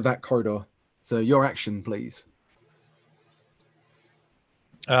at the end of that corridor. So your action, please.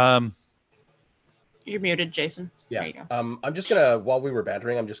 You're muted, Jason. Yeah. There you go. I'm just gonna, while we were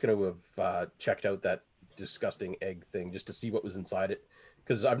bantering, I'm just gonna have checked out that disgusting egg thing just to see what was inside it,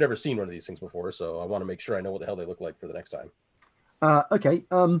 because I've never seen one of these things before, so I want to make sure I know what the hell they look like for the next time. Okay.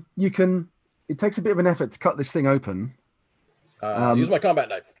 You can. It takes a bit of an effort to cut this thing open. Use my combat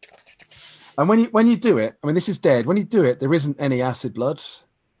knife. And when you do it, I mean, this is dead. When you do it, there isn't any acid blood.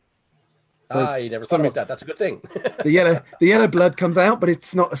 So You never thought about that. That's a good thing. the yellow blood comes out, but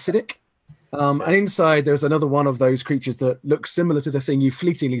it's not acidic. And inside there's another one of those creatures that looks similar to the thing you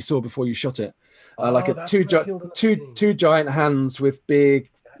fleetingly saw before you shot it, like two giant hands with big,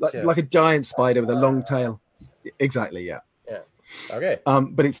 like a giant spider with a long tail. Exactly, yeah. Yeah. Okay.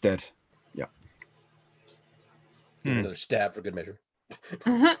 But it's dead. Yeah. Another stab for good measure.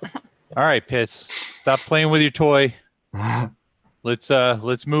 All right, Pitts. Stop playing with your toy. Let's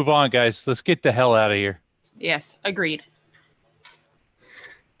move on, guys. Let's get the hell out of here. Yes, agreed.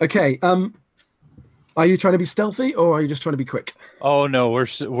 Okay. Are you trying to be stealthy or are you just trying to be quick? Oh no,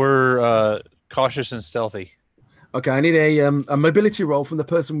 we're cautious and stealthy. Okay, I need a mobility roll from the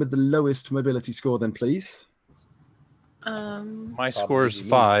person with the lowest mobility score, then, please. My Probably score is be me.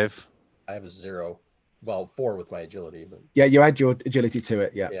 5. I have a 0. Well, 4 with my agility, but Yeah, you add your agility to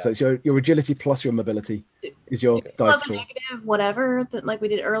it. Yeah. Yeah. So it's your agility plus your mobility is your Okay. Still dice have a score. negative whatever that like we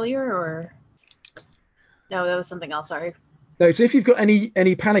did earlier, or no, that was something else. Sorry. No, so if you've got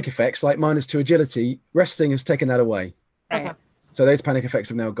any panic effects like -2 agility, resting has taken that away. Right. Okay. So those panic effects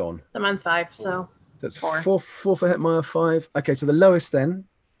have now gone. So mine's 5. So That's 4. four for Hetmeyer, 5. Okay, so the lowest then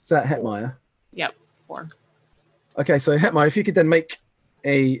is that Hetmeyer. Yep, 4. Okay, so Hetmeyer, if you could then make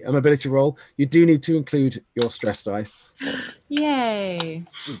a mobility roll, you do need to include your stress dice. Yay.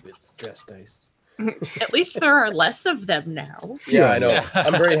 stupid stress dice. At least there are less of them now. Yeah, I know. Yeah.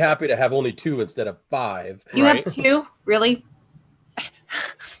 I'm very happy to have only 2 instead of 5. you Right. have 2, really?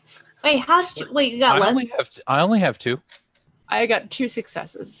 Wait, how did you? Wait, you got less. I only have 2. I got 2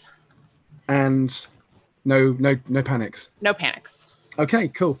 successes. And no panics. No panics. Okay,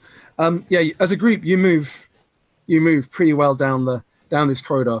 cool. Yeah, as a group, you move pretty well down this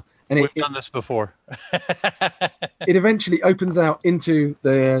corridor, and We've done this before. it eventually opens out into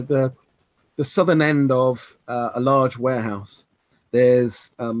the southern end of a large warehouse.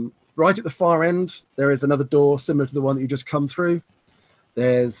 There's right at the far end, there is another door similar to the one that you just come through.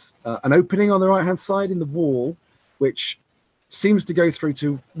 There's an opening on the right hand side in the wall, which seems to go through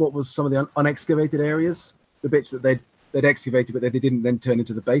to what was some of the unexcavated areas, the bits that they'd excavated, but they didn't then turn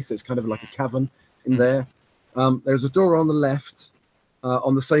into the base. So it's kind of like a cavern in there. There's a door on the left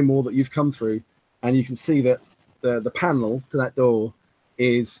on the same wall that you've come through, and you can see that the panel to that door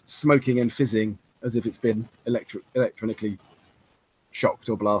is smoking and fizzing as if it's been electronically shocked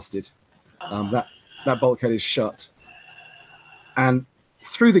or blasted. That bulkhead is shut, and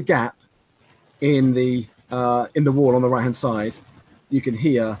through the gap in the wall on the right hand side, you can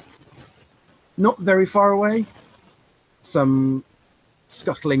hear, not very far away, some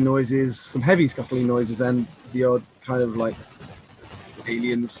scuttling noises, some heavy scuttling noises, and the odd kind of like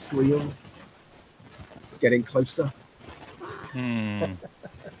alien squeal getting closer. Wait,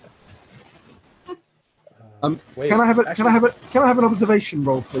 Can I have actually- an observation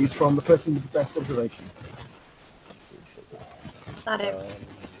roll, please, from the person with the best observation? Not it.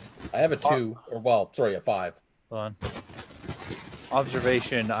 I have a 2, or well, sorry, a 5. Hold on.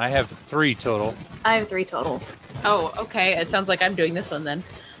 Observation. I have 3 total. I have 3 total. Oh, okay. It sounds like I'm doing this one then.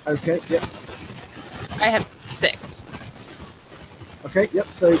 Okay, yep. I have 6. Okay, yep.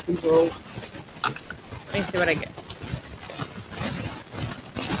 So please roll. Let me see what I get.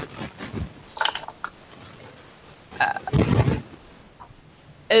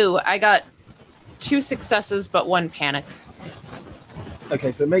 I got 2 successes but 1 panic.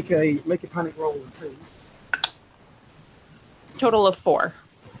 Okay, so make a panic roll, please. Total of 4.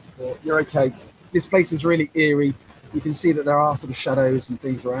 Well, you're okay. This place is really eerie. You can see that there are sort of shadows and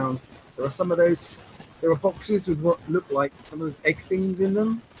things around. There are boxes with what look like some of those egg things in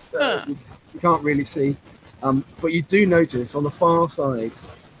them that you can't really see. But you do notice on the far side,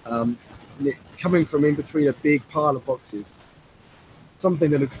 coming from in between a big pile of boxes,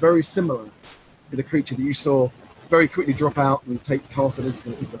 something that looks very similar to the creature that you saw very quickly drop out and take castle into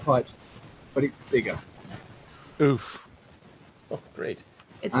the pipes, but it's bigger. Oof. Oh, great.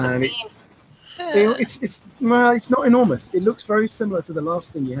 It's And the it- queen. It's not enormous. It looks very similar to the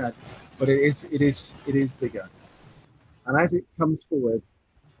last thing you had, but it is bigger. And as it comes forward,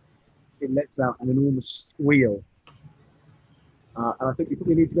 it lets out an enormous squeal. And I think you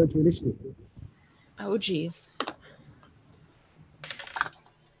probably need to go into initiative. Oh, geez.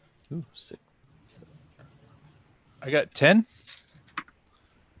 Ooh, 6. I got 10.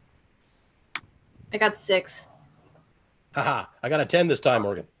 I got 6. Haha, I got a 10 this time,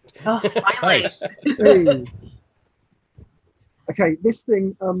 Morgan. Oh, finally. Nice. Hey. Okay, this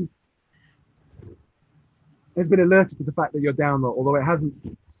thing has been alerted to the fact that you're down there, although it hasn't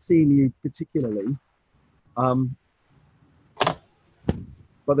seen you particularly. But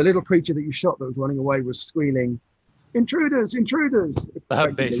the little creature that you shot that was running away was squealing, "Intruders! Intruders!"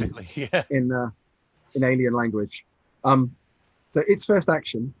 effectively, Basically, yeah. in alien language. So its first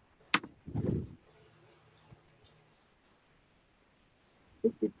action,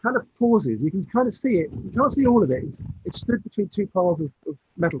 it kind of pauses. You can kind of see it. You can't see all of it. It's stood between 2 piles of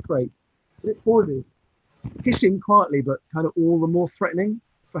metal crates. But it pauses, hissing quietly, but kind of all the more threatening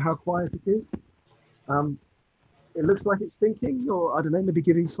for how quiet it is. It looks like it's thinking, or I don't know, maybe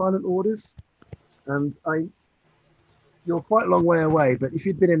giving silent orders. And you're quite a long way away, but if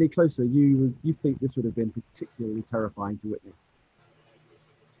you'd been any closer, you think this would have been particularly terrifying to witness.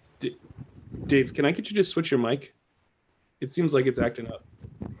 Dave, can I get you to switch your mic? It seems like it's acting up.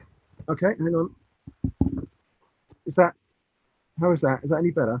 Okay, hang on. Is that, how is that? Is that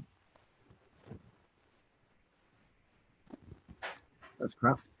any better? That's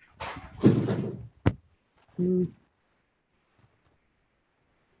crap.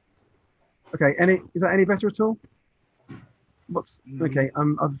 Okay, is that any better at all? Okay,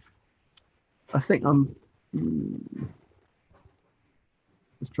 I think I'm,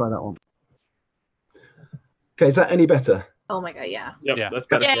 let's try that one. Okay, is that any better? Oh my god, yeah. Yep, Yeah. that's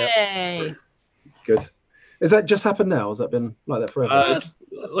better. Yay! Good. Has that just happened now? Has that been like that forever? That's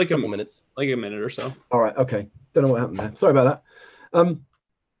Like a couple minutes. like a minute or so. All right, okay. Don't know what happened there. Sorry about that.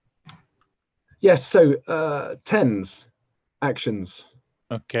 Yes, so tens actions.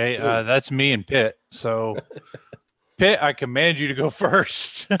 Okay, that's me and Pitt. So, Pitt, I command you to go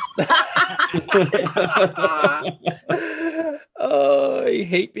first. Oh, I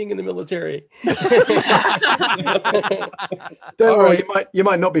hate being in the military. Don't All worry, right. you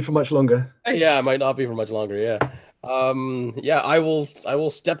might not be for much longer. Yeah, it might not be for much longer. Yeah. Yeah, I will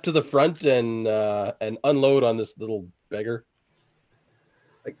step to the front and unload on this little beggar.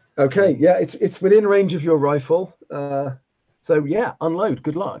 Okay, yeah, it's within range of your rifle. So yeah, unload.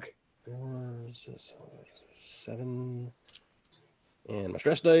 Good luck. 7 and my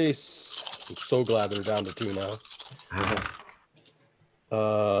stress dice. I'm so glad they're down to 2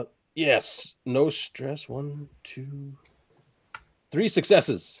 now. Yes, no stress. 1, 2, 3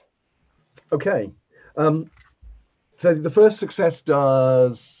 successes. Okay. So the first success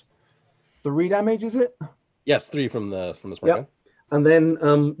does 3 damage, is it? Yes, 3 from the smart Yep. gun. And then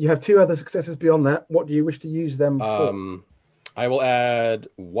you have 2 other successes beyond that. What do you wish to use them for? I will add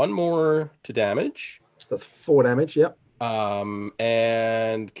 1 more to damage. That's 4 damage. Yep.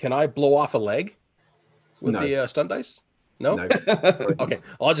 And can I blow off a leg with No. the stun dice? No. No. Okay,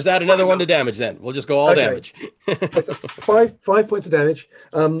 I'll just add another 1 to damage then. We'll just go all Okay. damage. Yes, that's 5 points of damage.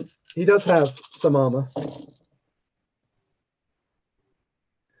 He does have some armor.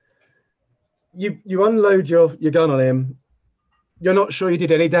 You unload your gun on him. You're not sure you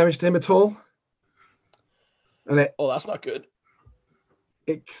did any damage to him at all, and Oh, that's not good.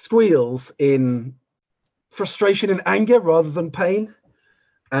 it squeals in frustration and anger rather than pain,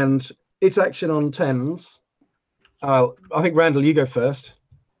 and its action on tens. I think Randall, you go first.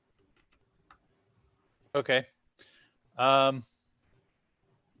 Okay. Yeah,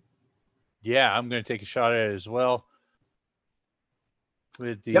 I'm going to take a shot at it as well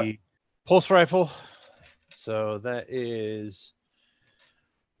with the pulse rifle. So that is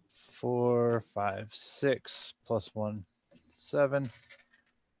 4, 5, 6 plus 1, 7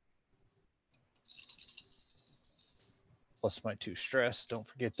 plus my 2 stress. Don't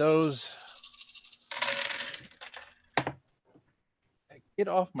forget those. Get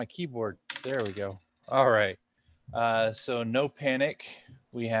off my keyboard. There we go. All right. So no panic.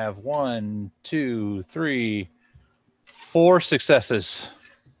 We have 1, 2, 3, 4 successes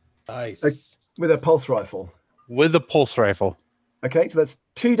Nice. With a pulse rifle. with the pulse rifle. Okay, so that's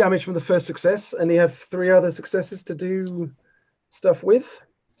 2 damage from the first success, and you have 3 other successes to do stuff with.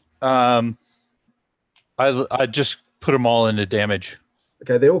 I just put them all into damage.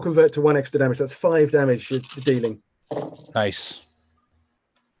 Okay, they all convert to 1 extra damage. That's 5 damage you're dealing. Nice.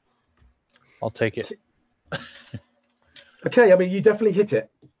 I'll take it. Okay, I mean, you definitely hit it.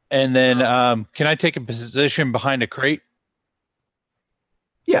 And then can I take a position behind a crate?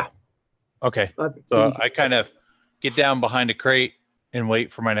 Yeah. Okay. So I kind of get down behind a crate and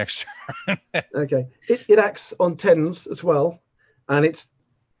wait for my next turn. Okay. It acts on tens as well, and it's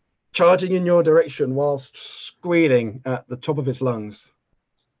charging in your direction whilst squealing at the top of its lungs.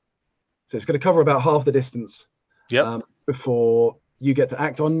 So it's going to cover about half the distance. Yep. Before you get to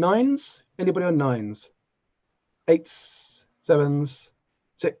act on nines. Anybody on nines? 8s, 7s,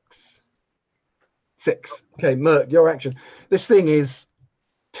 6. Okay, Merc, your action. This thing is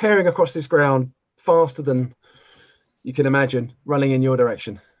tearing across this ground faster than you can imagine, running in your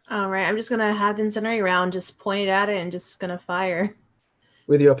direction. All right, I'm just gonna have the incendiary round just pointed at it and just gonna fire.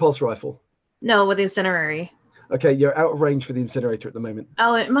 With your pulse rifle. No, with the incendiary. Okay, you're out of range for the incinerator at the moment.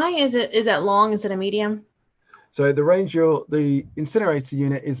 Oh, mine is that long instead of medium? So the range the incinerator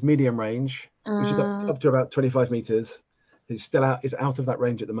unit is medium range, which is up to about 25 meters. It's still out of that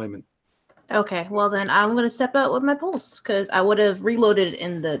range at the moment. Okay, well then I'm gonna step out with my pulse because I would have reloaded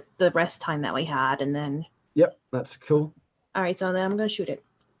in the rest time that we had, and then. Yep, that's cool. All right, so then I'm gonna shoot it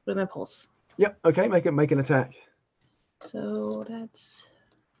with my pulse. Yep, okay, make an attack. So that's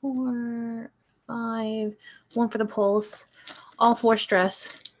 4, 5, 1 for the pulse, all 4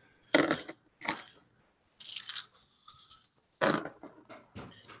 stress.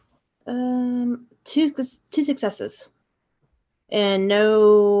 Two successes, and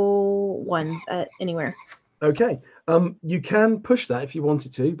no ones at anywhere. Okay. You can push that if you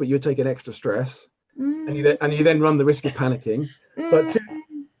wanted to, but you'd take an extra stress, and you then run the risk of panicking. But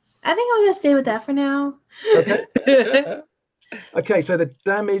I think I'm gonna stay with that for now. okay. Okay, so the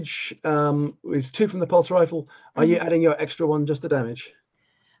damage is 2 from the pulse rifle. Are you adding your extra 1 just to damage?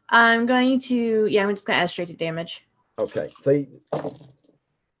 I'm going to, I'm just gonna add straight to damage. Okay, so you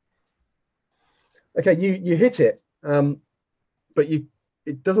hit it, but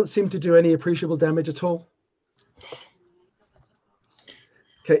it doesn't seem to do any appreciable damage at all.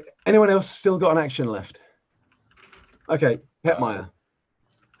 Okay, anyone else still got an action left? Okay, Petmeyer.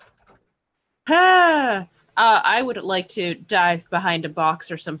 I would like to dive behind a box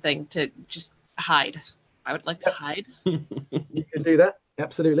or something to just hide. I would like to hide. You can do that,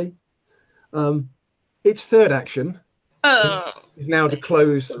 absolutely. Its third action is now to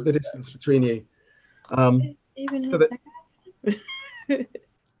close the distance between you.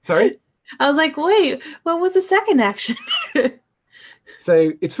 Sorry? I was like, wait, what was the second action?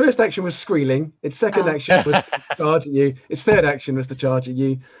 So its first action was squealing. Its second action was to charge at you. Its third action was to charge at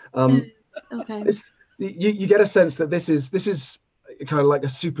you. Okay. You get a sense that this is kind of like a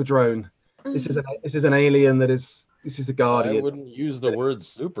super drone. This is an alien this is a guardian. I wouldn't use the word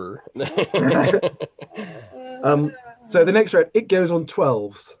super. So the next round, it goes on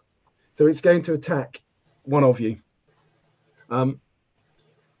 12s. So it's going to attack one of you.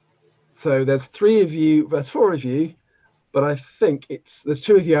 So there's 3 of you, there's 4 of you, but I think there's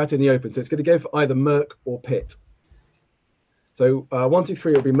 2 of you out in the open. So it's going to go for either Merc or Pit. So 1, 2,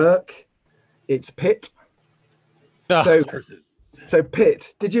 3 will be Merc. It's Pit. So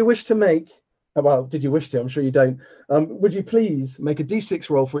Pit, did you wish to make? Well, did you wish to? I'm sure you don't. Would you please make a D6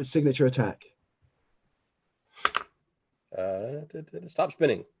 roll for its signature attack? Stop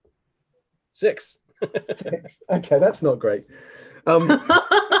spinning. 6. 6. Okay, that's not great.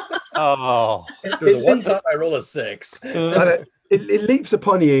 Oh, The one time I roll a 6. It leaps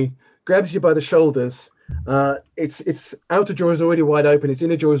upon you, grabs you by the shoulders. Its outer jaw is already wide open. Its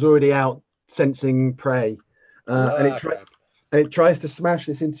inner jaw is already out, sensing prey, and it tries to smash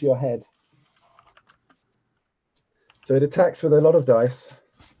this into your head. So it attacks with a lot of dice.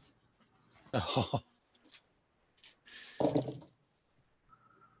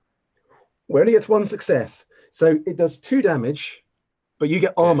 Where only gets 1 success, so it does 2 damage, but you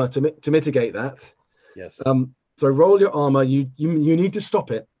get armor to mitigate that. Yes. So roll your armor. You need to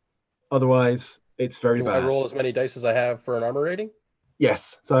stop it, otherwise it's very Do bad. I roll as many dice as I have for an armor rating?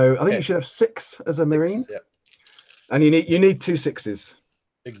 Yes. So I think you should have 6 as a marine. 6, yep. And you need 2 6s.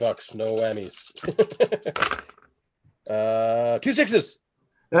 Big bucks, no whammies. 2 6s.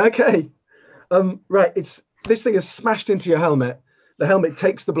 Okay. Right. This thing is smashed into your helmet. The helmet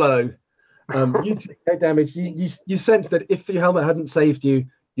takes the blow. You take no damage. You sense that if your helmet hadn't saved you,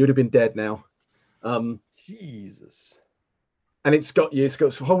 you would have been dead now. Jesus. And it's got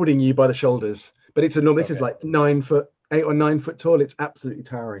holding you by the shoulders. But it's enormous. This is like 9 foot, 8 or 9 foot tall. It's absolutely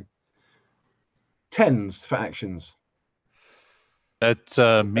towering. 10s for actions. that's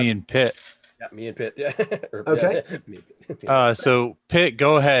me and Pitt. Yeah, me and Pitt. Yeah. Okay. So Pitt,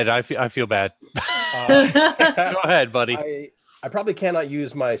 go ahead. I feel bad. Go ahead, buddy. I probably cannot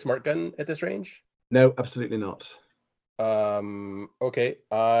use my smart gun at this range. No, absolutely not. Okay,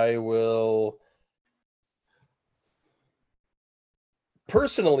 I will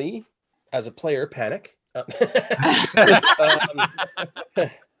personally, as a player, panic.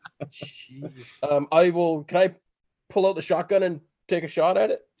 Jeez. Can I pull out the shotgun and take a shot at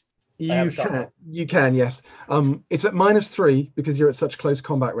it? You can, yes. It's at -3 because you're at such close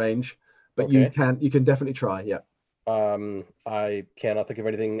combat range, but you can definitely try. Yeah. I cannot think of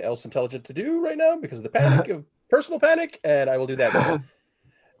anything else intelligent to do right now because of the panic of personal panic, and I will do that.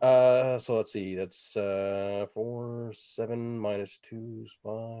 So let's see. That's 4, 7 minus 2 is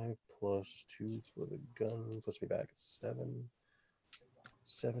 5 plus 2 for the gun puts me back at 7.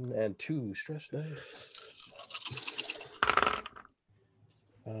 7 and 2 stress dice.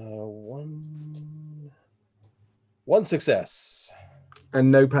 1 success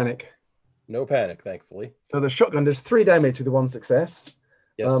and no panic. No panic, thankfully. So the shotgun does 3 damage to the 1 success.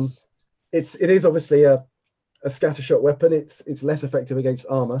 Yes. It is obviously a scatter shot weapon. It's less effective against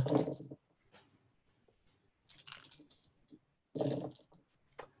armor.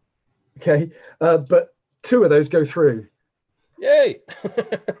 Okay, but 2 of those go through. Yay!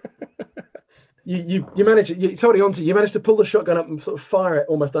 You manage it. It's holding on to. You manage to pull the shotgun up and sort of fire it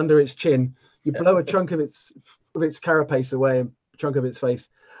almost under its chin. You blow a chunk of its carapace away, a chunk of its face.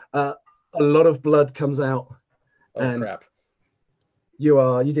 A lot of blood comes out. Oh crap!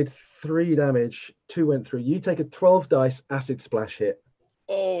 You did 3 damage. 2 went through. You take a 12 dice acid splash hit.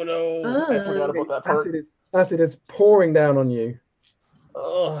 Oh no! I forgot about that part. Acid is pouring down on you.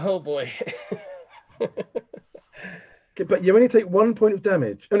 Oh boy. Okay, but you only take 1 point of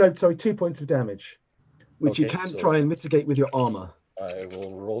damage. Oh no, sorry, 2 points of damage, which you Okay, can so- try and mitigate with your armor. I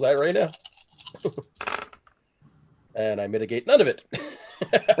will roll that right now. And I mitigate none of it.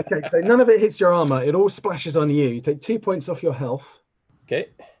 Okay, so none of it hits your armor. It all splashes on you. You take 2 points off your health, Okay.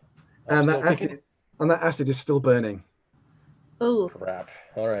 I'm and still that kicking. acid is still burning. Ooh. Crap.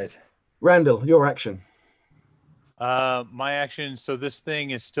 All right. Randall, your action. My action. So this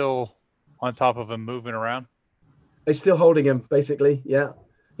thing is still on top of him, moving around. It's still holding him, basically. Yeah,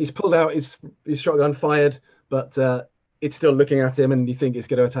 he's pulled out his shotgun, fired, but it's still looking at him, and you think it's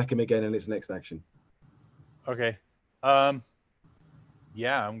going to attack him again in its next action. Okay.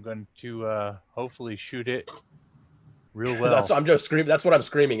 Yeah, I'm going to hopefully shoot it real well. I'm just screaming. That's what I'm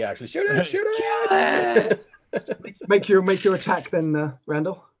screaming. Actually, shoot it! Shoot it! Make your attack then,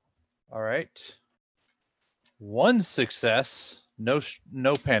 Randall. All right. 1 success. No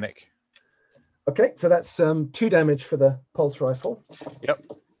panic. Okay, so that's 2 damage for the pulse rifle. Yep.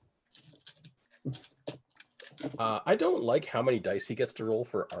 I don't like how many dice he gets to roll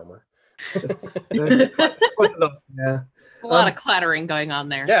for armor. Quite a lot, yeah. A lot of clattering going on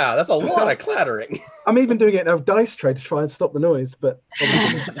there. Yeah, that's a lot of clattering. I'm even doing it in a dice tray to try and stop the noise, but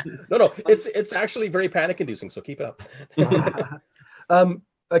No, it's actually very panic-inducing. So keep it up.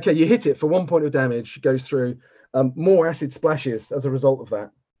 okay, you hit it for 1 point of damage, goes through. More acid splashes as a result of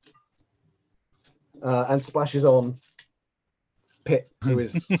that, and splashes on Pitt, who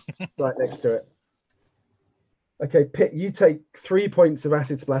is right next to it. Okay, Pitt, you take 3 points of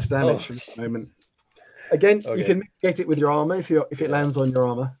acid splash damage from this moment. Again, you can mitigate it with your armor if it lands on your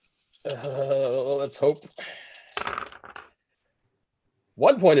armor. Let's hope.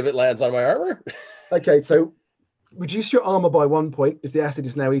 1 point of it lands on my armor. Okay, so reduce your armor by 1 point as the acid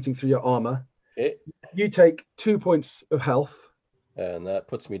is now eating through your armor. Okay. You take 2 points of health. And that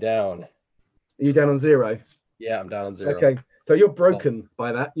puts me down. Are you down on 0? Yeah, I'm down on 0. Okay, so you're broken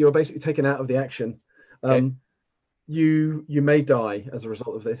by that. You're basically taken out of the action. Okay. You may die as a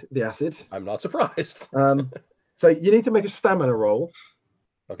result of the acid. I'm not surprised. So you need to make a stamina roll.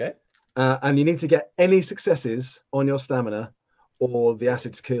 Okay. And you need to get any successes on your stamina, or the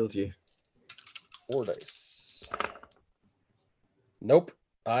acid's killed you. 4 dice. Nope.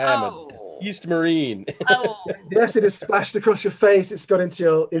 I am a deceased Marine. Oh. The acid has splashed across your face. It's got into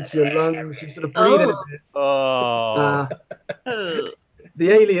your lungs. You sort of breathe in a bit. Oh.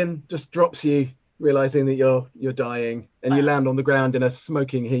 The alien just drops you, realizing that you're dying, and you land on the ground in a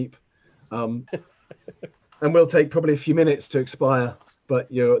smoking heap. And will take probably a few minutes to expire, but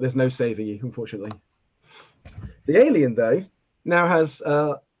there's no saving you, unfortunately. The alien, though, now has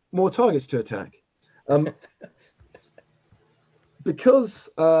more targets to attack. Because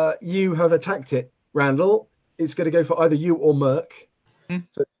you have attacked it, Randall, it's going to go for either you or Merc.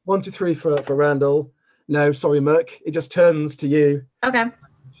 So 1, 2, 3 for Randall. No, sorry, Merc. It just turns to you. Okay.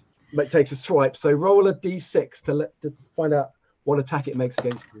 It takes a swipe. So roll a d6 to find out what attack it makes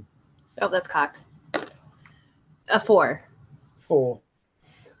against you. Oh, that's cocked. A 4. 4.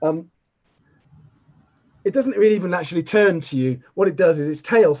 It doesn't really even actually turn to you. What it does is its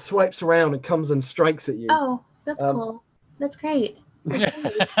tail swipes around and comes and strikes at you. Oh, that's cool. That's great.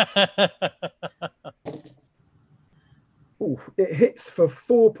 That's nice. Ooh, it hits for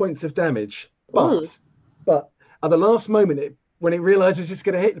 4 points of damage. But at the last moment, when it realizes it's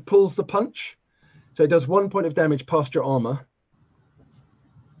going to hit, it pulls the punch. So it does 1 point of damage past your armor.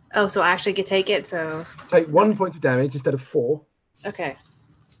 Oh, so I actually could take it. So Take 1 point of damage instead of 4. okay.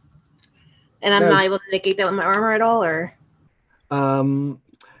 And I'm not able to negate that with my armor at all, or?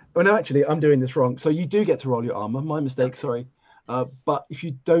 Oh no, actually, I'm doing this wrong. So you do get to roll your armor. My mistake, sorry. But if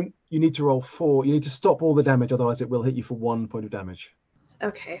you don't, you need to roll 4. You need to stop all the damage, otherwise it will hit you for 1 point of damage.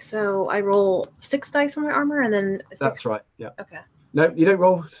 Okay, so I roll 6 dice for my armor, and then 6. That's right. Yeah. Okay. No, you don't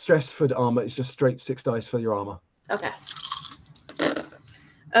roll stress for the armor. It's just straight 6 dice for your armor. Okay.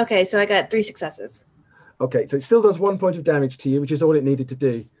 Okay, so I got 3 successes. Okay, so it still does 1 point of damage to you, which is all it needed to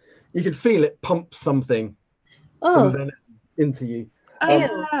do. You can feel it pump something into you.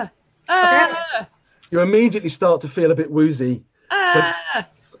 You immediately start to feel a bit woozy. So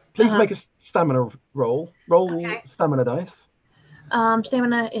please make a stamina roll. Roll stamina dice.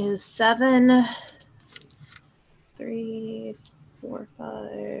 Stamina is 7, 3, 4,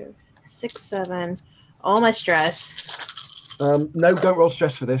 5, 6, 7. All my stress. No, don't roll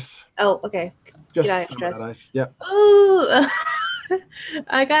stress for this. Oh, okay. Just Get out of stamina stress. dice. Yeah. Ooh,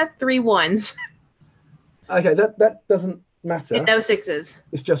 I got 3 1s. Okay, that doesn't matter. And no 6s.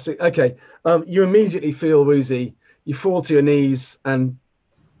 It's just okay. You immediately feel woozy. You fall to your knees and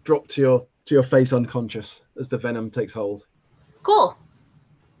drop to to your face unconscious as the venom takes hold. Cool.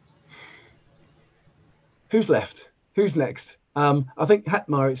 Who's left? Who's next? I think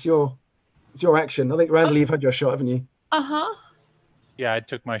Hatmar, it's your action. I think Randall, you've had your shot, haven't you? Uh-huh. Yeah, I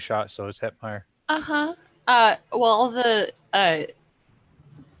took my shot, so it's Hetmeyer. Uh-huh.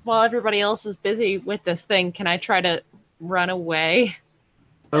 While everybody else is busy with this thing, can I try to run away?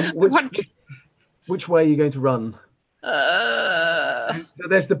 Which way are you going to run? So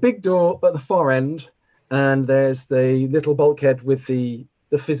there's the big door at the far end, and there's the little bulkhead with the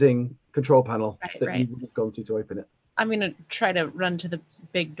fizzing control panel that you would have gone to open it. I'm going to try to run to the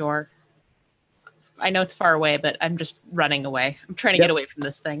big door. I know it's far away, but I'm just running away. I'm trying to get away from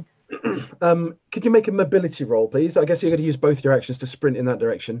this thing. Could you make a mobility roll, please? I guess you're going to use both your actions to sprint in that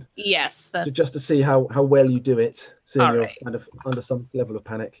direction. Yes, that's just to see how well you do it, seeing all you're right. kind of under some level of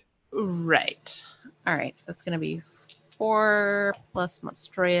panic. Right. All right. So that's going to be 4 plus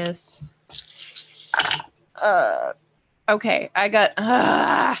Monstrous. Okay. I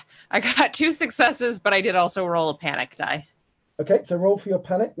got 2 successes, but I did also roll a panic die. Okay, so roll for your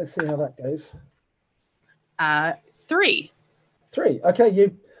panic. Let's see how that goes. 3. 3. Okay,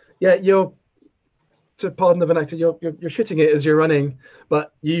 you're, to pardon the vernacular, you're shitting it as you're running,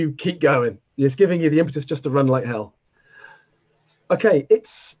 but you keep going. It's giving you the impetus just to run like hell. Okay,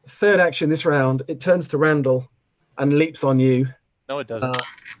 it's third action this round. It turns to Randall and leaps on you. No, it doesn't.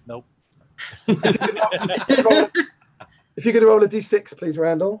 Nope. If you could roll a d6, please,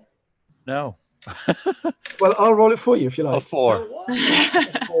 Randall. No. Well, I'll roll it for you if you like. A 4.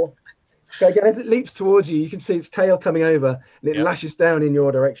 4. Okay, again, as it leaps towards you, you can see its tail coming over, and it lashes down in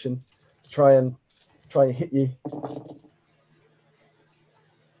your direction to try and hit you.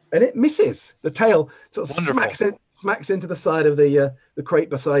 And it misses. The tail sort of smacks into the side of the crate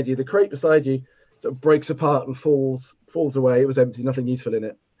beside you. The crate beside you sort of breaks apart and falls away. It was empty, nothing useful in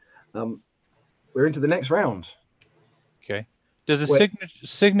it. We're into the next round. Okay. Does a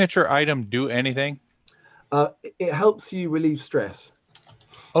signature item do anything? It helps you relieve stress.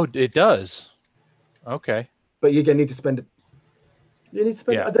 Oh, it does. Okay. But you're going to need to spend it. You need to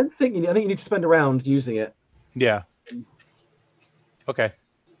spend. Yeah. I think you need to spend a round using it. Yeah. Okay.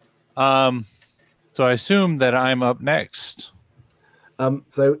 So I assume that I'm up next.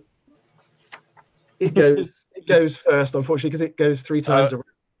 So it goes first, unfortunately, because it goes 3 times around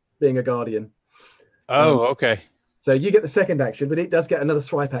being a guardian. Oh, okay. So you get the second action, but it does get another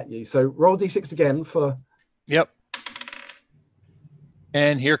swipe at you. So roll d6 again for. Yep.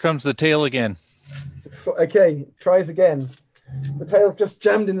 And here comes the tail again. Okay, tries again. The tail's just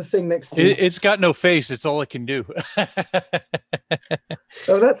jammed in the thing next to you. It's got no face. It's all it can do.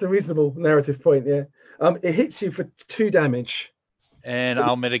 Oh, that's a reasonable narrative point, yeah. It hits you for 2 damage. And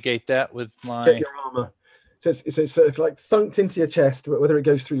I'll mitigate that with my... Get your armor. So it's like thunked into your chest, whether it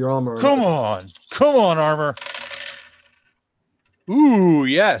goes through your armor or Come not. on, armor. Ooh,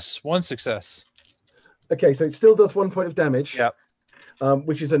 yes. 1 success. Okay, so it still does 1 point of damage. Yep.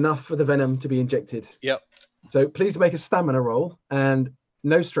 Which is enough for the venom to be injected. Yep. So please make a stamina roll and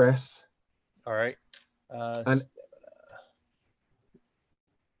no stress. All right. And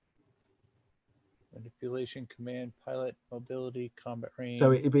manipulation, command, pilot, mobility, combat range.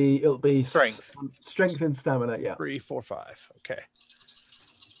 so it'll be strength and stamina, yeah. 3, 4, 5. Okay.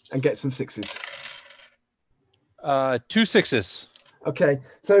 And get some 6s. 2 6s. Okay,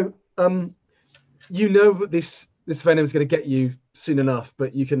 so you know that this venom is going to get you soon enough,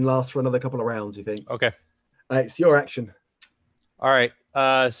 but you can last for another couple of rounds, you think? Okay. It's your action. All right.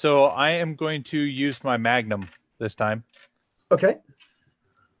 So I am going to use my magnum this time. Okay.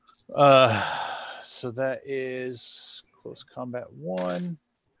 So that is close combat 1.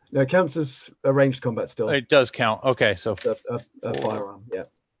 No, it counts as a ranged combat still. It does count. Okay, so a firearm, yeah.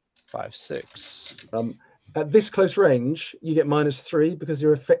 5, 6. At this close range, you get -3 because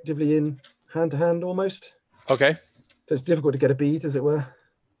you're effectively in hand-to-hand almost. Okay. So it's difficult to get a bead, as it were.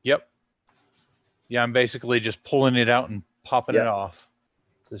 Yep. Yeah, I'm basically just pulling it out and popping it off.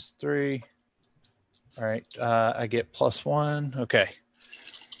 This 3. All right. I get +1. Okay.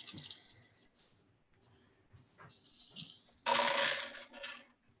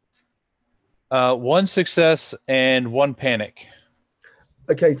 One success and 1 panic.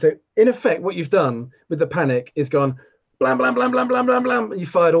 Okay, so in effect, what you've done with the panic is gone blam, blam, blam, blam, blam, blam, blam, and you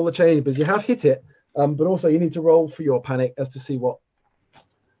fired all the chambers. You have hit it, but also you need to roll for your panic as to see what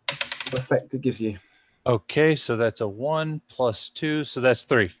effect it gives you. Okay, so that's a 1 + 2, so that's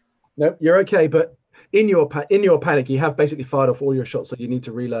 3. No, you're okay, but in your panic, you have basically fired off all your shots, so you need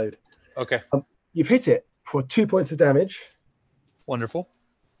to reload. Okay. You've hit it for 2 points of damage. Wonderful.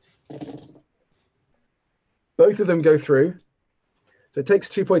 Both of them go through. So it takes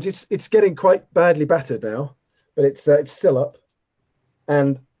 2 points. It's getting quite badly battered now, but it's still up.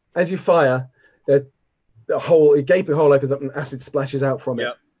 And as you fire, a gaping hole opens up and acid splashes out from it.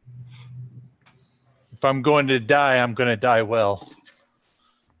 Yep. If I'm going to die, I'm going to die well.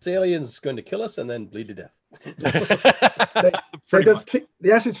 This alien's going to kill us and then bleed to death.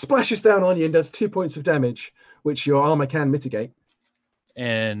 The acid splashes down on you and does 2 points of damage, which your armor can mitigate.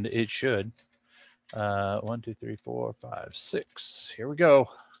 And it should. 1, 2, 3, 4, 5, 6. Here we go.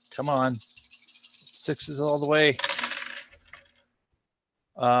 Come on. 6s all the way.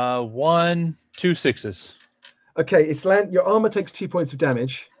 1, 2 6s. Okay, your armor takes 2 points of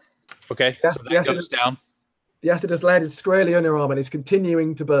damage. Okay, so that goes down. The acid has landed squarely on your arm and is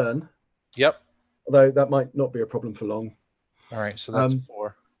continuing to burn. Yep. Although that might not be a problem for long. All right, so that's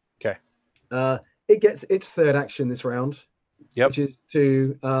 4. Okay. It gets its third action this round. Yep. Which is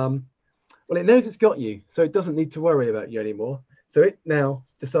to, it knows it's got you, so it doesn't need to worry about you anymore. So it now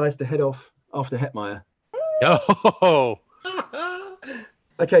decides to head off after Hetmeyer. Oh!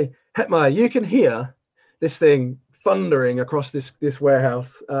 Okay, Hetmeyer, you can hear this thing thundering across this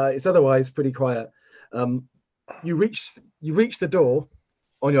warehouse. It's otherwise pretty quiet. You reach the door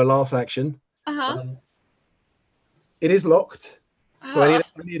on your last action. It is locked, so I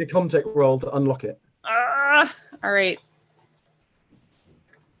need a contact roll to unlock it. All right.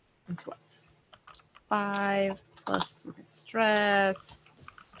 That's what? 5 plus my stress.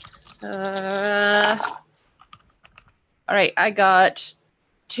 All right, I got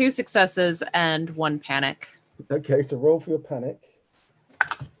 2 successes and 1 panic. Okay, so roll for your panic.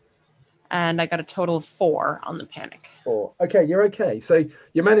 And I got a total of 4 on the panic. 4. Okay, you're okay. So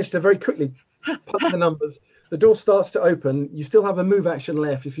you managed to very quickly punch the numbers. The door starts to open. You still have a move action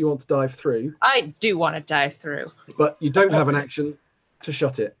left if you want to dive through. I do want to dive through. But you don't have an action to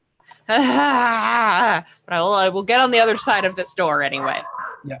shut it. But I will get on the other side of this door anyway.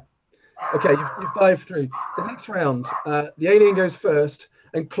 Yeah. Okay, you've dived through. The next round, the alien goes first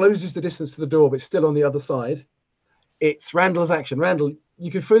and closes the distance to the door, but it's still on the other side. It's Randall's action. Randall,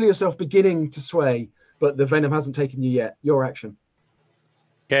 you can feel yourself beginning to sway, but the venom hasn't taken you yet. Your action.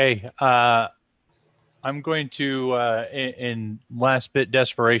 Okay. I'm going to, in last bit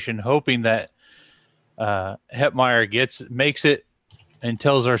desperation, hoping that Hetmeyer makes it and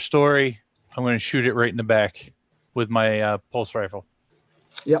tells our story. I'm going to shoot it right in the back with my pulse rifle.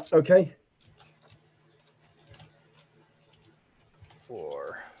 Yep. Okay.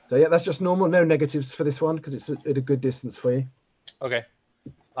 4. So yeah, that's just normal. No negatives for this one because it's at a good distance for you. Okay.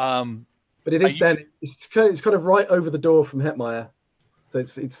 But it is standing. It's kind of right over the door from Hetmeyer, so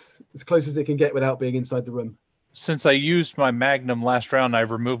it's as close as it can get without being inside the room. Since I used my Magnum last round,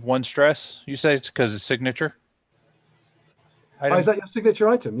 I've removed 1 stress. You say it's because it's signature? Oh, is that your signature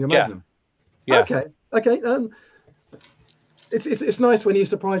item? Your Magnum? Yeah. Okay. It's nice when you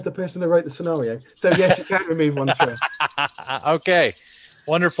surprise the person who wrote the scenario. So yes, you can remove 1 stress. Okay.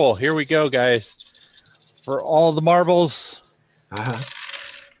 Wonderful. Here we go, guys. For all the marbles.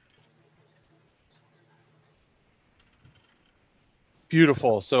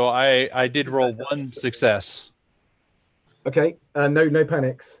 Beautiful. So I did roll 1 success. Okay. No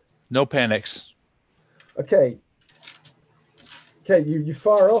panics. No panics. Okay. You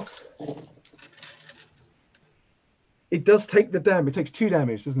fire off. It does take the damage. It takes 2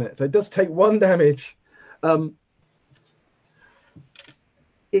 damage, doesn't it? So it does take 1 damage.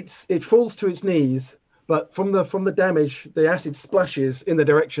 It falls to its knees, but from the damage, the acid splashes in the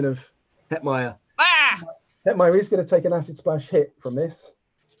direction of Hetmeyer. Hetmeyer is going to take an acid splash hit from this,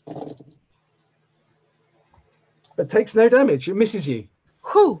 but takes no damage. It misses you.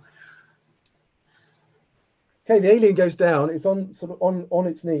 Whew. Okay, the alien goes down. It's on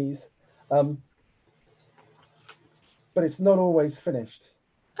its knees, but it's not always finished.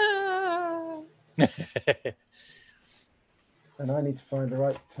 And I need to find the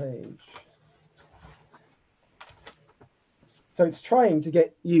right page. So it's trying to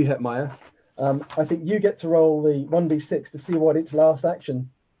get you, Hetmeyer. I think you get to roll the 1d6 to see what its last action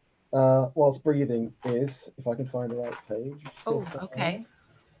whilst breathing is, if I can find the right page. Oh, okay.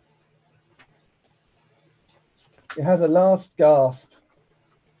 It has a last gasp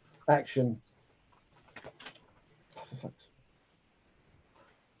action.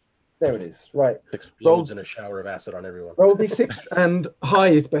 There it is. Right. Explodes in a shower of acid on everyone. Roll d6 and high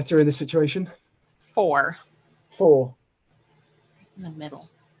is better in this situation. 4. 4. In the middle.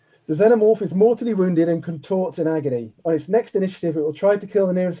 The xenomorph is mortally wounded and contorts in agony. On its next initiative, it will try to kill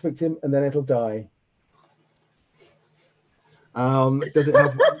the nearest victim and then it'll die. Does it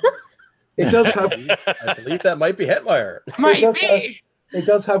have? It does have. I believe that might be Hetmeyer. It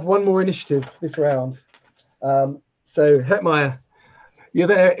does have 1 more initiative this round. So Hetmeyer, You're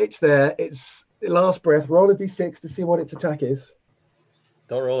there. It's there. It's the last breath. Roll a d6 to see what its attack is.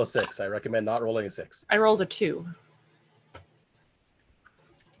 Don't roll a 6. I recommend not rolling a 6. I rolled a 2.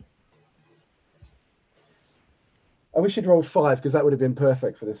 I wish you'd rolled 5 because that would have been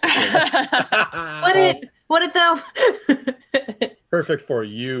perfect for this. What it though? Perfect for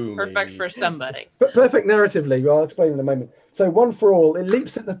you. Perfect maybe. for somebody. But perfect narratively. I'll explain in a moment. So one for all. It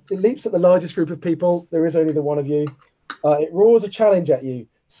leaps at the largest group of people. There is only the one of you. It roars a challenge at you,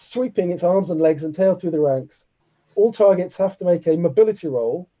 sweeping its arms and legs and tail through the ranks. All targets have to make a mobility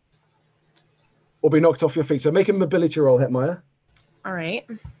roll or be knocked off your feet. So make a mobility roll, Hetmeyer. All right.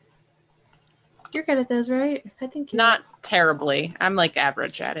 You're good at those, right? I think you're Not terribly. I'm like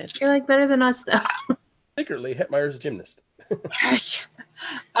average at it. You're like better than us, though. Secretly, Hetmeyer's a gymnast.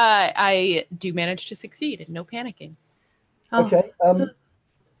 I do manage to succeed and no panicking. Oh. Okay.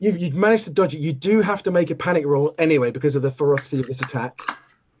 You've managed to dodge it. You do have to make a panic roll anyway because of the ferocity of this attack.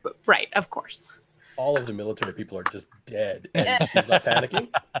 Right, of course. All of the military people are just dead, and she's not panicking.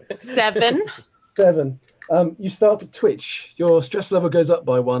 7. 7. You start to twitch. Your stress level goes up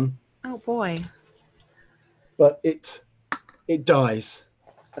by 1, Oh boy. but it dies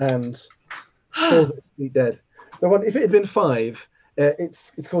and falls dead. The one, if it had been 5,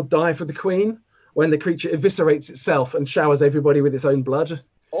 it's called Die for the Queen, when the creature eviscerates itself and showers everybody with its own blood.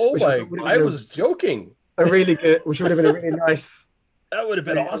 Oh Which my! would have I been was joking. which would have been a really nice, That would have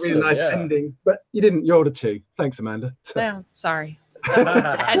been awesome. really nice yeah. ending. But you didn't. You rolled a 2. Thanks, Amanda. No, sorry.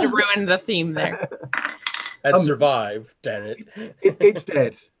 I had to ruin the theme there. Had survived. Damn it. It's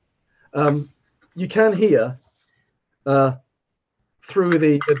dead. You can hear through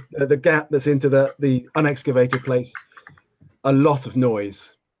the gap that's into the unexcavated place a lot of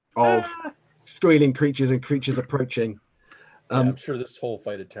noise of squealing creatures and creatures approaching. Yeah, I'm sure this whole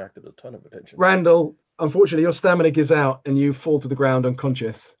fight attracted a ton of attention. Randall, unfortunately, your stamina gives out and you fall to the ground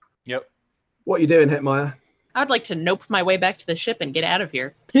unconscious. Yep. What are you doing, Hetmeyer? I'd like to nope my way back to the ship and get out of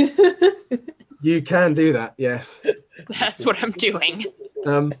here. You can do that, yes. That's what I'm doing.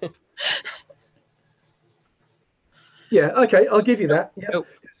 Yeah, okay, I'll give you that. Yeah. Nope.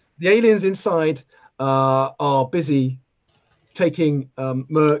 The aliens inside are busy taking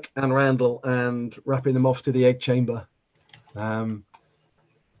Merc and Randall and wrapping them off to the egg chamber. And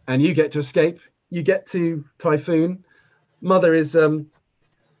you get to escape. You get to Typhoon. Mother is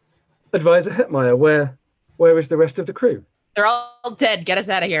advisor Hetmeyer. Where is the rest of the crew? They're all dead. Get us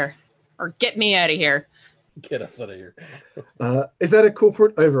out of here. Or get me out of here. Get us out of here. Is that a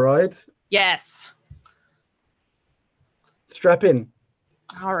corporate override? Yes. Strap in.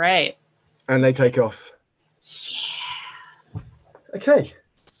 All right. And they take off. Yeah. Okay.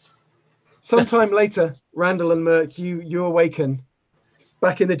 Sometime later, Randall and Merc, you awaken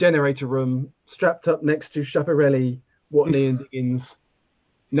back in the generator room, strapped up next to Schiaparelli, Watney, and Diggins,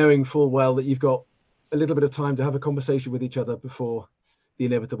 knowing full well that you've got a little bit of time to have a conversation with each other before the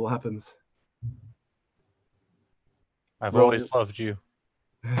inevitable happens. I've Roll. always loved you.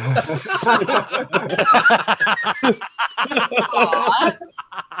 Aw.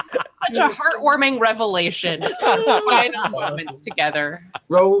 Such a heartwarming revelation. Final moments together.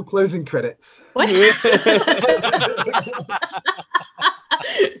 Roll closing credits. What?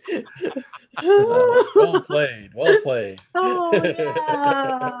 Well played. Well played. Oh,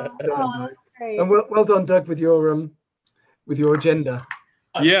 yeah. Oh, that's great. And well done, Doug, with your agenda.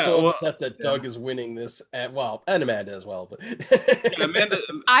 I'm Yeah, so well- upset that Doug is winning this. And Amanda as well. But Yeah, Amanda,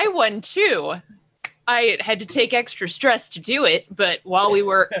 I won too. I had to take extra stress to do it, but while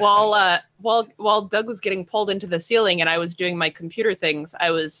Doug was getting pulled into the ceiling and I was doing my computer things, I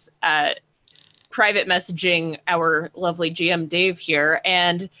was private messaging our lovely GM Dave here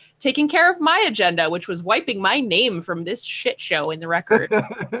and taking care of my agenda, which was wiping my name from this shit show in the record.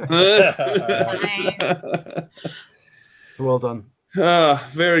 Well done.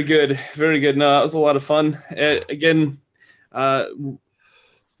 Very good. Very good. No, that was a lot of fun. Again,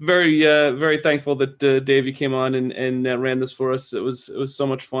 very thankful that Dave, you came on and ran this for us. It was so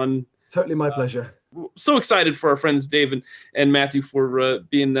much fun. Totally my pleasure. So excited for our friends Dave and Matthew for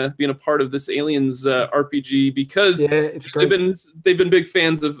being a part of this Aliens RPG because Yeah, it's great. they've been big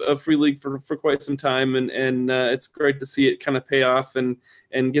fans of Free League for quite some time and it's great to see it kind of pay off and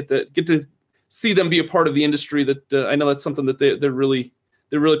get to see them be a part of the industry that I know that's something that they're really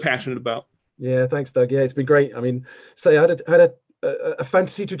passionate about. Yeah, thanks, Doug. Yeah, it's been great. I mean, I had a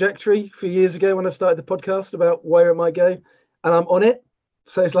fantasy trajectory a few years ago when I started the podcast about where it might go, and I'm on it.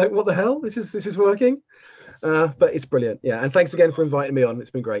 So it's like, what the hell? This is working. But it's brilliant. Yeah, and thanks again for inviting me on.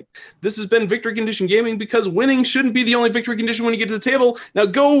 It's been great. This has been Victory Condition Gaming because winning shouldn't be the only victory condition when you get to the table. Now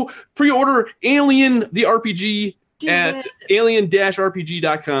go pre-order Alien the RPG at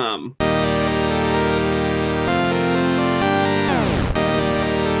alien-rpg.com.